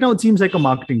 because right now it seems like a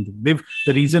marketing thing.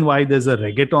 The reason why there's a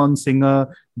reggaeton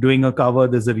singer doing a cover,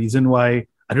 there's a reason why,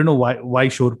 I don't know why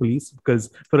Shore Police,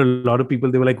 because for a lot of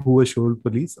people they were like, who was Shore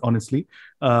Police, honestly,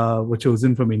 were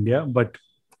chosen from India. But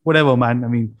whatever, man. I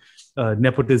mean,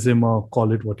 nepotism, or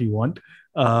call it what you want.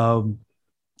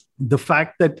 The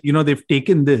fact that, they've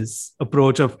taken this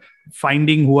approach of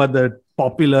finding who are the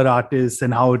popular artists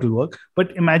and how it will work.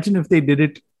 But imagine if they did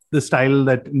it the style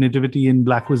that Nativity in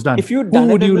Black was done. Who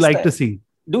would you like to see?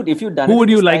 Dude, if you've done who it would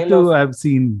in you the like style to of, have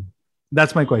seen?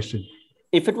 That's my question.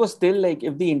 If it was still like,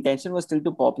 if the intention was still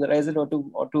to popularize it, or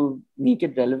to make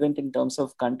it relevant in terms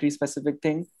of country specific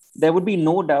thing, there would be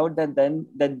no doubt that then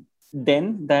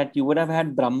that you would have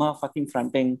had Brahma fucking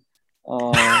fronting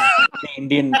the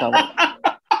Indian cover.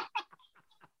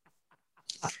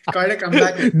 Quite a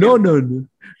comeback. No. Or,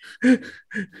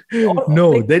 No,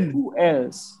 like, then who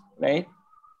else, right?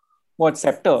 What,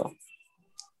 Scepter?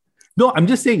 no, I'm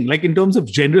just saying, like in terms of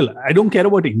general, I don't care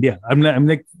about India. I'm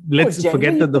like let's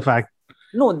forget generally, the fact.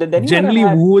 No, then Generally,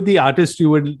 who are the artists you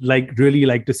would really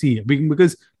like to see?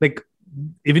 Because like,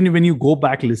 even when you go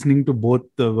back listening to both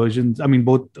the versions, I mean,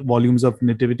 both volumes of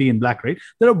Nativity in Black, right?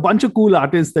 There are a bunch of cool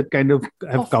artists that kind of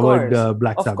have covered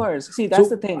Black Sabbath. Of course. See, that's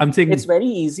the thing. I'm saying it's very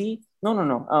easy.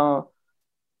 No.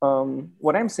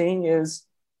 What I'm saying is,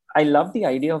 I love the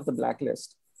idea of the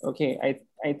blacklist. Okay,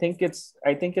 I think it's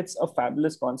a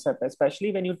fabulous concept,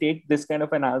 especially when you take this kind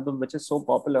of an album which is so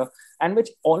popular and which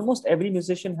almost every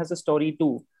musician has a story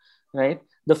too, right?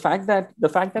 The fact that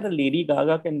a Lady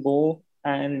Gaga can go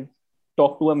and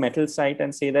talk to a metal site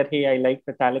and say that, hey, I like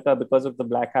Metallica because of the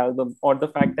Black Album, or the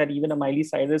fact that even a Miley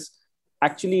Cyrus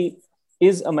actually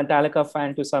is a Metallica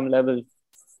fan to some level,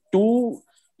 to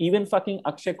even fucking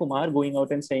Akshay Kumar going out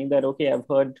and saying that, okay, I've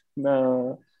heard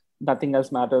Nothing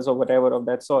Else Matters or whatever of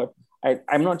that sort.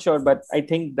 I'm not sure, but I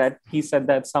think that he said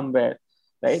that somewhere,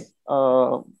 right?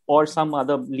 Or some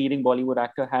other leading Bollywood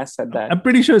actor has said that. I'm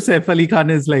pretty sure Saif Ali Khan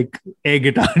is like air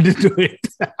guitar to it.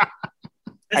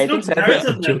 I think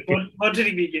what did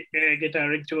he be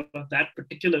guitaring to on that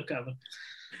particular cover?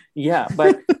 Yeah,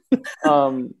 but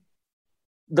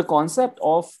the concept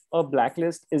of a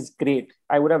blacklist is great.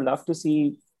 I would have loved to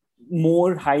see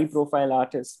more high profile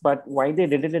artists, but why they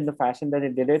did it in the fashion that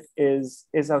it did it is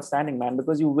outstanding, man,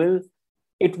 because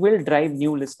it will drive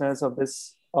new listeners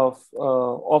of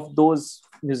those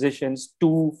musicians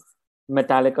to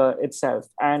Metallica itself.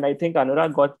 And I think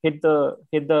Anurag hit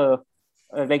the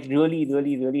like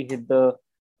really hit the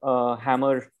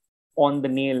hammer on the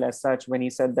nail as such when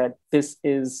he said that this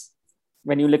is,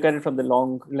 when you look at it from the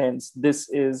long lens, this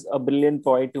is a brilliant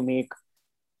ploy to make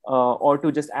or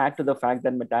to just add to the fact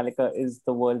that Metallica is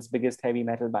the world's biggest heavy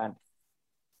metal band.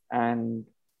 And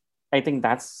I think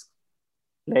that's,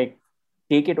 like,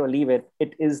 take it or leave it,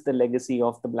 it is the legacy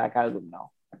of the Black Album now.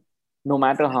 No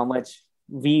matter how much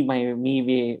we may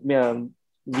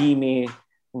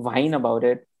whine about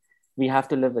it, we have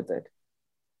to live with it.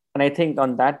 And I think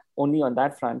only on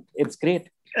that front, it's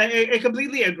great. I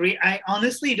completely agree. I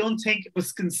honestly don't think it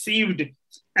was conceived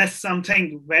as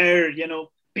something where,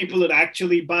 people would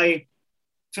actually buy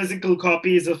physical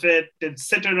copies of it and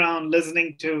sit around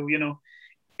listening to,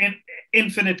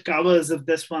 infinite covers of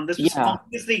this one. This was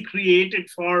obviously created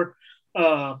for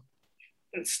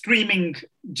streaming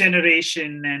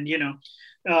generation, and,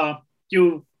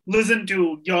 you listen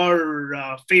to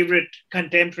your favorite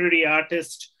contemporary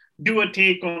artist do a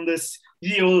take on this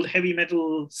ye old heavy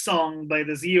metal song by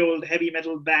this ye old heavy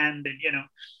metal band, and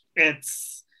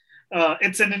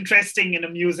it's an interesting and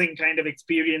amusing kind of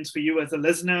experience for you as a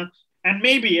listener. And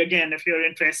maybe, again, if you're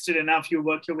interested enough, you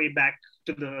work your way back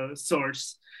to the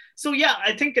source. So yeah,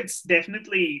 I think it's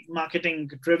definitely marketing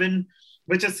driven,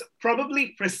 which is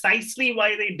probably precisely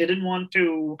why they didn't want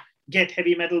to get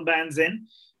heavy metal bands in,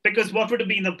 because what would have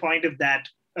been the point of that?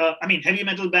 Heavy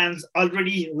metal bands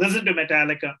already listen to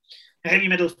Metallica. Heavy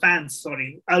metal fans,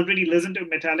 already listen to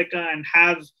Metallica and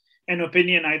have an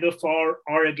opinion either for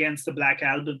or against the Black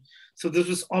Album. So this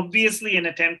was obviously an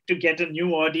attempt to get a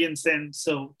new audience in.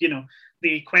 So,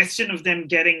 the question of them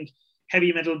getting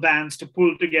heavy metal bands to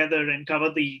pull together and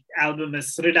cover the album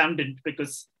is redundant,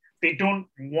 because they don't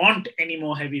want any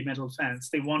more heavy metal fans.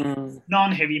 They want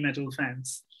non-heavy metal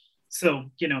fans.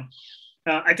 So,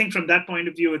 I think from that point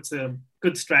of view, it's a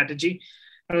good strategy.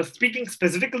 Speaking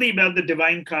specifically about the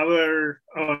Divine cover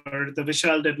or the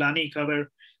Vishal Devlani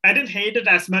cover, I didn't hate it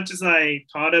as much as I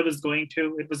thought I was going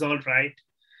to. It was all right.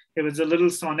 It was a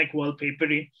little sonic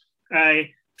wallpapery.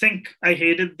 I think I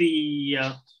hated the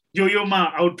Yo-Yo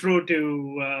Ma outro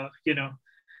to,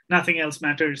 Nothing Else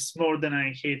Matters more than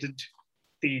I hated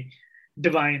the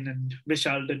Divine and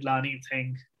Vishal Dadlani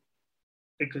thing.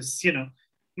 Because,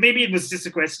 maybe it was just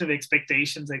a question of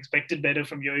expectations. I expected better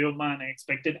from Yo-Yo Ma and I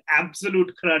expected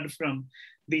absolute crud from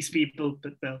these people,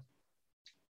 but well.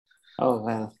 Oh,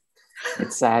 well,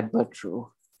 it's sad but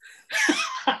true.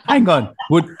 Hang on.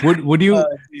 Would you?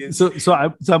 So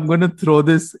I'm going to throw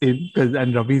this in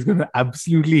and Ravi's going to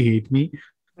absolutely hate me.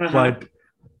 But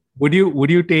would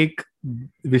you take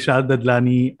Vishal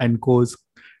Dadlani and co.'s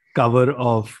cover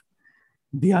of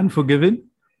The Unforgiven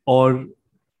or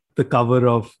the cover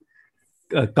of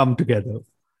Come Together?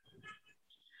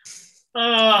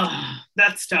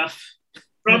 That's tough.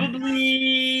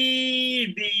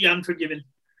 Probably The Unforgiven.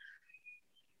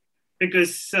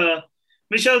 Because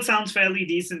Vishal sounds fairly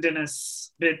decent in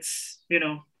his bits,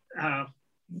 I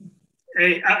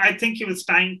think he was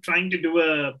trying to do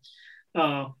a,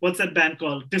 what's that band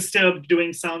called? Disturbed,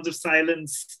 doing Sounds of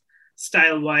Silence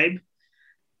style vibe.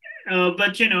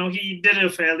 But, he did a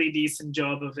fairly decent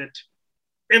job of it.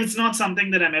 It's not something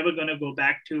that I'm ever going to go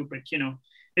back to, but,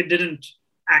 it didn't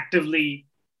actively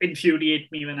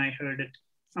infuriate me when I heard it.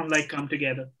 Unlike Come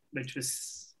Together, which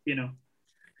was,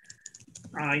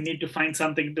 I need to find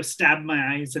something to stab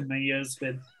my eyes and my ears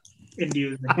with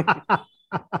inducing.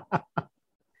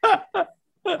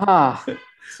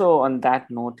 So on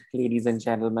that note, ladies and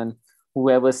gentlemen,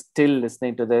 whoever's still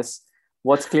listening to this,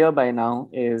 what's clear by now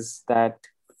is that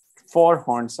for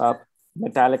Horns Up,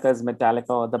 Metallica's Metallica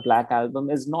or the Black Album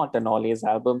is not an always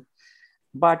album,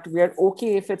 but we are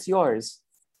okay if it's yours.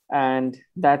 And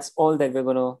that's all that we're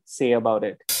going to say about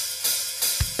it.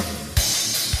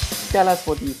 Tell us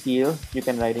what you feel. You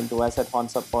can write into us at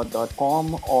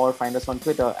hornsuppod.com or find us on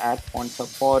Twitter at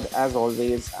hornsuppod. As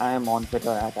always, I am on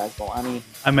Twitter at Asbawani.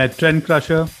 I'm at Trend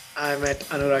Crusher. I'm at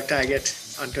Anurag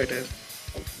Taggett on Twitter.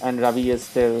 And Ravi is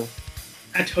still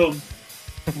at home.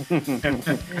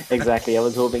 Exactly. I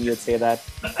was hoping you'd say that.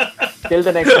 Till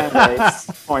the next time, guys.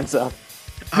 Horns up.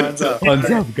 Horns up. Horns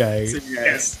up, guys. See you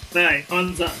guys. Bye.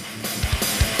 Horns up.